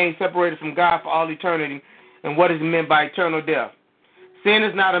remain separated from God for all eternity, and what is meant by eternal death. Sin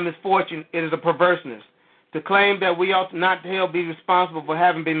is not a misfortune, it is a perverseness. To claim that we ought not to be responsible for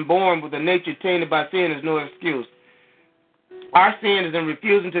having been born with a nature tainted by sin is no excuse. Our sin is in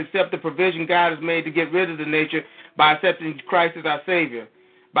refusing to accept the provision God has made to get rid of the nature by accepting Christ as our Savior.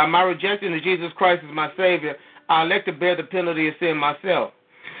 By my rejection of Jesus Christ as my Savior, I elect to bear the penalty of sin myself.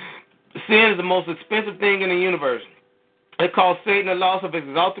 Sin is the most expensive thing in the universe. It cost Satan the loss of his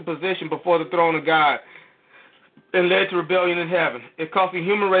exalted position before the throne of God and led to rebellion in heaven. It cost the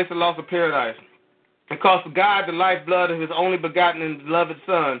human race the loss of paradise. It cost God the lifeblood of his only begotten and beloved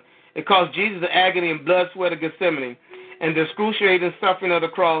Son. It cost Jesus the agony and blood sweat of Gethsemane and the excruciating suffering of the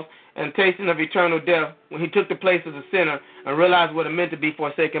cross and tasting of eternal death when he took the place of a sinner and realized what it meant to be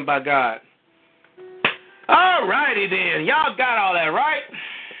forsaken by God. All righty then. Y'all got all that, right?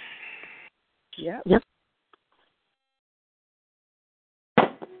 Yep.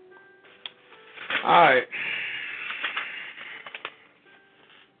 All right.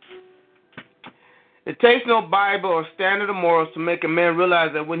 It takes no Bible or standard of morals to make a man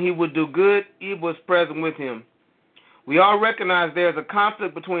realize that when he would do good, evil is present with him. We all recognize there is a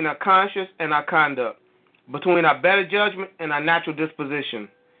conflict between our conscience and our conduct, between our better judgment and our natural disposition.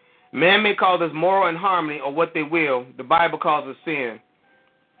 Man may call this moral inharmony or what they will. The Bible calls it sin.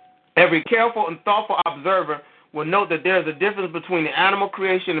 Every careful and thoughtful observer will note that there is a difference between the animal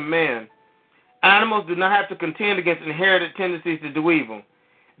creation and man. Animals do not have to contend against inherited tendencies to do evil.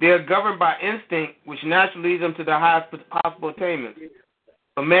 They are governed by instinct, which naturally leads them to the highest possible attainments.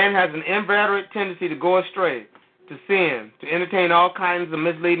 But man has an inveterate tendency to go astray, to sin, to entertain all kinds of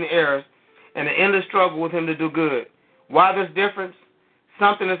misleading errors, and an endless struggle with him to do good. Why this difference?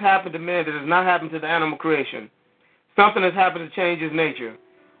 Something has happened to man that has not happened to the animal creation. Something has happened to change his nature.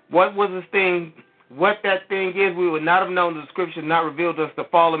 What that thing is, we would not have known. The Scripture not revealed to us the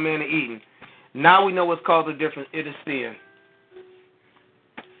fall of man and Eden. Now we know what's caused the difference. It is sin.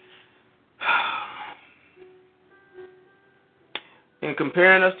 In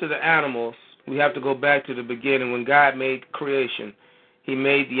comparing us to the animals, we have to go back to the beginning when God made creation. He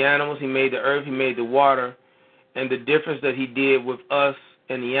made the animals, He made the earth, He made the water, and the difference that He did with us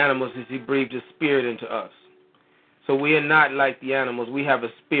and the animals is He breathed His spirit into us. So we are not like the animals. We have a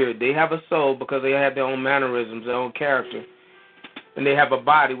spirit. They have a soul because they have their own mannerisms, their own character. And they have a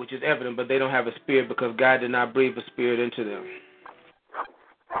body, which is evident, but they don't have a spirit because God did not breathe a spirit into them.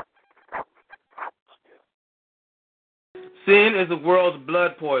 Sin is the world's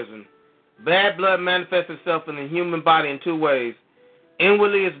blood poison. Bad blood manifests itself in the human body in two ways.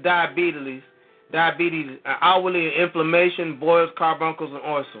 Inwardly, it's diabetes, outwardly, inflammation, boils, carbuncles, and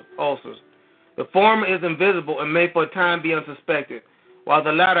ulcers. The former is invisible and may for a time be unsuspected, while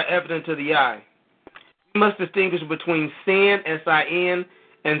the latter evident to the eye. We must distinguish between sin, S-I-N,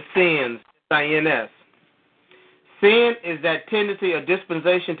 and sins, S-I-N-S. Sin is that tendency or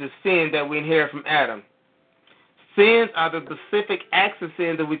disposition to sin that we inherit from Adam. Sins are the specific acts of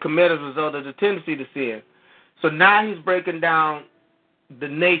sin that we commit as a result of the tendency to sin. So now he's breaking down the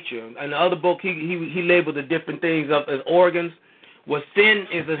nature. In the other book, he labeled the different things up as organs. What sin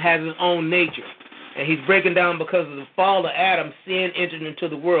is, it has its own nature. And he's breaking down because of the fall of Adam, sin entered into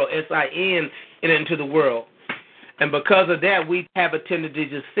the world, S-I-N, entered into the world. And because of that, we have a tendency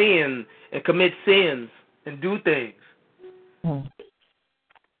to sin and commit sins and do things.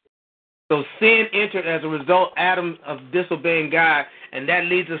 So sin entered as a result, Adam, of disobeying God, and that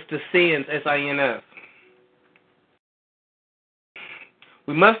leads us to sins, S-I-N-S.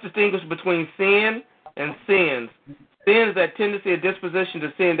 We must distinguish between sin and sins. Sin is that tendency or disposition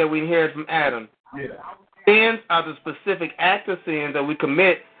to sin that we inherit from Adam. Sins are the specific acts of sin that we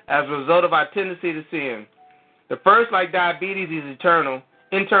commit as a result of our tendency to sin. The first, like diabetes, is internal.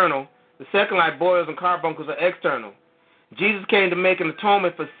 The second, like boils and carbuncles, are external. Jesus came to make an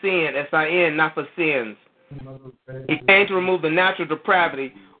atonement for sin, S-I-N, not for sins. He came to remove the natural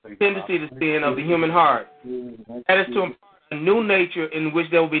depravity, tendency to sin of the human heart. That is to impart a new nature in which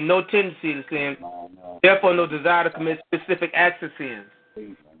there will be no tendency to sin, therefore no desire to commit specific acts of sin.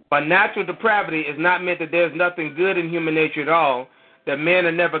 By natural depravity is not meant that there is nothing good in human nature at all, that men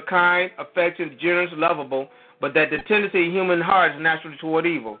are never kind, affectionate, generous, lovable, but that the tendency of human heart is naturally toward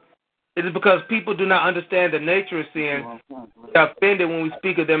evil. It is because people do not understand the nature of sin, they are offended when we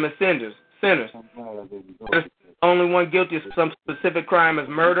speak of them as sinners. There is only one guilty of some specific crime as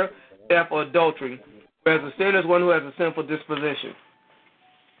murder, theft, or adultery, whereas a sinner is one who has a sinful disposition.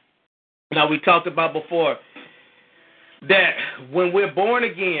 Now, we talked about before that when we're born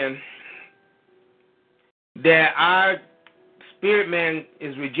again, that our spirit man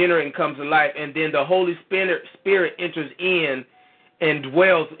is regenerate and comes to life, and then the Holy Spirit enters in and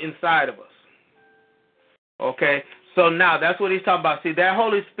dwells inside of us. Okay? So now that's what he's talking about. See, that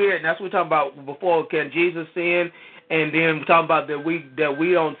Holy Spirit, and that's what we talked about before, can Jesus sin? And then we're talking about that we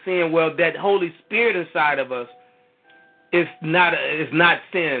don't sin. Well, that Holy Spirit inside of us is not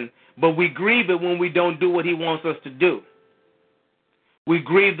sin, but we grieve it when we don't do what he wants us to do. We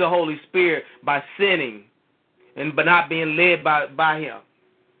grieve the Holy Spirit by sinning and by not being led by him.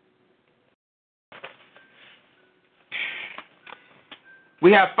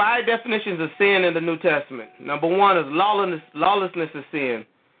 We have 5 definitions of sin in the New Testament. Number 1 is lawlessness is sin.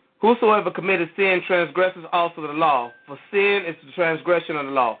 Whosoever committed sin transgresses also the law, for sin is the transgression of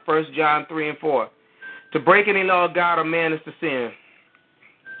the law. 1 John 3 and 4. To break any law of God or man is to sin.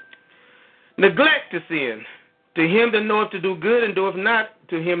 Neglect to sin. To him that knoweth to do good and doeth not,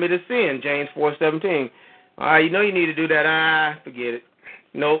 to him it is sin. James 4:17. All right, you know you need to do that. Forget it.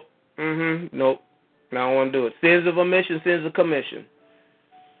 Nope. Nope. I don't want to do it. Sins of omission, sins of commission.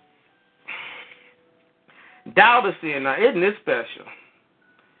 Doubt is sin. Now, isn't this special?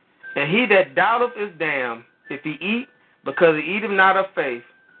 And he that doubteth is damned, if he eat, because he eateth not of faith.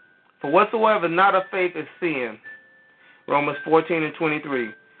 For whatsoever is not of faith is sin. Romans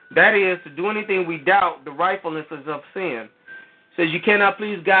 14:23. That is, to do anything we doubt, the rightfulness is of sin. It says you cannot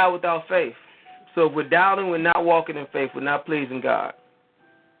please God without faith. So if we're doubting, we're not walking in faith. We're not pleasing God.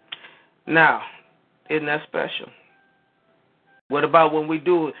 Now, isn't that special? What about when we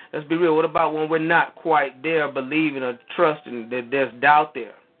do it? Let's be real. What about when we're not quite there, believing or trusting that there's doubt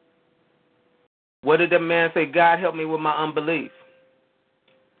there? What did that man say? God, help me with my unbelief.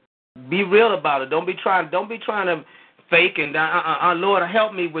 Be real about it. Don't be trying to fake and Lord,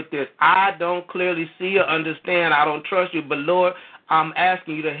 help me with this. I don't clearly see or understand. I don't trust you, but Lord, I'm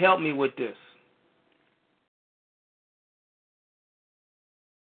asking you to help me with this.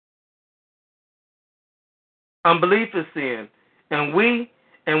 Unbelief is sin. And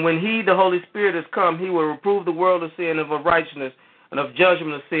when he, the Holy Spirit, has come, he will reprove the world of sin, of righteousness, and of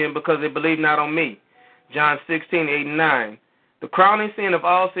judgment of sin, because they believe not on me. John 16:8-9. The crowning sin of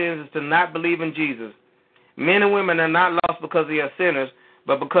all sins is to not believe in Jesus. Men and women are not lost because they are sinners,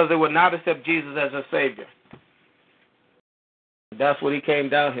 but because they will not accept Jesus as a Savior. That's what he came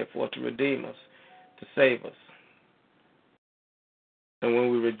down here for, to redeem us, to save us. And when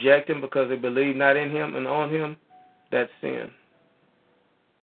we reject him because they believe not in him and on him, that's sin.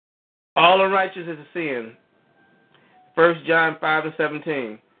 All unrighteousness is sin. 1 John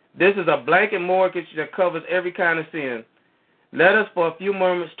 5:17. This is a blanket mortgage that covers every kind of sin. Let us for a few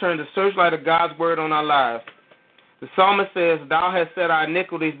moments turn the searchlight of God's word on our lives. The psalmist says, Thou hast set our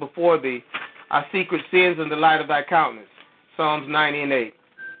iniquities before thee, our secret sins in the light of thy countenance. Psalms 90:8.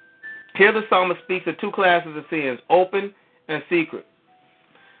 Here the psalmist speaks of two classes of sins, open and secret.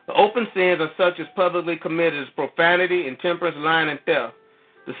 The open sins are such as publicly committed as profanity, intemperance, lying, and theft.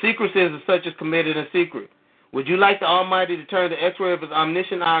 The secret sins are such as committed in secret. Would you like the Almighty to turn the x-ray of his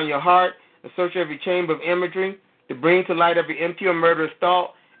omniscient eye on your heart and search every chamber of imagery, to bring to light every impure, murderous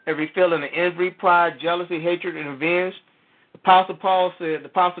thought, every feeling of envy, pride, jealousy, hatred, and revenge? The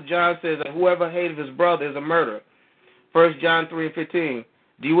Apostle John says that whoever hates his brother is a murderer. 1 John 3:15.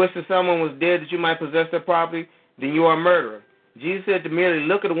 Do you wish that someone was dead that you might possess their property? Then you are a murderer. Jesus said to merely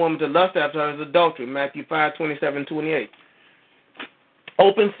look at a woman to lust after her is adultery. Matthew 5:27-28.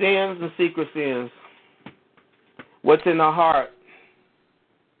 Open sins and secret sins. What's in our heart?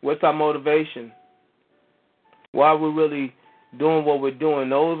 What's our motivation? Why are we really doing what we're doing?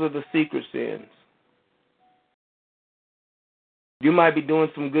 Those are the secret sins. You might be doing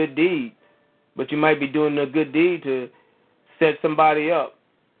some good deed, but you might be doing a good deed to set somebody up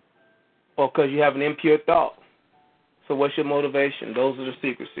or because you have an impure thought. So what's your motivation? Those are the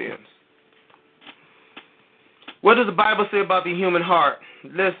secret sins. What does the Bible say about the human heart?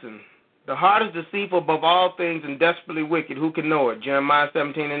 Listen, the heart is deceitful above all things and desperately wicked. Who can know it? Jeremiah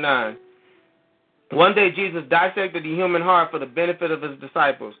 17:9. One day Jesus dissected the human heart for the benefit of his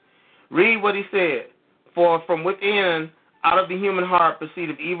disciples. Read what he said. For from within, out of the human heart, proceed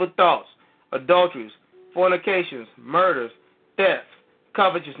evil thoughts, adulteries, fornications, murders, thefts,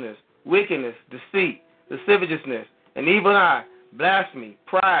 covetousness, wickedness, deceit, lasciviousness, an evil eye, blasphemy,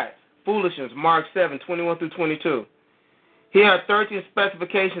 pride, foolishness. Mark 7:21-22. Here are 13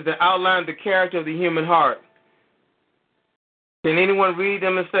 specifications that outline the character of the human heart. Can anyone read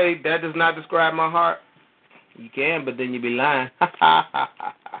them and say, that does not describe my heart? You can, but then you'd be lying.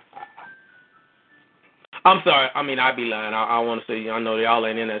 I'm sorry. I'd be lying. I want to say, I know they all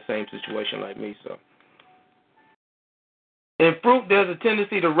ain't in that same situation like me. So, in fruit, there's a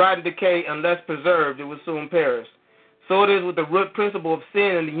tendency to rot and decay. Unless preserved, it will soon perish. So it is with the root principle of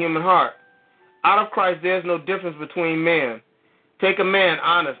sin in the human heart. Out of Christ, there's no difference between men. Take a man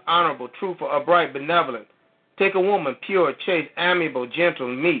honest, honorable, truthful, upright, benevolent. Take a woman pure, chaste, amiable, gentle,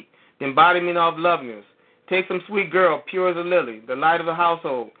 meek, the embodiment of loveliness. Take some sweet girl, pure as a lily, the light of the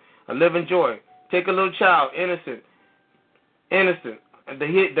household, a living joy. Take a little child, innocent,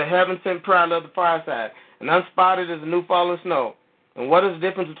 the heaven-sent pride of the fireside, and unspotted as the new fallen snow. And what is the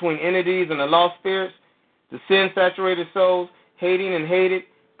difference between entities and the lost spirits? The sin-saturated souls, hating and hated,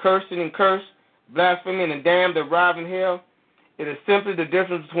 cursing and cursed, blaspheming and damned that arrive in hell. It is simply the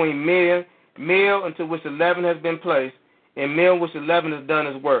difference between meal into which the leaven has been placed, and meal in which the leaven has done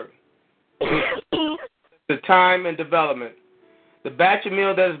its work. The time and development. The batch of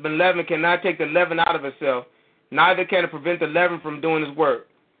meal that has been leavened cannot take the leaven out of itself, neither can it prevent the leaven from doing its work.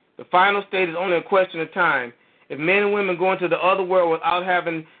 The final state is only a question of time. If men and women go into the other world without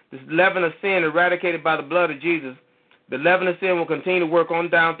having this leaven of sin eradicated by the blood of Jesus, The leaven of sin will continue to work on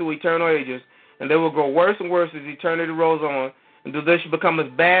down through eternal ages, and they will grow worse and worse as eternity rolls on, until they should become as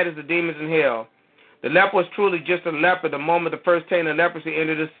bad as the demons in hell. The leper was truly just a leper the moment the first taint of leprosy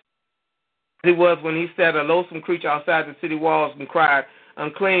entered his. He was when he said a loathsome creature outside the city walls and cried,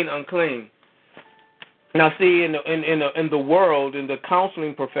 "Unclean, unclean." Now, see, in the world, in the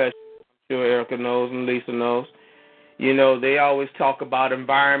counseling profession, I'm sure Erica knows and Lisa knows, they always talk about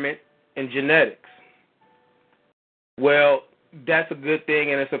environment and genetics. Well, that's a good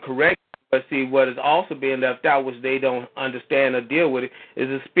thing, and it's a correct. But see, what is also being left out, which they don't understand or deal with, is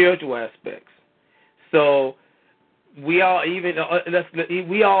the spiritual aspects. So we all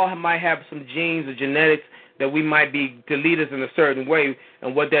might have some genes or genetics that we might be to lead us in a certain way,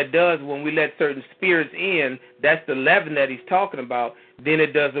 and what that does when we let certain spirits in, that's the leaven that he's talking about, then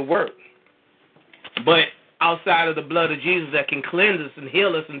it doesn't work. But outside of the blood of Jesus that can cleanse us and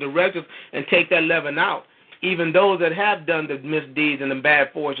heal us and direct us and take that leaven out, even those that have done the misdeeds and the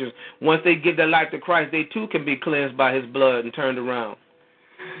bad fortunes, once they give their life to Christ, they too can be cleansed by his blood and turned around.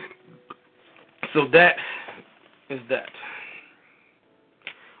 So that is that.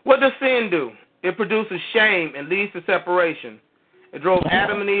 What does sin do? It produces shame and leads to separation. It drove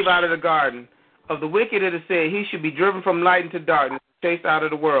Adam and Eve out of the garden. Of the wicked it is said, he should be driven from light into darkness, chased out of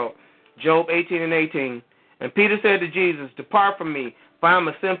the world. Job 18:18. And Peter said to Jesus, "Depart from me, for I am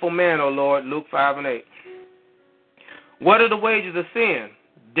a sinful man, O Lord." Luke 5:8. What are the wages of sin?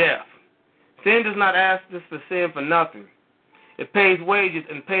 Death. Sin does not ask us to sin for nothing. It pays wages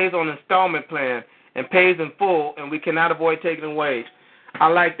and pays on installment plan and pays in full, and we cannot avoid taking a wage. I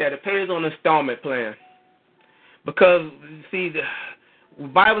like that. It pays on installment plan. Because, see, the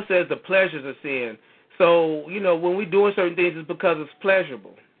Bible says the pleasures of sin. So, when we're doing certain things, it's because it's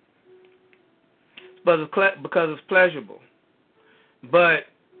pleasurable. Because it's pleasurable. But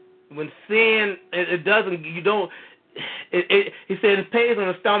when sin, it doesn't, you don't, he said it pays on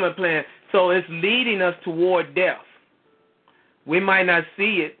an installment plan, so it's leading us toward death. We might not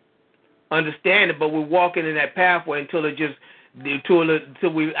see it, understand it, but we're walking in that pathway until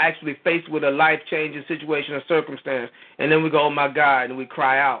we actually faced with a life-changing situation or circumstance, and then we go, "Oh my God," and we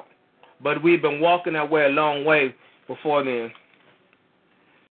cry out. But we've been walking that way a long way before then.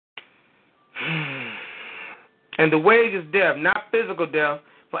 And the wage is death, not physical death,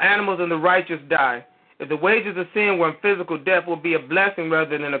 for animals and the righteous die. If the wages of sin were physical death, would be a blessing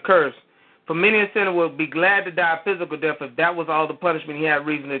rather than a curse. For many a sinner would be glad to die physical death if that was all the punishment he had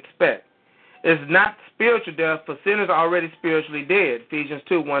reason to expect. It's not spiritual death, for sinners are already spiritually dead. Ephesians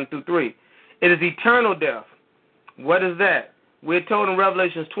 2:1-3. It is eternal death. What is that? We're told in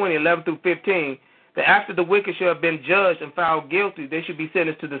Revelation 20:11-15 that after the wicked shall have been judged and found guilty, they should be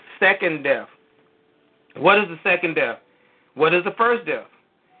sentenced to the second death. What is the second death? What is the first death?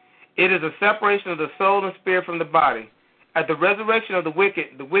 It is a separation of the soul and spirit from the body. At the resurrection of the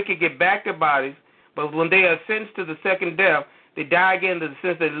wicked get back their bodies, but when they are sentenced to the second death, they die again in the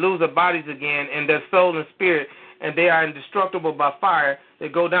sense that they lose their bodies again and their soul and spirit, and they are indestructible by fire. They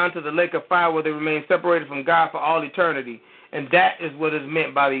go down to the lake of fire where they remain separated from God for all eternity, and that is what is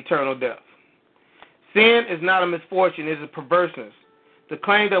meant by the eternal death. Sin is not a misfortune, it is a perverseness. The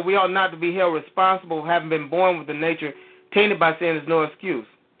claim that we ought not to be held responsible for having been born with a nature tainted by sin is no excuse.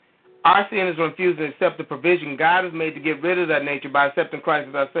 Our sin is refusing to accept the provision God has made to get rid of that nature by accepting Christ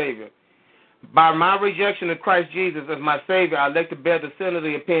as our Savior. By my rejection of Christ Jesus as my Savior, I elect to bear the sin of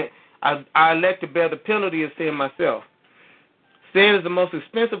I elect to bear the penalty of sin myself. Sin is the most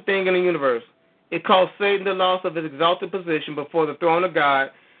expensive thing in the universe. It cost Satan the loss of his exalted position before the throne of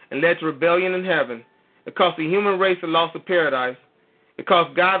God and led to rebellion in heaven. It cost the human race the loss of paradise. It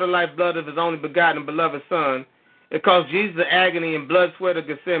cost God the lifeblood of his only begotten and beloved Son. It cost Jesus the agony and blood sweat of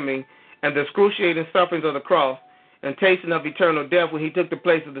Gethsemane and the excruciating sufferings of the cross and tasting of eternal death when he took the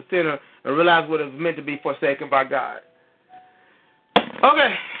place of the sinner and realized what it was meant to be forsaken by God.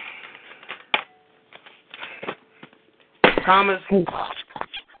 Okay. Comments?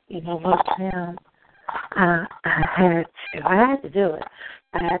 You know what, Sam? I had to do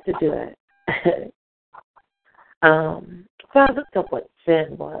it. So I looked up what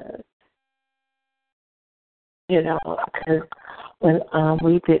sin was. Because when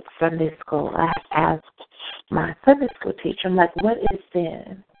we did Sunday school, I asked my Sunday school teacher, I'm like, what is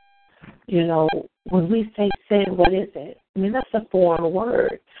sin? When we say sin, what is it? I mean, that's a foreign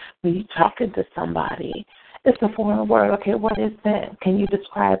word. When you're talking to somebody, it's a foreign word. Okay, what is sin? Can you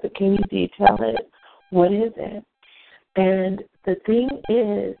describe it? Can you detail it? What is it? And the thing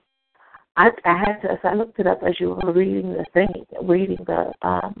is, I had to. I looked it up as you were reading the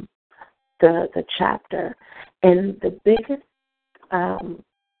chapter, and the biggest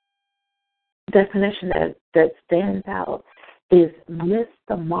definition that stands out is miss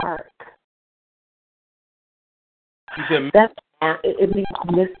the mark. You said That's mark? it means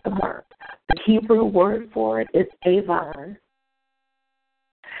miss the mark. The Hebrew word for it is avon,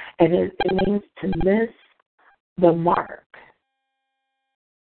 and it means to miss the mark.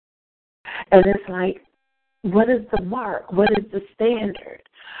 And it's like, what is the mark? What is the standard?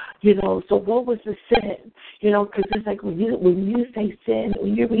 You know, so what was the sin? You know, because it's like when you say sin,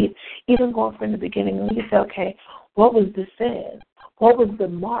 when you read, even going from the beginning, when you say, okay, what was the sin? What was the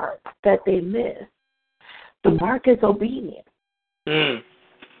mark that they missed? The mark is obedience. Mm.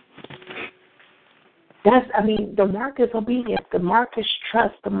 The mark is obedience. The mark is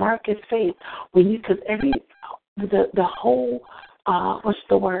trust. The mark is faith. Because the whole, what's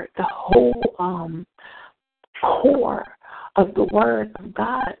the word? The whole core of the word of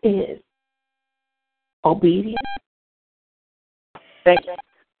God is obedience. Thank you.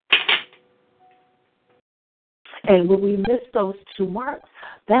 And when we miss those two marks,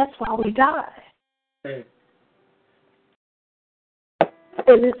 that's why we die. Mm.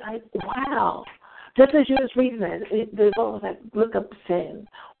 And it's like, wow. Just as you was reading that, there's always like, look up sin.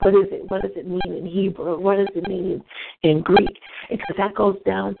 What is it? What does it mean in Hebrew? What does it mean in Greek? Because that goes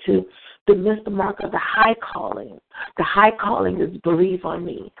down to the miss the mark of the high calling. The high calling is believe on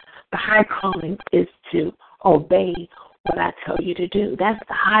me. The high calling is to obey what I tell you to do. That's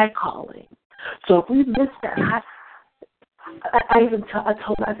the high calling. So if we miss that high, I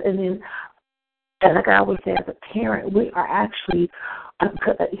told us, and like I always say, as a parent, we are actually,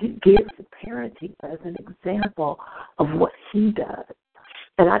 he gives the parenting as an example of what he does.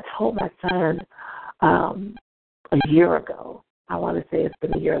 And I told my son a year ago, I want to say it's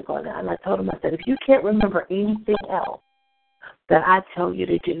been a year ago now, and I told him, I said, if you can't remember anything else that I tell you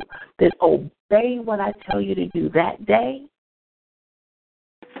to do, then obey what I tell you to do that day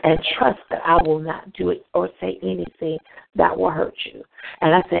and trust that I will not do it or say anything that will hurt you.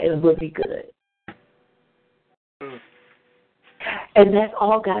 And I said, it will be good. Mm. And that's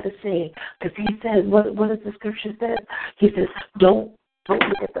all God is saying. Because he says, what does the scripture say? He says, don't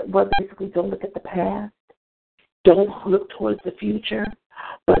look at don't look at the past. Don't look towards the future,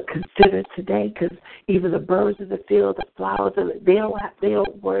 but consider today, because even the birds of the field, the flowers, they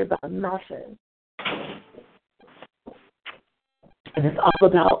don't worry about nothing. And it's all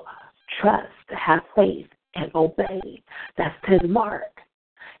about trust, have faith, and obey. That's his mark.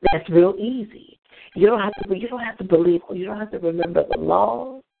 That's real easy. You don't have to believe. You don't have to remember the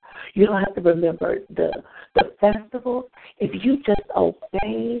laws. You don't have to remember the festivals. If you just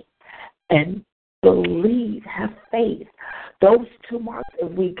obey and believe, have faith, those two marks,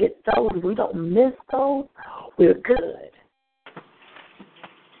 if we get those, if we don't miss those, we're good.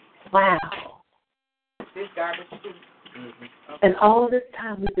 Wow. And all this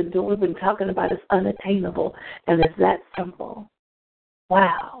time we've been talking about it's unattainable, and it's that simple.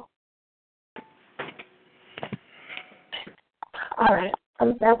 Wow. All right,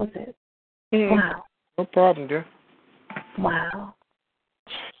 that was it. Mm. Wow. No problem, dear. Wow.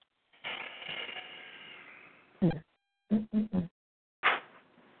 Mm-mm-mm.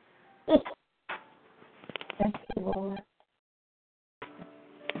 Thank you, Lord.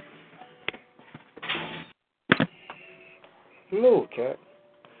 Move, cat.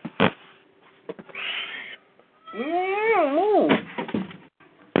 Move.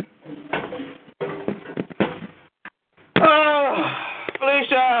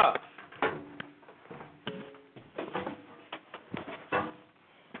 Felicia!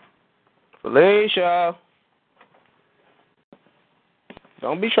 Felicia!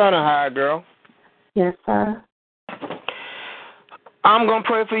 Don't be trying to hide, girl. Yes, sir. I'm going to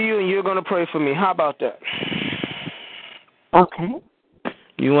pray for you, and you're going to pray for me. How about that? Okay.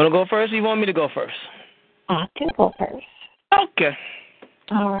 You want to go first, or you want me to go first? I can go first. Okay.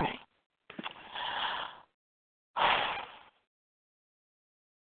 All right.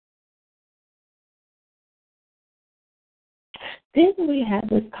 Didn't we have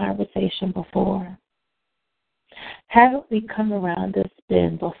this conversation before? Haven't we come around this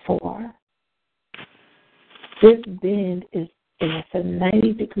bend before? This bend is a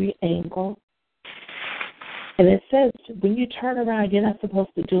 90-degree angle. And it says when you turn around, you're not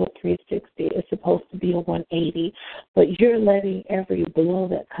supposed to do a 360. It's supposed to be a 180. But you're letting every blow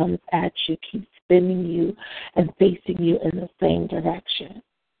that comes at you keep spinning you and facing you in the same direction.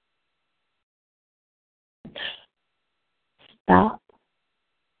 Stop.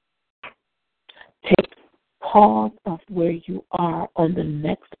 Take pause of where you are on the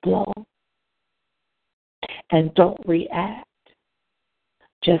next blow. And don't react.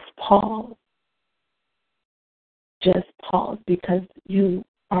 Just pause. Just pause, because you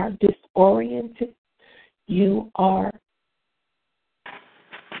are disoriented, you are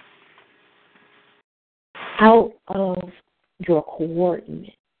out of your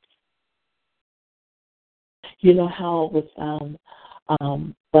coordinates. You know how with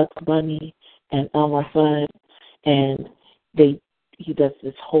Bugs Bunny and Elmer Fudd, and he does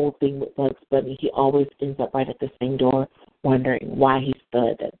this whole thing with Bugs Bunny. He always ends up right at the same door, wondering why he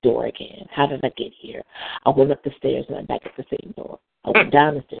stood at that door again. How did I get here? I went up the stairs and I'm back at the same door. I went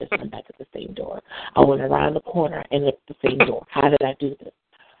down the stairs and I'm back at the same door. I went around the corner and at the same door. How did I do this?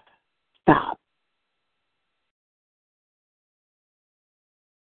 Stop.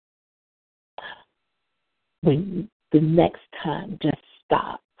 When the next time, just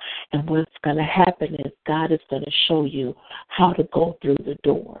stop. And what's going to happen is God is going to show you how to go through the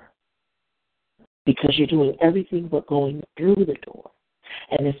door, because you're doing everything but going through the door.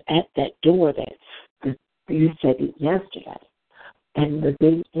 And it's at that door that you said it yesterday. And the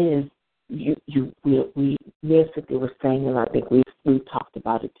thing is, we Nancy was saying, and I think we talked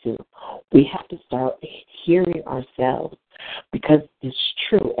about it too. We have to start hearing ourselves, because it's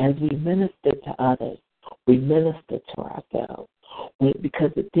true. As we minister to others, we minister to ourselves.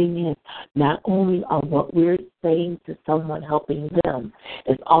 Because the thing is, not only are what we're saying to someone helping them,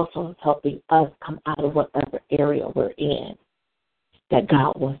 it's also helping us come out of whatever area we're in that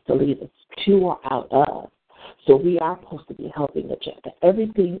God wants to lead us to or out of. So we are supposed to be helping each other.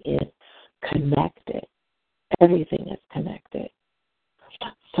 Everything is connected. Everything is connected.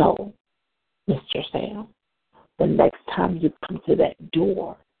 So, Mr. Sam, the next time you come to that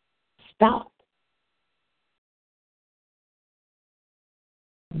door, stop.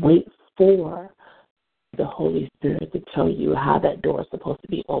 Wait for the Holy Spirit to tell you how that door is supposed to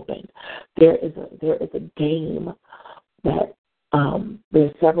be opened. There is a game that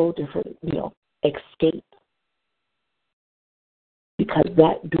there's several different, escape, because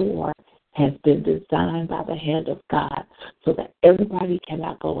that door has been designed by the hand of God so that everybody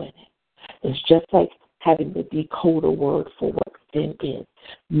cannot go in it. It's just like having the decoder word for what sin is,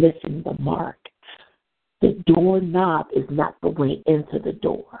 missing the mark. The doorknob is not the way into the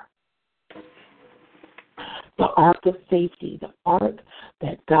door. The ark of safety, the ark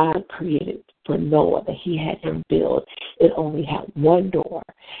that God created for Noah, that he had him build, it only had one door,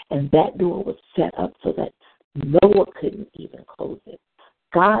 and that door was set up so that Noah couldn't even close it.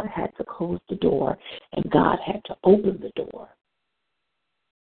 God had to close the door, and God had to open the door.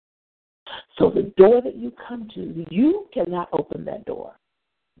 So the door that you come to, you cannot open that door.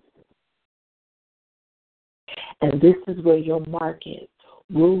 And this is where your mark is.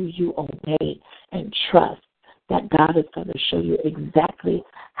 Will you obey and trust that God is going to show you exactly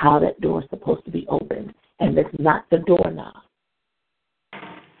how that door is supposed to be opened? And it's not the doorknob.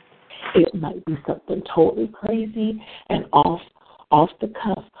 It might be something totally crazy and off the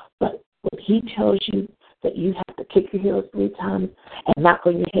cuff, but when he tells you that you have to kick your heels 3 times and knock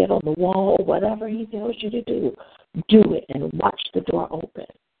on your head on the wall, or whatever he tells you to do it and watch the door open.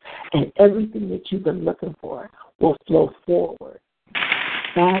 And everything that you've been looking for will flow forward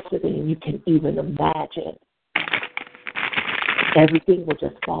faster than you can even imagine. Everything will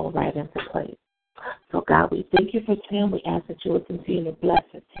just fall right into place. So, God, we thank you for Tim. We ask that you will continue to bless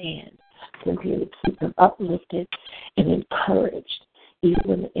his hands, continue to keep him uplifted and encouraged, even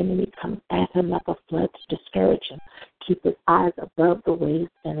when the enemy comes at him like a flood to discourage him. Keep his eyes above the waves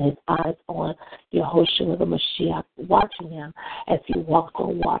and his eyes on Yehoshua the Mashiach, watching him as he walks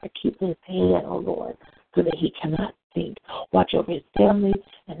on water. Keep his hand, oh Lord, so that he cannot sink. Watch over his family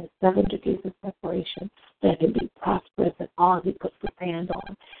and his 7 degrees of separation, that he be prosperous in all he puts his hand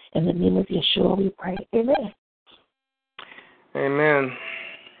on. In the name of Yeshua we pray. Amen. Amen.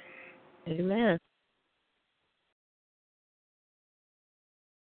 Amen.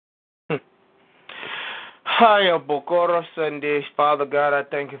 Hi, Bokoro Sunday. Father God, I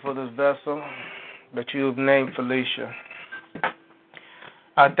thank you for this vessel that you've named Felicia.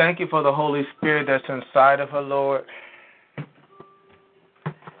 I thank you for the Holy Spirit that's inside of her, Lord.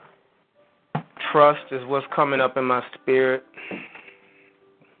 Trust is what's coming up in my spirit.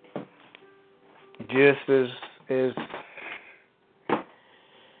 Just is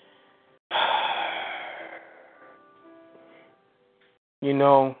you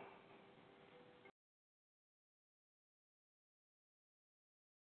know,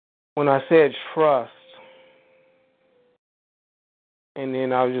 when I said trust, and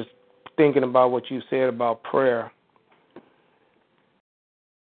then I was just thinking about what you said about prayer.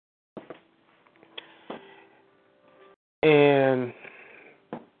 And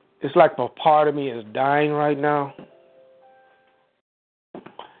it's like a part of me is dying right now.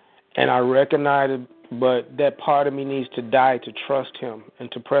 And I recognize But that part of me needs to die to trust him and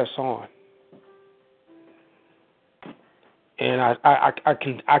to press on. And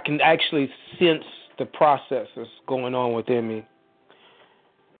I can actually sense the process that's going on within me.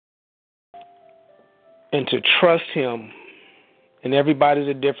 And to trust him, and everybody's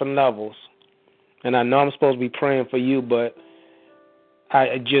at different levels. And I know I'm supposed to be praying for you, but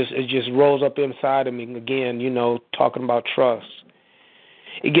it just rose up inside of me again, talking about trust.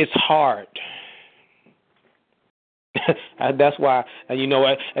 It gets hard. That's why, as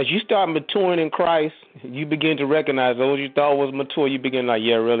you start maturing in Christ, you begin to recognize those you thought was mature. You begin like,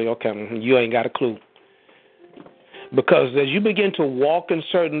 yeah, really? Okay, you ain't got a clue. Because as you begin to walk in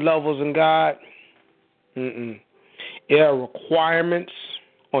certain levels in God, there are requirements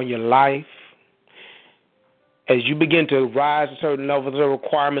on your life. As you begin to rise to certain levels, there are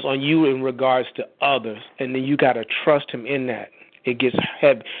requirements on you in regards to others. And then you got to trust him in that. It gets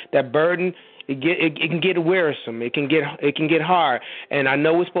heavy. That burden, it can get wearisome. It can get hard. And I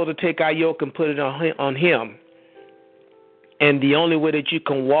know we're supposed to take our yoke and put it on him. And the only way that you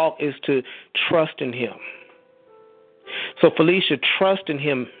can walk is to trust in him. So, Felicia, trust in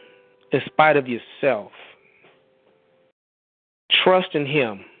him in spite of yourself. Trust in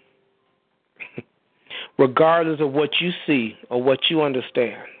him, regardless of what you see or what you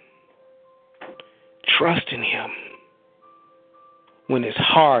understand. Trust in him when it's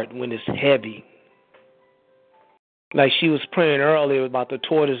hard, when it's heavy. Like she was praying earlier about the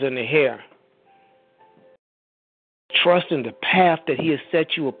tortoise and the hare. Trust in the path that he has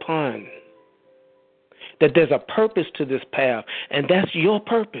set you upon. That there's a purpose to this path, and that's your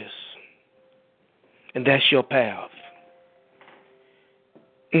purpose. And that's your path.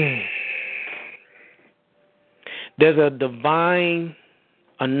 There's a divine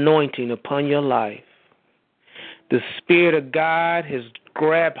anointing upon your life. The Spirit of God has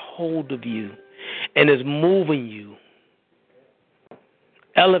grabbed hold of you and is moving you,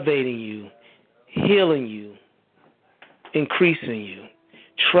 elevating you, healing you, increasing you.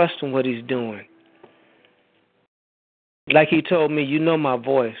 Trust in what he's doing. Like he told me, you know my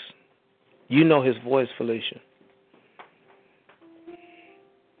voice. You know his voice, Felicia.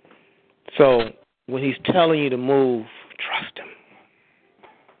 So when he's telling you to move, trust him.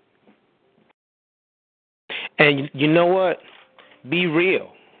 And you know what? Be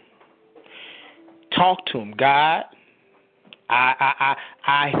real. Talk to him. God,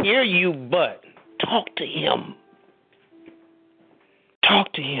 I hear you, but talk to him.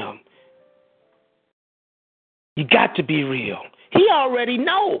 Talk to him. You got to be real. He already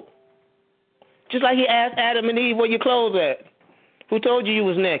know. Just like he asked Adam and Eve, where your clothes at? Who told you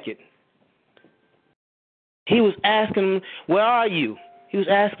was naked? He was asking them, where are you? He was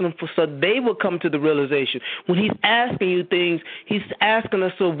asking them so they would come to the realization. When he's asking you things, he's asking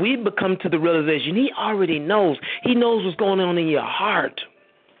us so we become to the realization. He already knows. He knows what's going on in your heart.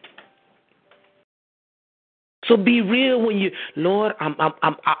 So be real when you, Lord,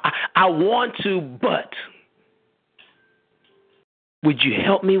 I want to, but would you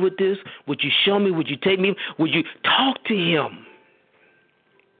help me with this? Would you show me? Would you take me? Would you talk to him?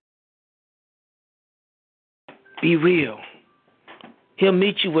 Be real. He'll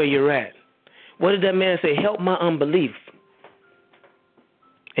meet you where you're at. What did that man say? Help my unbelief.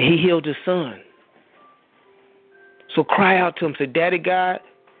 And he healed his son. So cry out to him. Say, Daddy God,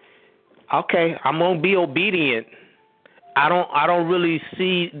 okay, I'm going to be obedient. I don't really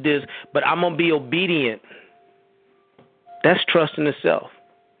see this, but I'm going to be obedient. That's trust in itself.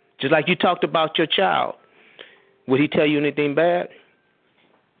 Just like you talked about your child. Would he tell you anything bad?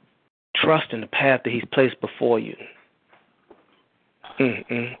 Trust in the path that he's placed before you.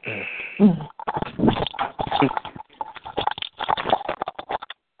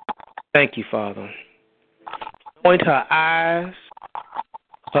 Thank you, Father. Anoint her eyes,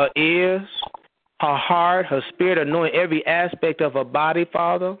 her ears, her heart, her spirit. Anoint every aspect of her body,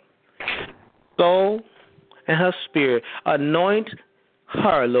 Father, soul, and her spirit. Anoint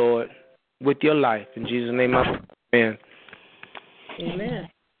her, Lord, with your life. In Jesus' name, amen. Amen. Amen.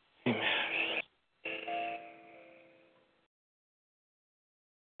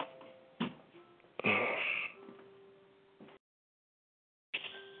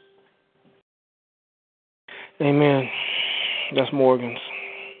 Amen. That's Morgan's.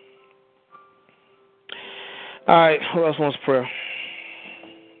 All right, who else wants prayer?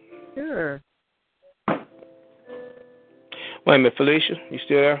 Sure. Wait a minute, Felicia, you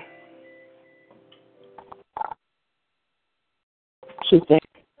still there? She's there.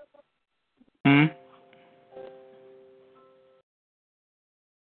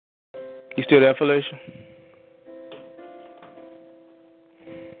 You still there, Felicia?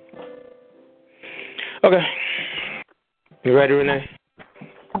 Okay. You ready, Renee?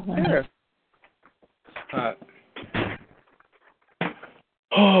 Sure. All right.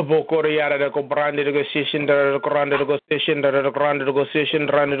 Oh, Bokoro Yara, the Cobrandi negotiation, the Grande negotiation, the Grande negotiation,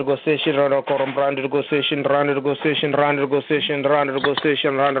 Rand negotiation, the Cobrand negotiation, Rand negotiation, Rand negotiation, Rand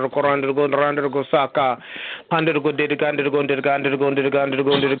negotiation, Rand the Corand go, Rand go Saka, Panda go, did the Gander go, did the Gander go, did the Gander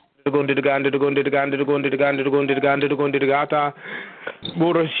go, did the Gander go, did the Gander go, did the Gander go, did the Gander go, did the Gander go, did the Gata,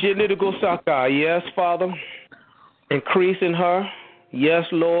 Boro Shindi go Saka. Yes, Father, increase in her. Yes,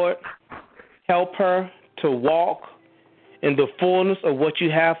 Lord, help her to walk in the fullness of what you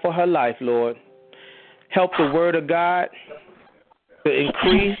have for her life, Lord. Help the word of God to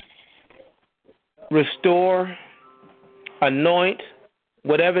increase, restore, anoint,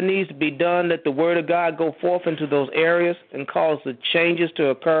 whatever needs to be done, let the word of God go forth into those areas and cause the changes to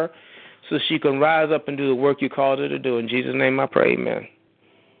occur so she can rise up and do the work you called her to do. In Jesus' name I pray, amen.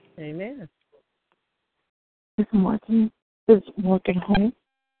 Amen. Is Morgan home?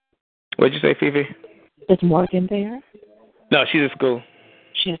 What'd you say, Fifi? Is Morgan there? No, she's at school.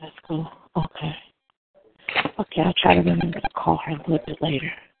 She's at school. Okay. Okay, I'll try to remember to call her a little bit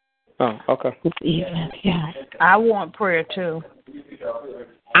later. Oh, okay. This evening, yeah. I want prayer too.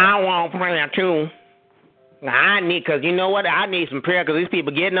 I want prayer too. Because you know what? I need some prayer because these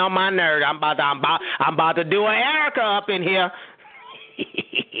people getting on my nerves. I'm about to do an Erica up in here.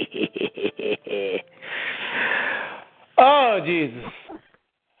 Oh, Jesus.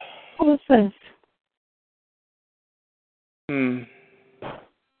 What's this?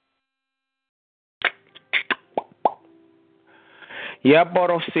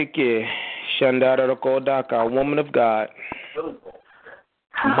 Yaborosike, Shandara Kodaka, woman of God,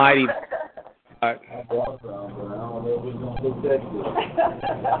 mighty God.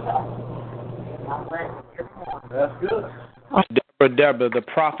 That's good. Deborah, the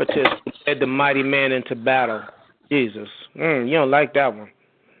prophetess who led the mighty man into battle. Jesus. You don't like that one.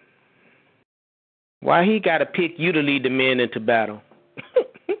 Why he got to pick you to lead the men into battle?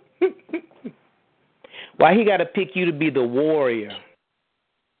 Why he got to pick you to be the warrior?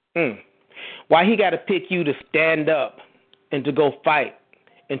 Why he got to pick you to stand up and to go fight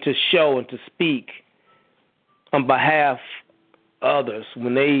and to show and to speak on behalf of others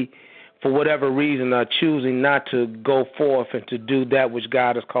when they, for whatever reason, are choosing not to go forth and to do that which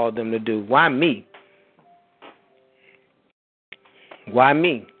God has called them to do? Why me? Why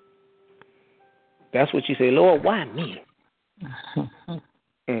me? That's what you say, Lord, why me?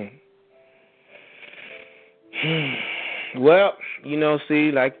 Well,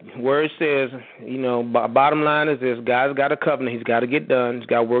 see, like word says, bottom line is this: God's got a covenant. He's got to get done. He's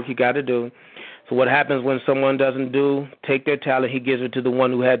got work he got to do. So what happens when someone doesn't take their talent, he gives it to the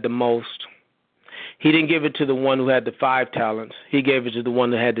one who had the most. He didn't give it to the one who had the 5 talents. He gave it to the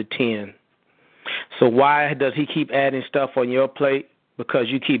one that had the 10. So why does he keep adding stuff on your plate? Because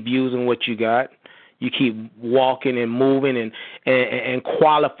you keep using what you got. You keep walking and moving and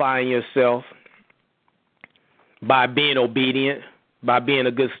qualifying yourself by being obedient, by being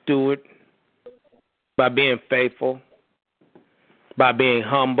a good steward, by being faithful, by being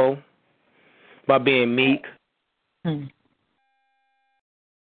humble, by being meek. You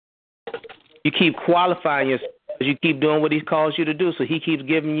keep qualifying yourself because you keep doing what he calls you to do, so he keeps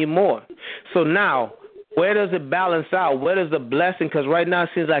giving you more. So now, where does it balance out? Where does the blessing? Because right now it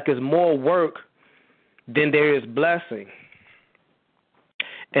seems like it's more work than there is blessing.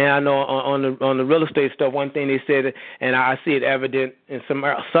 And I know on the real estate stuff, one thing they said, and I see it evident in some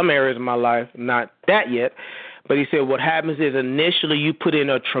areas of my life, not that yet, but he said what happens is initially you put in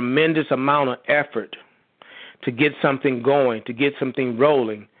a tremendous amount of effort to get something going, to get something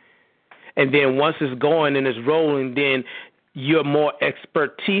rolling. And then once it's going and it's rolling, then you're more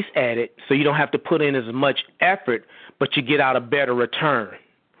expertise at it, so you don't have to put in as much effort, but you get out a better return.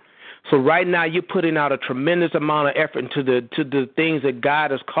 So right now you're putting out a tremendous amount of effort into the things that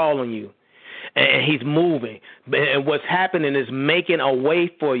God is calling you, and he's moving. And what's happening is making a way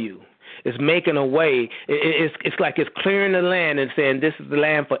for you. It's making a way. It's like it's clearing the land and saying this is the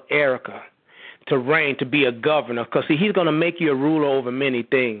land for Erica to reign, to be a governor. Because, see, he's going to make you a ruler over many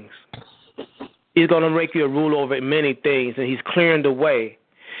things. He's going to make you a ruler over many things, and he's clearing the way.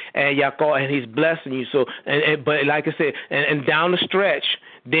 And he's blessing you. So, but like I said, and down the stretch,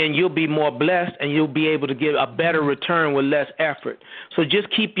 then you'll be more blessed, and you'll be able to give a better return with less effort. So just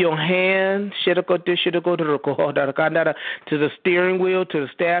keep your hand to the steering wheel, to the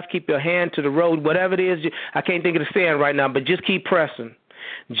staff. Keep your hand to the road, whatever it is. I can't think of the saying right now, but just keep pressing.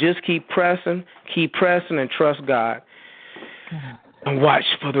 Just keep pressing, and trust God. And watch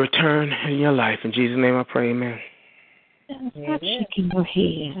for the return in your life. In Jesus' name I pray, amen. Stop shaking your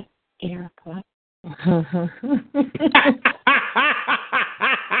head, Erica. Stop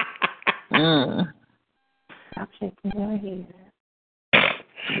shaking your head.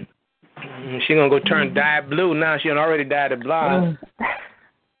 She gonna go turn dyed blue now. She done already dyed it blonde.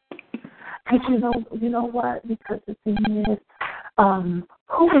 And you know what? Because the thing is,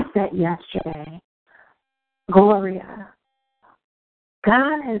 who was that yesterday? Gloria.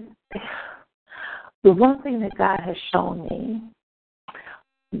 God has, the one thing that God has shown me,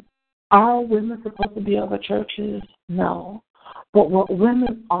 are women supposed to be over churches? No. But what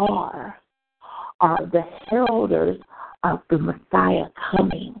women are the heralders of the Messiah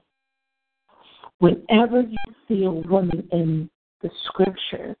coming. Whenever you see a woman in the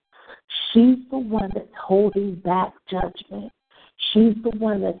scriptures, she's the one that's holding back judgment. She's the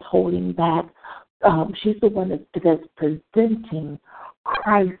one that's holding back. She's the one that's presenting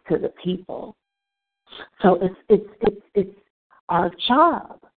Christ to the people. So it's our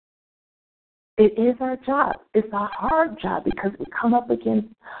job. It is our job. It's a hard job because we come up against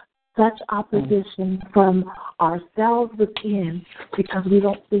such opposition from ourselves within because we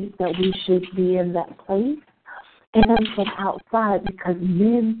don't think that we should be in that place, and then from outside because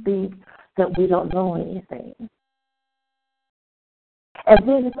men think that we don't know anything. And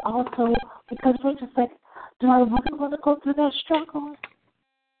then it's also because we're just like, do I really want to go through that struggle?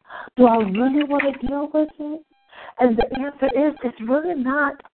 Do I really want to deal with it? And the answer is, it's really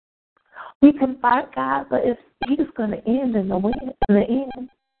not. We can fight God, but He's going to end in the end.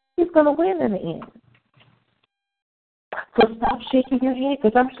 He's going to win in the end. So stop shaking your head,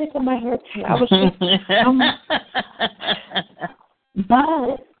 because I'm shaking my head too. I was shaking.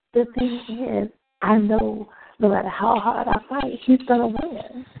 But the thing is, I know no matter how hard I fight, He's going to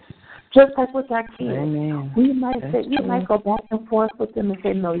win. Just like with our kids. Amen. We might go back and forth with them and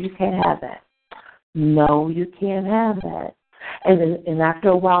say, no, you can't have that. No, you can't have that. And after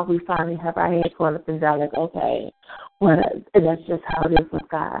a while, we finally have our heads going up and down, like, okay, well, and that's just how it is with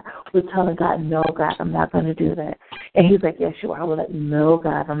God. We're telling God, no, God, I'm not going to do that. And He's like, yes, you are. We're like, no,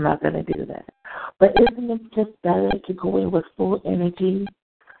 God, I'm not going to do that. But isn't it just better to go in with full energy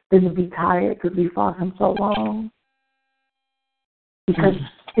than to be tired because we fought Him so long? Because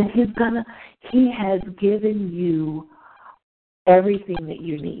He has given you everything that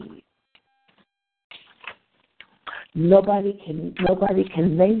you need. Nobody can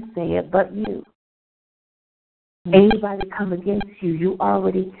naysay it but you. Anybody come against you, He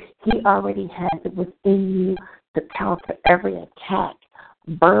already has it within you to counter every attack,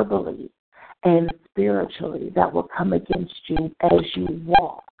 verbally and spiritually, that will come against you as you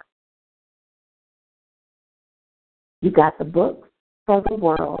walk. You got the book for the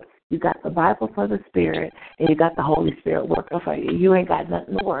world, you got the Bible for the Spirit, and you got the Holy Spirit working for you. You ain't got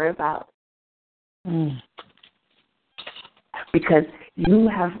nothing to worry about. Because you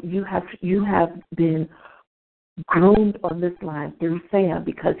have been groomed on this line through Sam,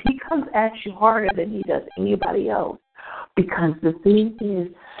 because he comes at you harder than he does anybody else. Because the thing is,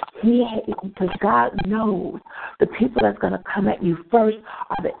 because God knows the people that's going to come at you first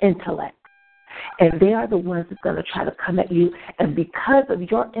are the intellect. And they are the ones that's going to try to come at you. And because of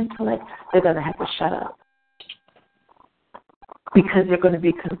your intellect, they're going to have to shut up. Because they're going to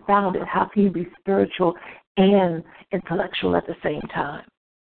be confounded. How can you be spiritual and intellectual at the same time?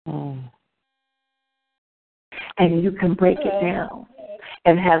 And you can break it down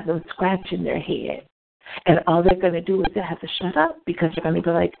and have them scratching their head. And all they're going to do is they have to shut up, because they're going to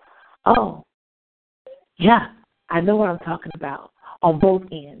be like, oh, yeah, I know what I'm talking about on both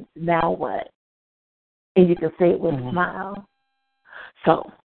ends. Now what? And you can say it with a smile.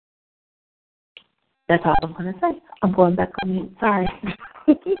 So that's all I'm going to say. I'm going back on mute. Sorry.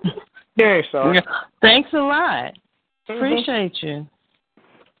 Yeah, sorry. Thanks a lot. Appreciate you.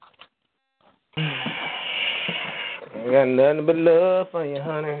 I got nothing but love for you,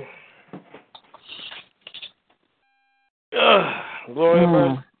 honey.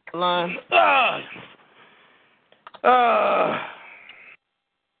 Gloria line.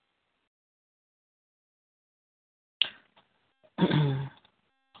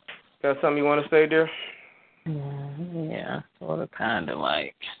 Got something you want to say, dear? Yeah, sort of, kind of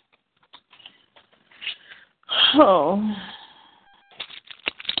like. Oh.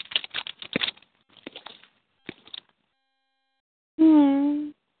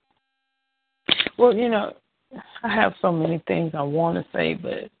 Well, you know, I have so many things I want to say,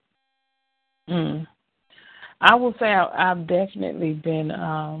 but I will say I've definitely been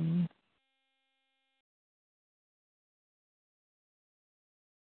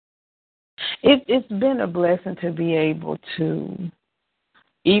it's been a blessing to be able to,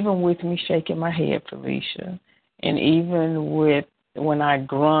 even with me shaking my head, Felicia, and even with when I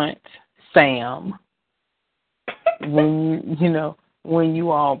grunt Sam, when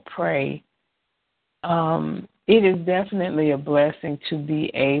you all pray, it is definitely a blessing to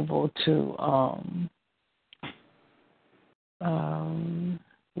be able to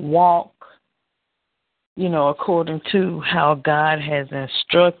walk, according to how God has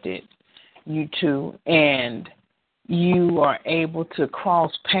instructed you to, and you are able to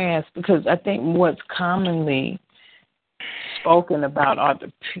cross paths, because I think what's commonly spoken about are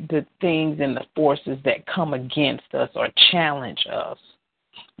the things and the forces that come against us or challenge us,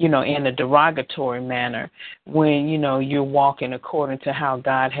 in a derogatory manner, when, you're walking according to how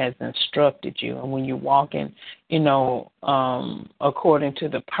God has instructed you, and when you're walking, according to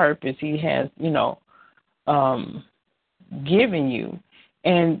the purpose He has, given you.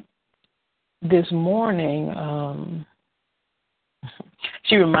 And this morning,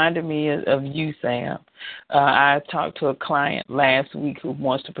 she reminded me of you, Sam. I talked to a client last week who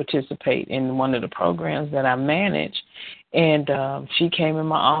wants to participate in one of the programs that I manage, and she came in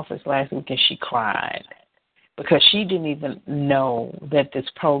my office last week and she cried because she didn't even know that this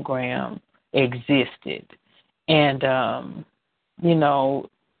program existed. And,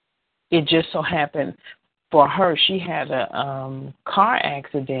 it just so happened for her, she had a car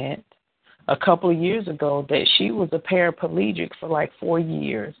accident a couple of years ago that she was a paraplegic for like 4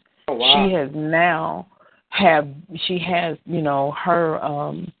 years. Oh, wow. She has now her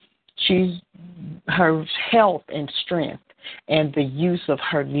health and strength and the use of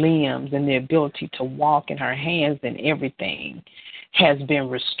her limbs and the ability to walk in her hands and everything has been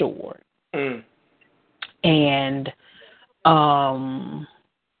restored. Mm. And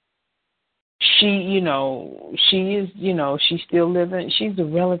she's still living. She's a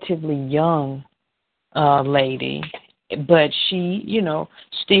relatively young lady, but she,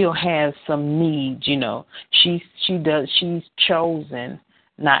 still has some needs. She's chosen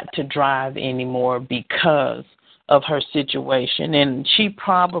not to drive anymore because of her situation, and she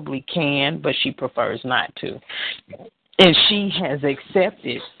probably can, but she prefers not to. And she has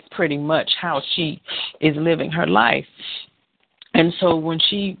accepted pretty much how she is living her life. And so when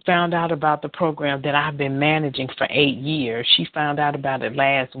she found out about the program that I've been managing for 8 years, she found out about it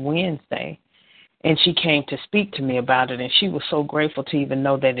last Wednesday, and she came to speak to me about it, and she was so grateful to even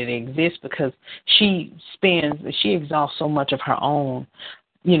know that it exists, because she exhausts so much of her own,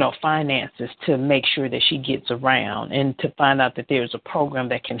 finances to make sure that she gets around, and to find out that there's a program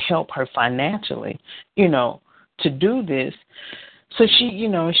that can help her financially, to do this. So she,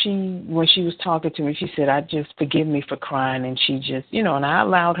 when she was talking to me, she said, "I just forgive me for crying." And she just, and I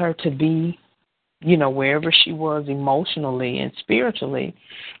allowed her to be, wherever she was emotionally and spiritually.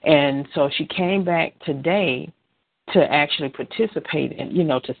 And so she came back today to actually participate and,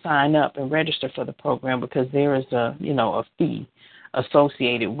 to sign up and register for the program, because there is a fee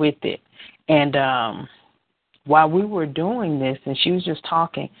associated with it. And, while we were doing this, and she was just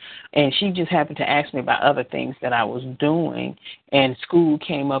talking, and she just happened to ask me about other things that I was doing, and school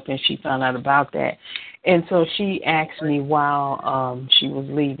came up and she found out about that. And so she asked me while she was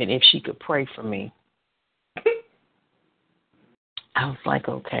leaving if she could pray for me. I was like,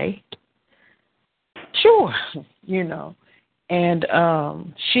 okay, sure, And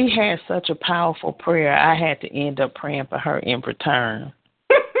she had such a powerful prayer, I had to end up praying for her in return.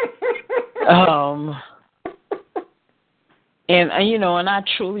 And, and I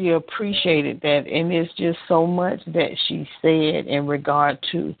truly appreciated that. And it's just so much that she said in regard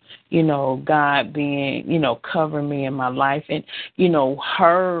to, God being, covering me in my life. And,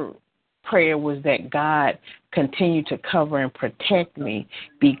 her prayer was that God continue to cover and protect me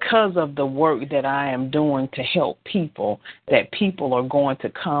because of the work that I am doing to help people, that people are going to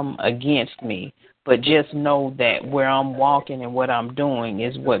come against me. But just know that where I'm walking and what I'm doing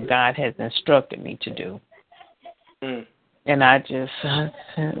is what God has instructed me to do. Mm. And I said,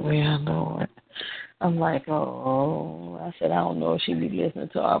 well, Lord, I'm like, I said, I don't know if she be listening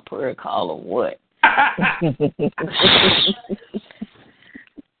to our prayer call or what. I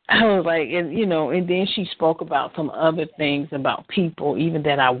was like, and then she spoke about some other things about people, even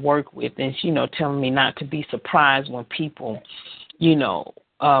that I work with, and she, telling me not to be surprised when people,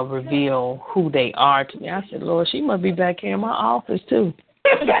 reveal who they are to me. I said, Lord, she must be back here in my office too.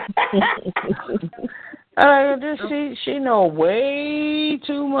 She know way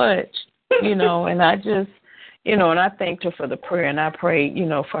too much, and I just, and I thanked her for the prayer, and I prayed,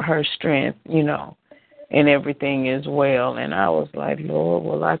 for her strength, and everything as well. And I was like, Lord,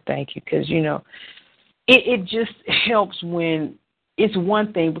 well, I thank you, because, it just helps when it's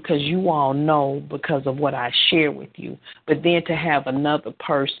one thing because you all know because of what I share with you, but then to have another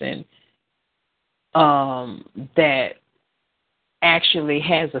person that actually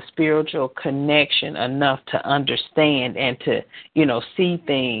has a spiritual connection enough to understand and to, see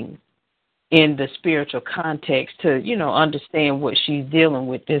things in the spiritual context to, understand what she's dealing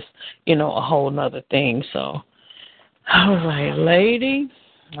with, this, a whole nother thing. So I was like, lady,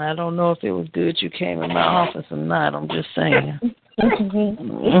 I don't know if it was good you came in my office or not. I'm just saying.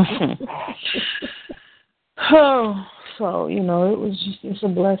 Oh, so, it's a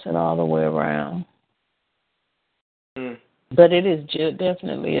blessing all the way around. But it is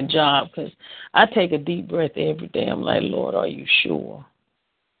definitely a job because I take a deep breath every day. I'm like, Lord, are you sure?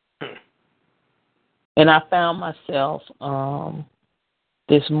 And I found myself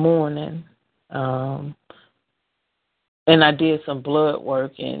this morning, and I did some blood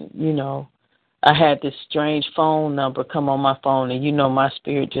work, and, I had this strange phone number come on my phone, and, my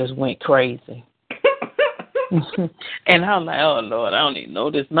spirit just went crazy. And I was like, oh, Lord, I don't even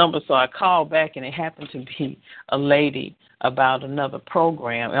know this number. So I called back, and it happened to be a lady about another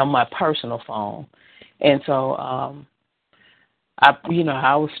program on my personal phone. And so I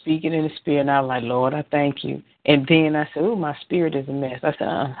was speaking in the spirit, and I was like, Lord, I thank you. And then I said, oh, my spirit is a mess. I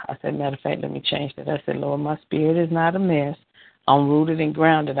said, matter of fact, let me change that. I said, Lord, my spirit is not a mess. I'm rooted and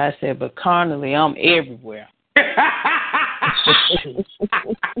grounded. I said, but carnally, I'm everywhere. I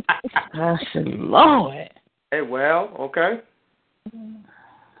said, Lord. Hey, well, okay.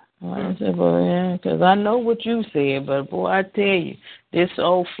 I said, well, yeah, because I know what you said, but, boy, I tell you, this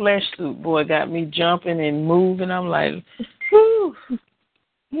old flesh suit, boy, got me jumping and moving. I'm like, whew.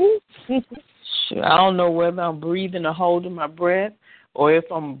 Sure, I don't know whether I'm breathing or holding my breath or if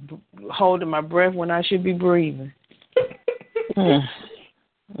I'm holding my breath when I should be breathing. I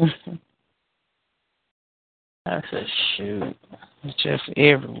said, shoot. It's just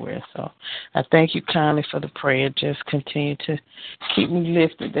everywhere. So I thank you kindly for the prayer. Just continue to keep me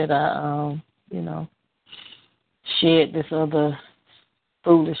lifted that I, shed this other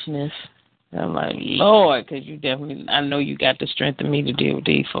foolishness. And I'm like, Lord, because I know you got the strength in me to deal with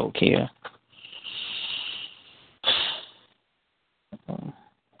these folk here.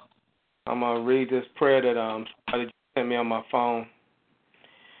 I'm going to read this prayer that somebody sent me on my phone.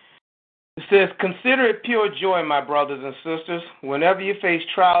 It says, consider it pure joy, my brothers and sisters, whenever you face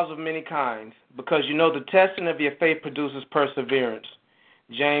trials of many kinds, because you know the testing of your faith produces perseverance.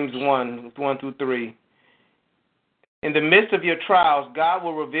 James 1:1-3. In the midst of your trials, God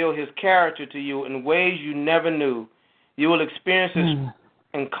will reveal his character to you in ways you never knew. You will experience his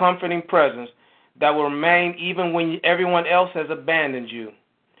and comforting presence that will remain even when everyone else has abandoned you.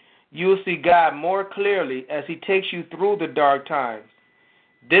 You will see God more clearly as he takes you through the dark times.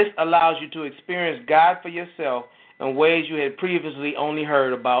 This allows you to experience God for yourself in ways you had previously only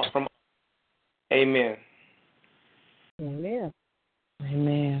heard about from others. Amen. Amen.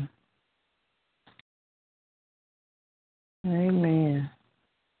 Amen. Amen.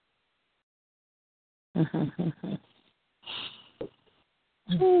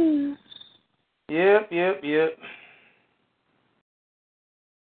 Yep.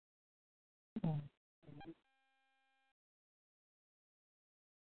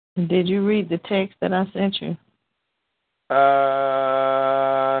 Did you read the text that I sent you?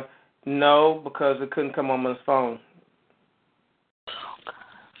 No, because it couldn't come on my phone.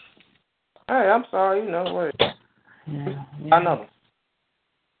 Hey, I'm sorry. Wait. Yeah. I know.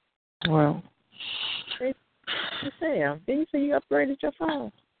 Well. Hey, Sam, didn't you say you upgraded your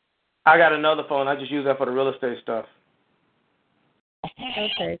phone? I got another phone. I just use that for the real estate stuff.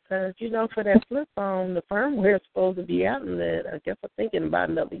 Okay, because, for that flip phone, the firmware is supposed to be out in that. I guess I'm thinking about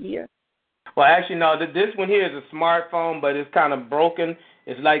another year. Well, actually, no. This one here is a smartphone, but it's kind of broken.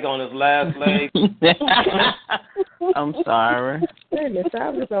 It's like on its last leg. I'm sorry. Goodness, I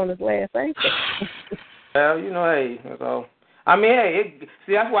was on his last ankle. Well, hey. So,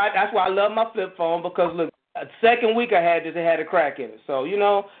 see, that's why I love my flip phone, because, look, the second week I had this, it had a crack in it. So,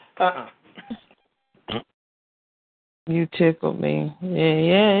 You tickled me.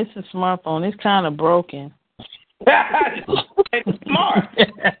 Yeah, it's a smartphone. It's kind of broken. It's smart.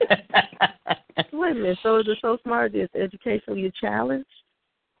 Wait a minute, so is it so smart it's educationally challenged?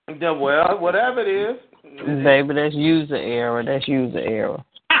 Well, whatever it is. Baby, that's user error. That's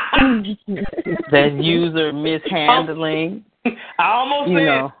user mishandling. I almost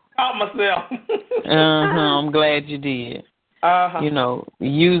caught myself. I'm glad you did.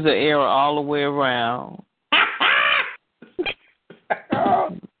 User error all the way around.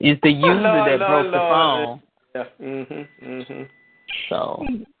 It's the user that broke the phone. Yeah. So,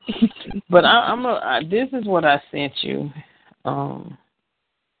 but this is what I sent you.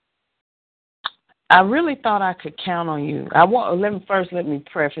 I really thought I could count on you. Let me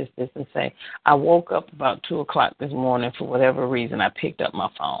preface this and say I woke up about 2 o'clock this morning. For whatever reason, I picked up my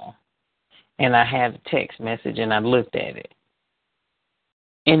phone, and I had a text message, and I looked at it.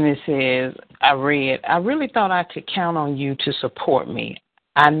 And it says, I really thought I could count on you to support me.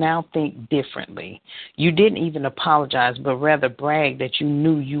 I now think differently. You didn't even apologize, but rather brag that you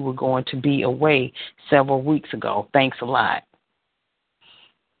knew you were going to be away several weeks ago. Thanks a lot.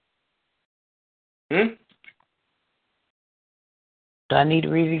 Do I need to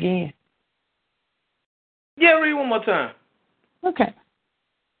read it again? Yeah, read one more time. Okay.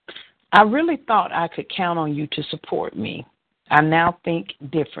 I really thought I could count on you to support me. I now think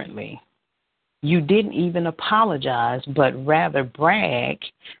differently. You didn't even apologize, but rather brag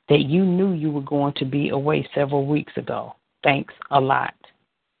that you knew you were going to be away several weeks ago. Thanks a lot.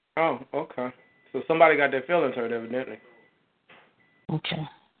 Oh, okay. So somebody got their feelings hurt, evidently. Okay.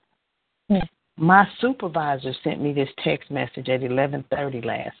 My supervisor sent me this text message at 11:30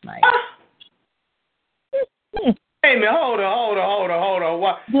 last night. Hey, man, hold on.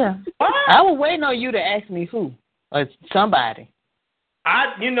 What? Yeah. What? I was waiting on you to ask me who. Or somebody.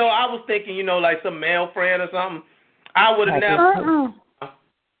 I was thinking, like some male friend or something. I would have never.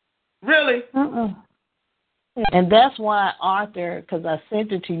 Really? And that's why Arthur, because I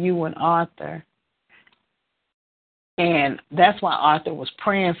sent it to you and Arthur. And that's why Arthur was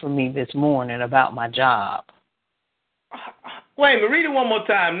praying for me this morning about my job. Wait a minute, read it one more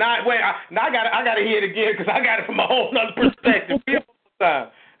time. I got to hear it again because I got it from a whole other perspective. Read it one more time.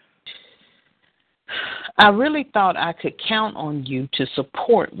 I really thought I could count on you to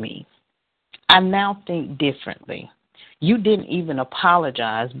support me. I now think differently. You didn't even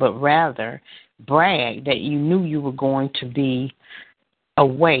apologize, but rather brag that you knew you were going to be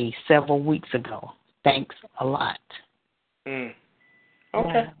away several weeks ago. Thanks a lot.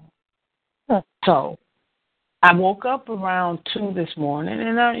 Okay. So I woke up around 2 this morning,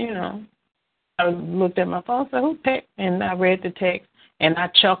 and I looked at my phone, said, "Who text?" And I read the text, and I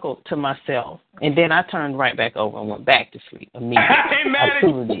chuckled to myself, and then I turned right back over and went back to sleep immediately. I ain't mad I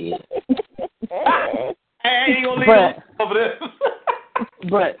truly did. I ain't gonna leave over this.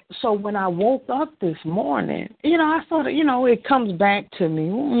 But so when I woke up this morning, I sort of, it comes back to me,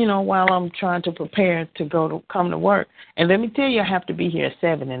 while I'm trying to prepare to come to work. And let me tell you, I have to be here at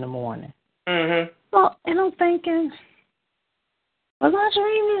 7 in the morning. Mm-hmm. So, and I'm thinking, was I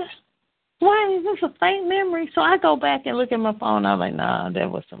dreaming? Why is this a faint memory? So I go back and look at my phone. I'm like, nah, that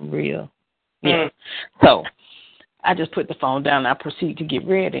was some real. Yeah. So I just put the phone down and I proceed to get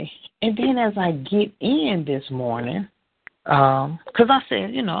ready. And then as I get in this morning, because I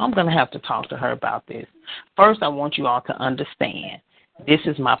said, I'm going to have to talk to her about this. First, I want you all to understand, this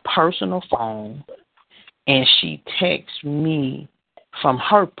is my personal phone, and she texts me from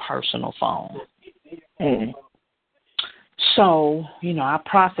her personal phone. So, I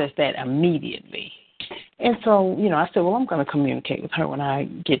processed that immediately. And so, I said, well, I'm going to communicate with her when I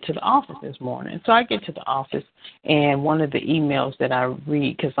get to the office this morning. So I get to the office, and one of the emails that I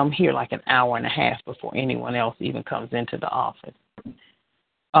read, because I'm here like an hour and a half before anyone else even comes into the office,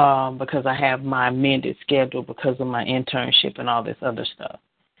 because I have my amended schedule because of my internship and all this other stuff.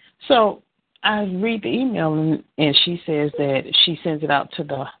 So I read the email, and she says that she sends it out to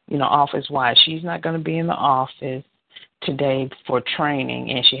the, office-wide. She's not going to be in the office today for training,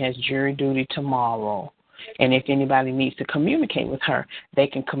 and she has jury duty tomorrow. And if anybody needs to communicate with her, they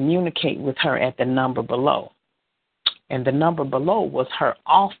can communicate with her at the number below. And the number below was her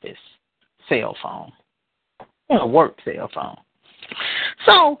office cell phone, a work cell phone.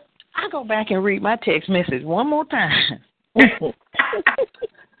 So I go back and read my text message one more time. And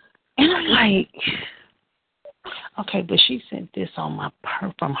I'm like, okay, but she sent this on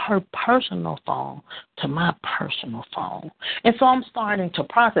from her personal phone to my personal phone. And so I'm starting to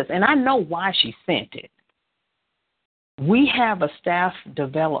process, and I know why she sent it. We have a staff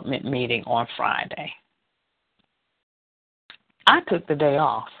development meeting on Friday. I took the day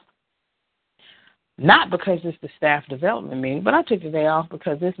off. Not because it's the staff development meeting, but I took the day off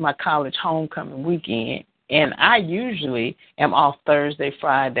because it's my college homecoming weekend, and I usually am off Thursday,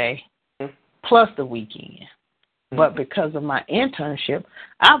 Friday, plus the weekend. But because of my internship,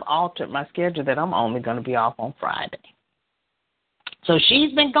 I've altered my schedule that I'm only going to be off on Friday. So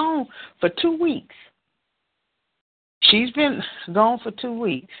she's been gone for 2 weeks. She's been gone for 2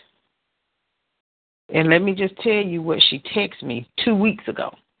 weeks. And let me just tell you what she texted me 2 weeks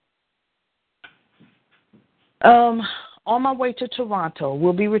ago. On my way to Toronto.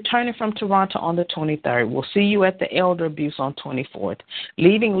 We'll be returning from Toronto on the 23rd. We'll see you at the Elder Abuse on 24th.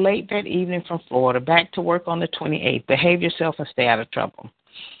 Leaving late that evening from Florida. Back to work on the 28th. Behave yourself and stay out of trouble.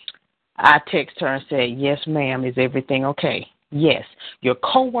 I text her and said, yes, ma'am, is everything okay? Yes, your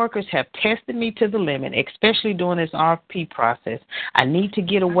coworkers have tested me to the limit, especially during this RFP process. I need to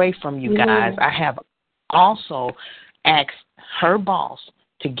get away from you guys. I have also asked her boss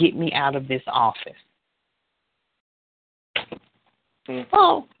to get me out of this office.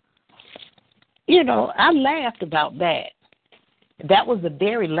 Oh, I laughed about that. That was the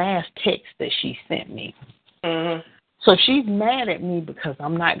very last text that she sent me. Mm-hmm. So she's mad at me because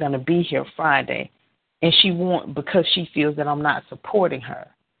I'm not going to be here Friday, and because she feels that I'm not supporting her.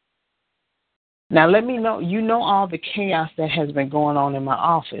 Now, let me know, all the chaos that has been going on in my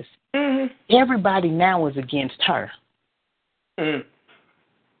office. Mm-hmm. Everybody now is against her. Mm.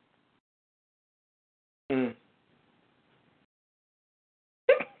 Mm.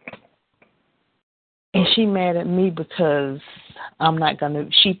 And she mad at me because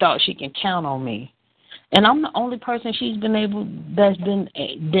she thought she can count on me. And I'm the only person that's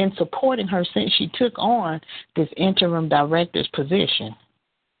been supporting her since she took on this interim director's position.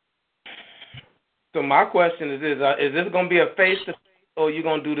 So my question is this: is this going to be a face-to-face, or are you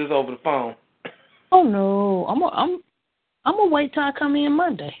going to do this over the phone? Oh no, I'm gonna wait till I come in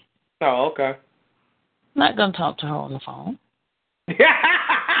Monday. Oh, okay. I'm not gonna talk to her on the phone.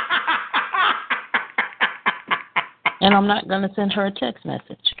 And I'm not gonna send her a text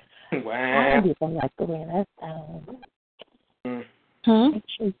message. Wow. I'm like, go in. That's Make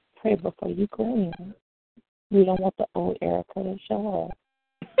sure you pray before you go in. You don't want the old Erica to show up.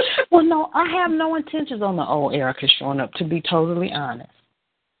 Well, no, I have no intentions on the old Erica showing up, to be totally honest.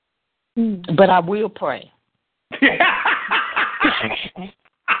 But I will pray.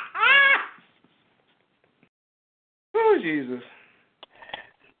 Oh, Jesus.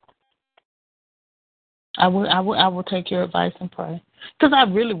 I will take your advice and pray. Because I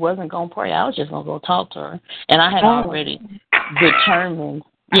really wasn't going to pray. I was just going to go talk to her. And I had already determined,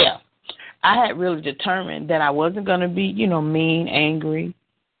 I had really determined that I wasn't going to be, mean, angry,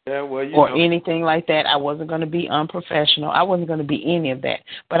 or anything like that. I wasn't going to be unprofessional. I wasn't going to be any of that.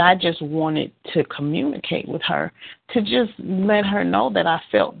 But I just wanted to communicate with her to just let her know that I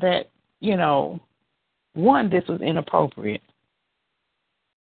felt that, one, this was inappropriate.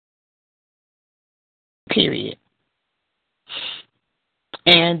 Period.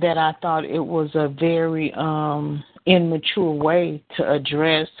 And that I thought it was a very immature way to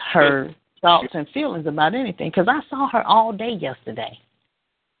address her thoughts and feelings about anything. Because I saw her all day yesterday.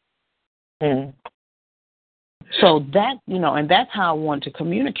 So that, and that's how I wanted to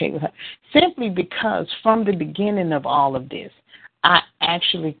communicate with her. Simply because from the beginning of all of this, I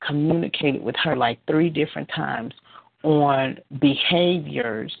actually communicated with her like 3 different times on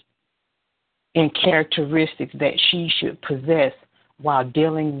behaviors and characteristics that she should possess while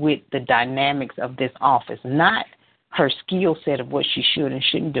dealing with the dynamics of this office, not her skill set of what she should and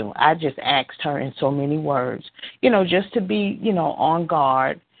shouldn't do. I just asked her in so many words, just to be, on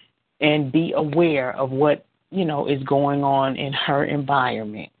guard and be aware of what, is going on in her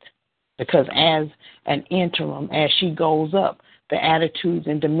environment. Because as an interim, as she goes up, the attitudes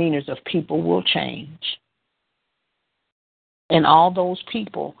and demeanors of people will change. And all those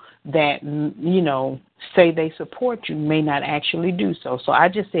people that, say they support you may not actually do so. So I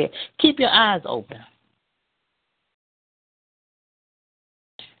just said, keep your eyes open.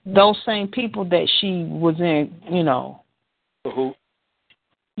 Those same people that she was in, in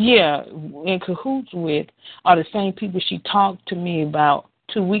cahoots with are the same people she talked to me about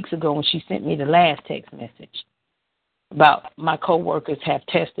 2 weeks ago when she sent me the last text message about my coworkers have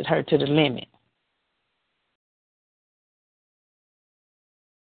tested her to the limit.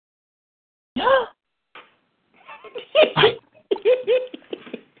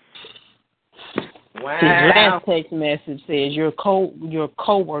 Wow. His last text message says, your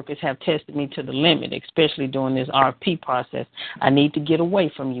coworkers have tested me to the limit, especially during this RP process. I need to get away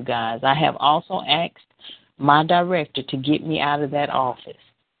from you guys. I have also asked my director to get me out of that office.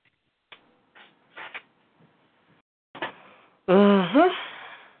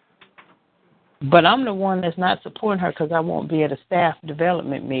 But I'm the one that's not supporting her because I won't be at a staff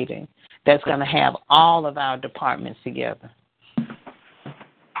development meeting that's going to have all of our departments together.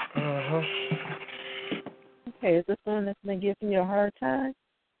 Okay, is this one that's been giving you a hard time?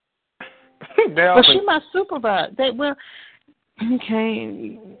 Well, she's my supervisor.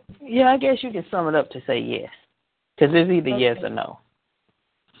 Okay. Yeah, I guess you can sum it up to say yes. Because it's either yes or no.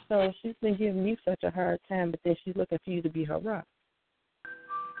 So she's been giving you such a hard time, but then she's looking for you to be her rock.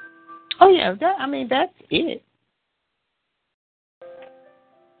 Oh, yeah. That's it.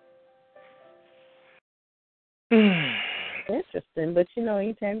 Interesting, but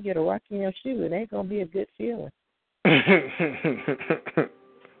anytime you get a rock in your shoe, it ain't gonna be a good feeling.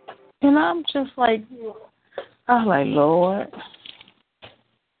 And I'm just like, Lord.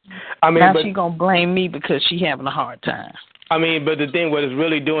 I mean, now but she gonna blame me because she having a hard time. I mean, but the thing what it's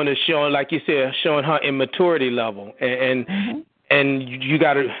really doing is showing, like you said, showing her immaturity level, and you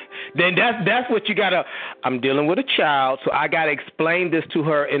gotta. Then that's what you gotta. I'm dealing with a child, so I gotta explain this to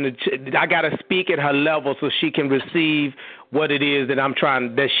her, I gotta speak at her level so she can receive what it is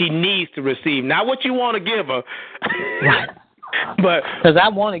that she needs to receive, not what you want to give her. Right. But because I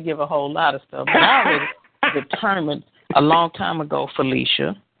want to give a whole lot of stuff, but I already determined a long time ago,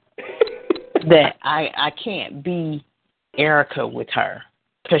 Felicia, that I can't be Erica with her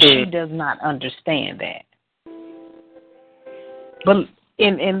because she does not understand that. But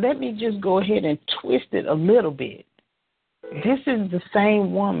and let me just go ahead and twist it a little bit. This is the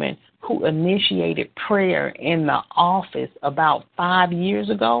same woman who initiated prayer in the office about 5 years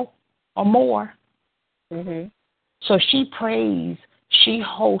ago or more. Mm-hmm. So she prays. She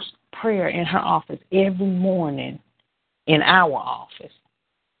hosts prayer in her office every morning in our office.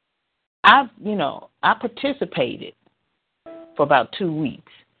 I participated for about 2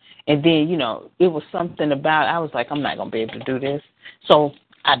 weeks. And then, it was something about, I was like, I'm not going to be able to do this. So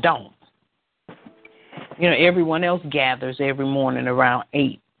I don't. Everyone else gathers every morning around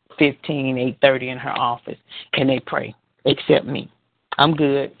 8:15, 8:30 in her office, and they pray, except me. I'm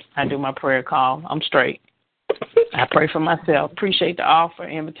good. I do my prayer call. I'm straight. I pray for myself. Appreciate the offer,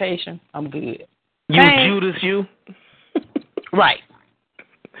 invitation. I'm good. You Judas, you? Right.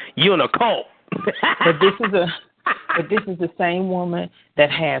 You in a cult. But this is the same woman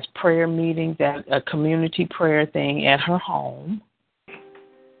that has prayer meetings, at a community prayer thing at her home.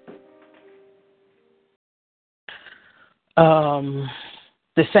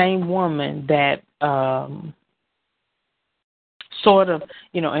 The same woman that sort of,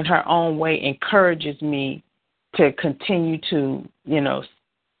 in her own way encourages me to continue to,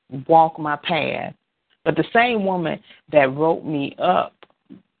 walk my path. But the same woman that wrote me up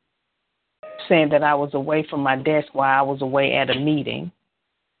saying that I was away from my desk while I was away at a meeting.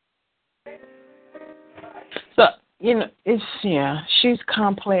 So, she's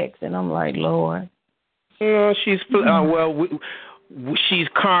complex, and I'm like, Lord. She's she's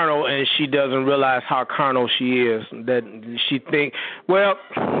carnal, and she doesn't realize how carnal she is. That she think. Well,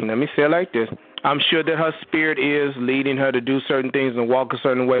 let me say it like this: I'm sure that her spirit is leading her to do certain things and walk a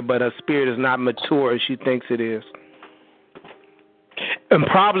certain way, but her spirit is not mature as she thinks it is. And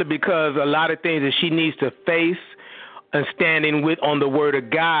probably because a lot of things that she needs to face and standing with on the Word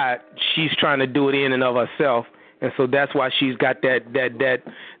of God, she's trying to do it in and of herself. And so that's why she's got that.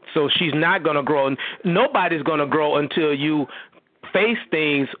 So she's not going to grow. Nobody's going to grow until you face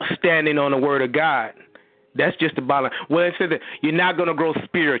things standing on the Word of God. That's just the bottom. Well, it says that you're not going to grow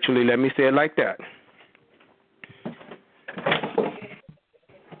spiritually. Let me say it like that.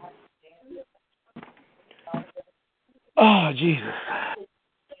 Oh, Jesus.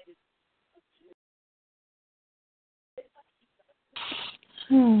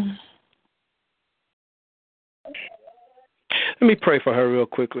 Let me pray for her real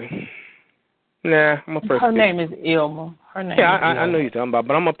quickly. Nah, I'm going to pray for her. Her name is Ilma. I know you're talking about,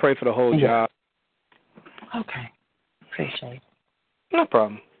 but I'm going to pray for the whole job. Okay. Appreciate it. No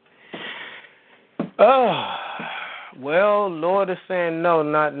problem. Oh, well, Lord is saying no,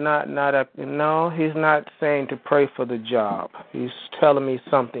 no, he's not saying to pray for the job. He's telling me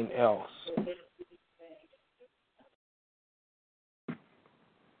something else.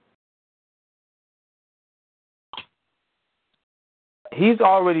 He's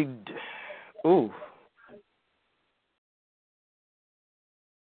already,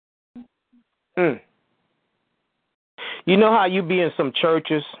 You know how you be in some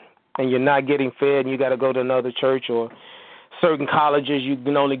churches and you're not getting fed and you got to go to another church, or certain colleges you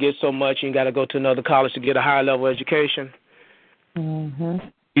can only get so much and you got to go to another college to get a higher level education? Mm-hmm.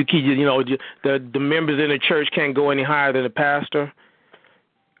 The members in the church can't go any higher than the pastor.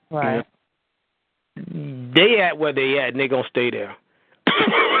 Right. They at where they at and they going to stay there.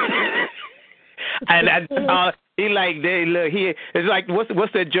 And it's like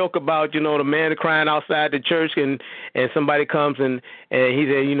what's that joke about, the man crying outside the church and somebody comes and he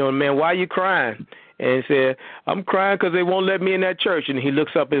said, man, why are you crying? And he said, I'm crying because they won't let me in that church. And he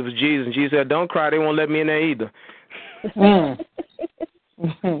looks up, it was Jesus, and Jesus said, don't cry, they won't let me in there either.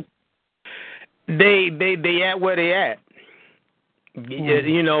 They at where they at.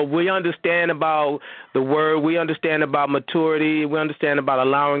 We understand about the word, we understand about maturity, we understand about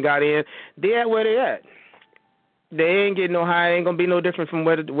allowing God in. They at where they at. They ain't getting no higher, ain't gonna be no different from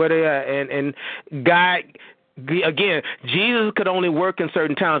where they at. And God, again, Jesus could only work in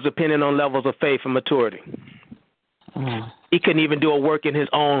certain times depending on levels of faith and maturity. he couldn't even do a work in his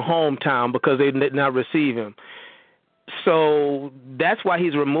own hometown because they did not receive him. So that's why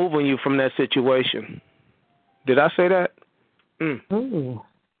he's removing you from that situation. Did I say that? Ooh.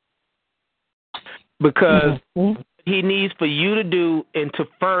 Because he needs for you to do and to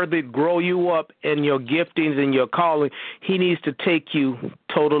further grow you up in your giftings and your calling, he needs to take you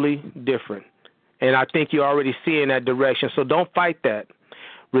totally different. And I think you're already seeing that direction. So don't fight that.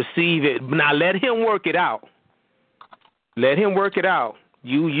 Receive it. Now let him work it out. Let him work it out.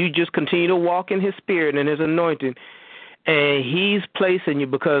 You just continue to walk in his spirit and his anointing. And he's placing you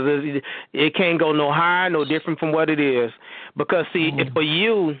because it can't go no higher, no different from what it is. Because, see, for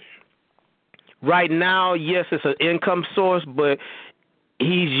you, right now, yes, it's an income source, but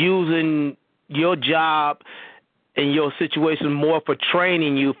he's using your job and your situation more for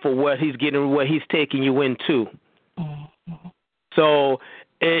training you for what he's taking you into. So,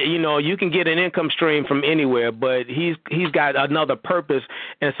 you can get an income stream from anywhere, but he's got another purpose,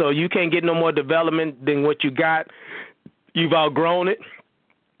 and so you can't get no more development than what you got. You've outgrown it.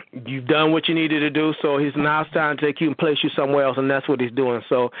 You've done what you needed to do, so now it's time to take you and place you somewhere else, and that's what he's doing.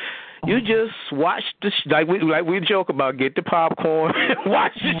 So you just watch like we joke about, get the popcorn and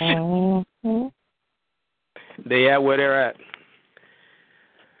watch the show. They at where they're at.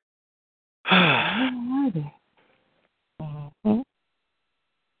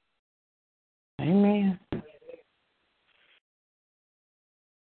 Amen.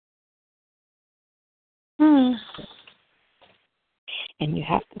 And you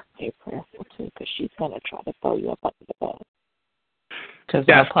have to stay prayerful, too, because she's going to try to throw you up under the bus. Because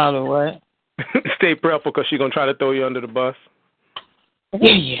that's part of what? Stay prayerful because she's going to try to throw you under the bus.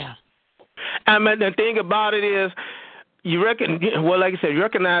 Yeah. I mean, the thing about it is, like I said, you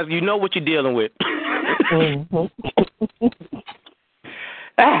recognize, you know what you're dealing with.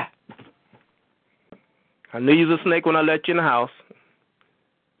 I knew you was a snake when I let you in the house.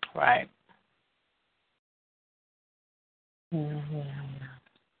 Right.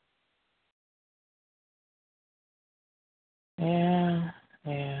 Yeah.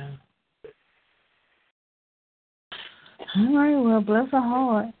 All right, well, bless her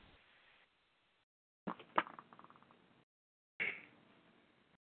heart.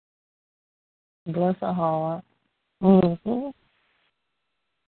 Bless her heart.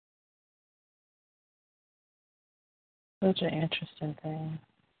 Such an interesting thing.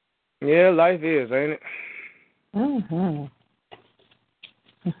 Yeah, life is, ain't it?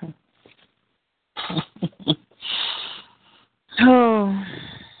 Oh.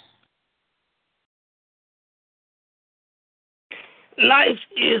 Life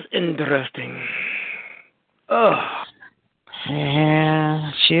is interesting. Oh.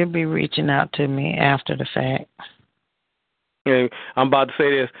 Yeah, she'll be reaching out to me after the fact. Yeah, I'm about to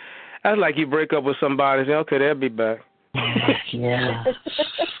say this. That's like you break up with somebody and say, okay, they'll be back. Yeah.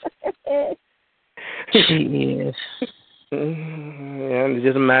 She is. Yeah, it's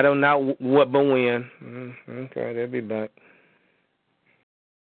just a matter of not what but when. Okay, they'll be back.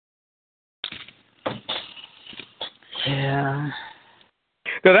 Yeah.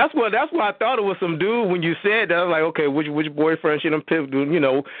 Cause that's why I thought it was some dude when you said that. I was like, okay, which boyfriend she done pissed?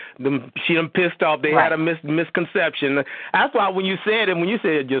 She done pissed off. They had a misconception. That's why when you said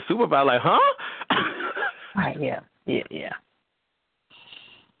your supervisor, like, huh? Right. Yeah.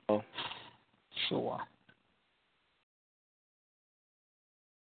 Oh, sure.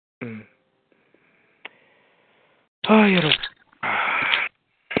 Oh, yeah.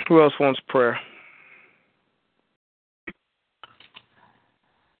 Who else wants prayer?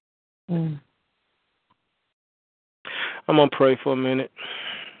 I'm going to pray for a minute.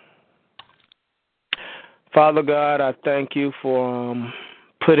 Father God, I thank you for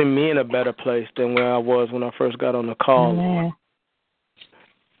putting me in a better place than where I was when I first got on the call. Amen.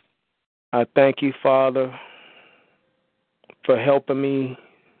 I thank you, Father, for helping me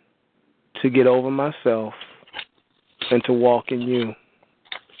to get over myself and to walk in you.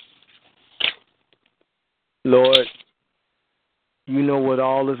 Lord, you know what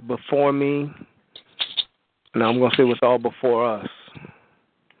all is before me, and I'm going to say what's all before us.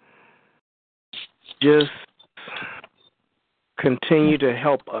 Just continue to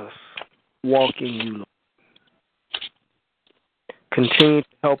help us walk in you, Lord. Continue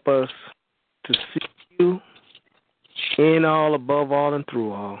to help us to see you in all, above all, and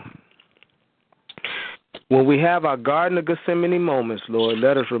through all. When we have our Garden of Gethsemane moments, Lord,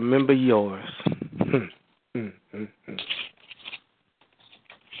 let us remember yours.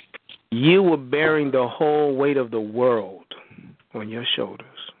 You were bearing the whole weight of the world on your shoulders.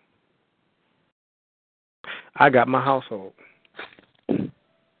 I got my household.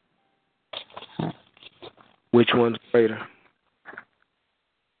 Which one's greater?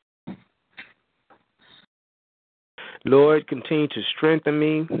 Lord, continue to strengthen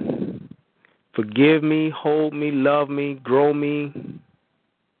me, forgive me, hold me, love me, grow me.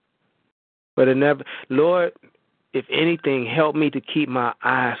 But Lord, if anything, help me to keep my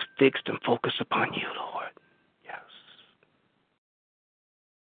eyes fixed and focused upon you, Lord. Yes.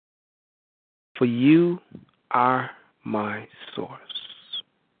 For you are my source.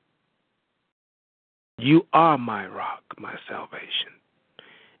 You are my rock, my salvation.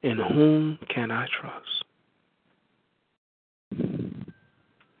 In whom can I trust?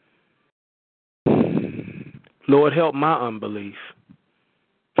 Lord, help my unbelief.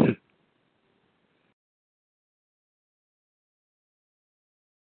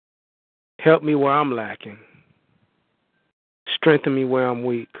 Help me where I'm lacking. Strengthen me where I'm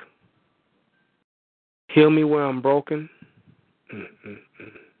weak. Heal me where I'm broken.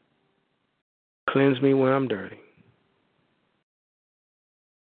 Cleanse me where I'm dirty.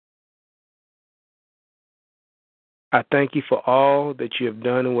 I thank you for all that you have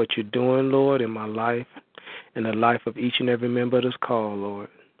done and what you're doing, Lord, in my life and the life of each and every member of this call, Lord.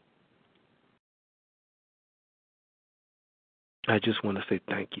 I just want to say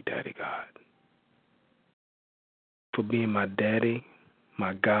thank you, Daddy God, for being my daddy,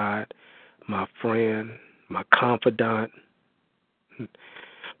 my God, my friend, my confidant,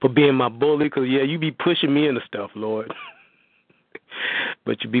 for being my bully, because, yeah, you be pushing me into stuff, Lord.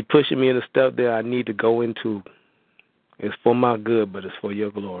 But you be pushing me into stuff that I need to go into. It's for my good, but it's for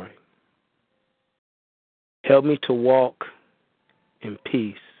your glory. Help me to walk in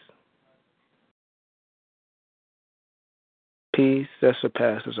peace. Peace that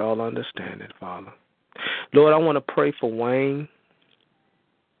surpasses all understanding, Father. Lord, I want to pray for Wayne,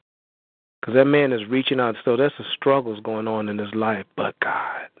 because that man is reaching out. So there's some struggles going on in his life, but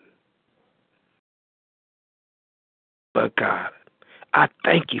God, I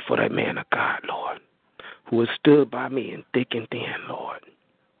thank you for that man of God, Lord, who has stood by me in thick and thin, Lord.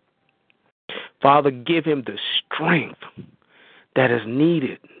 Father, give him the strength that is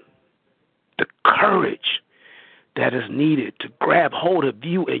needed, the courage that is needed to grab hold of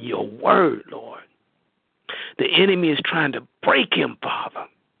you and your word, Lord. The enemy is trying to break him, Father.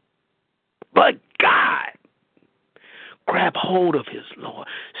 But God, grab hold of his, Lord.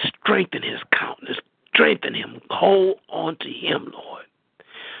 Strengthen his countenance. Strengthen him. Hold on to him, Lord.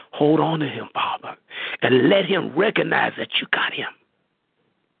 Hold on to him, Father. And let him recognize that you got him.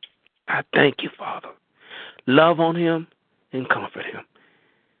 I thank you, Father. Love on him and comfort him.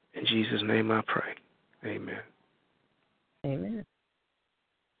 In Jesus' name I pray. Amen. Amen.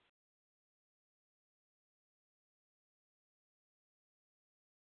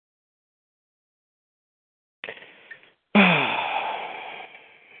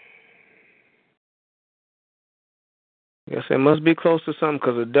 Yes, it must be close to something,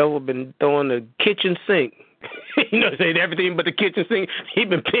 because the devil been throwing the kitchen sink. Saying everything but the kitchen sink. He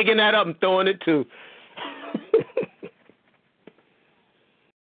been picking that up and throwing it too.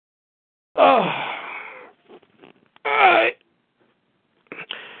 Oh. All right.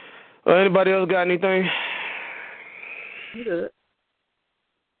 Well, anybody else got anything? I'm good.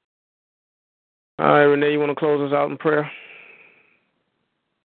 All right, Renee, you want to close us out in prayer?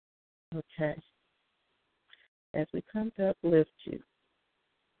 Okay. As we come to uplift you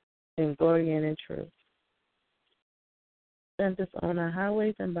in glory and in truth, send us on our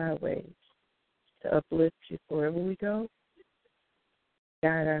highways and byways to uplift you wherever we go.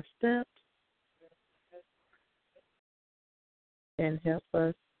 Guide our steps and help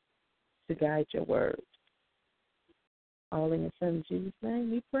us to guide your words. All in your son Jesus'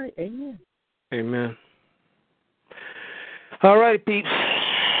 name we pray. Amen. Amen. All right, peeps.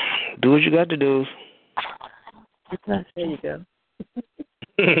 Do what you got to do. There you go.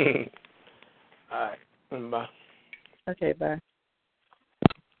 All right. Bye. Okay, bye.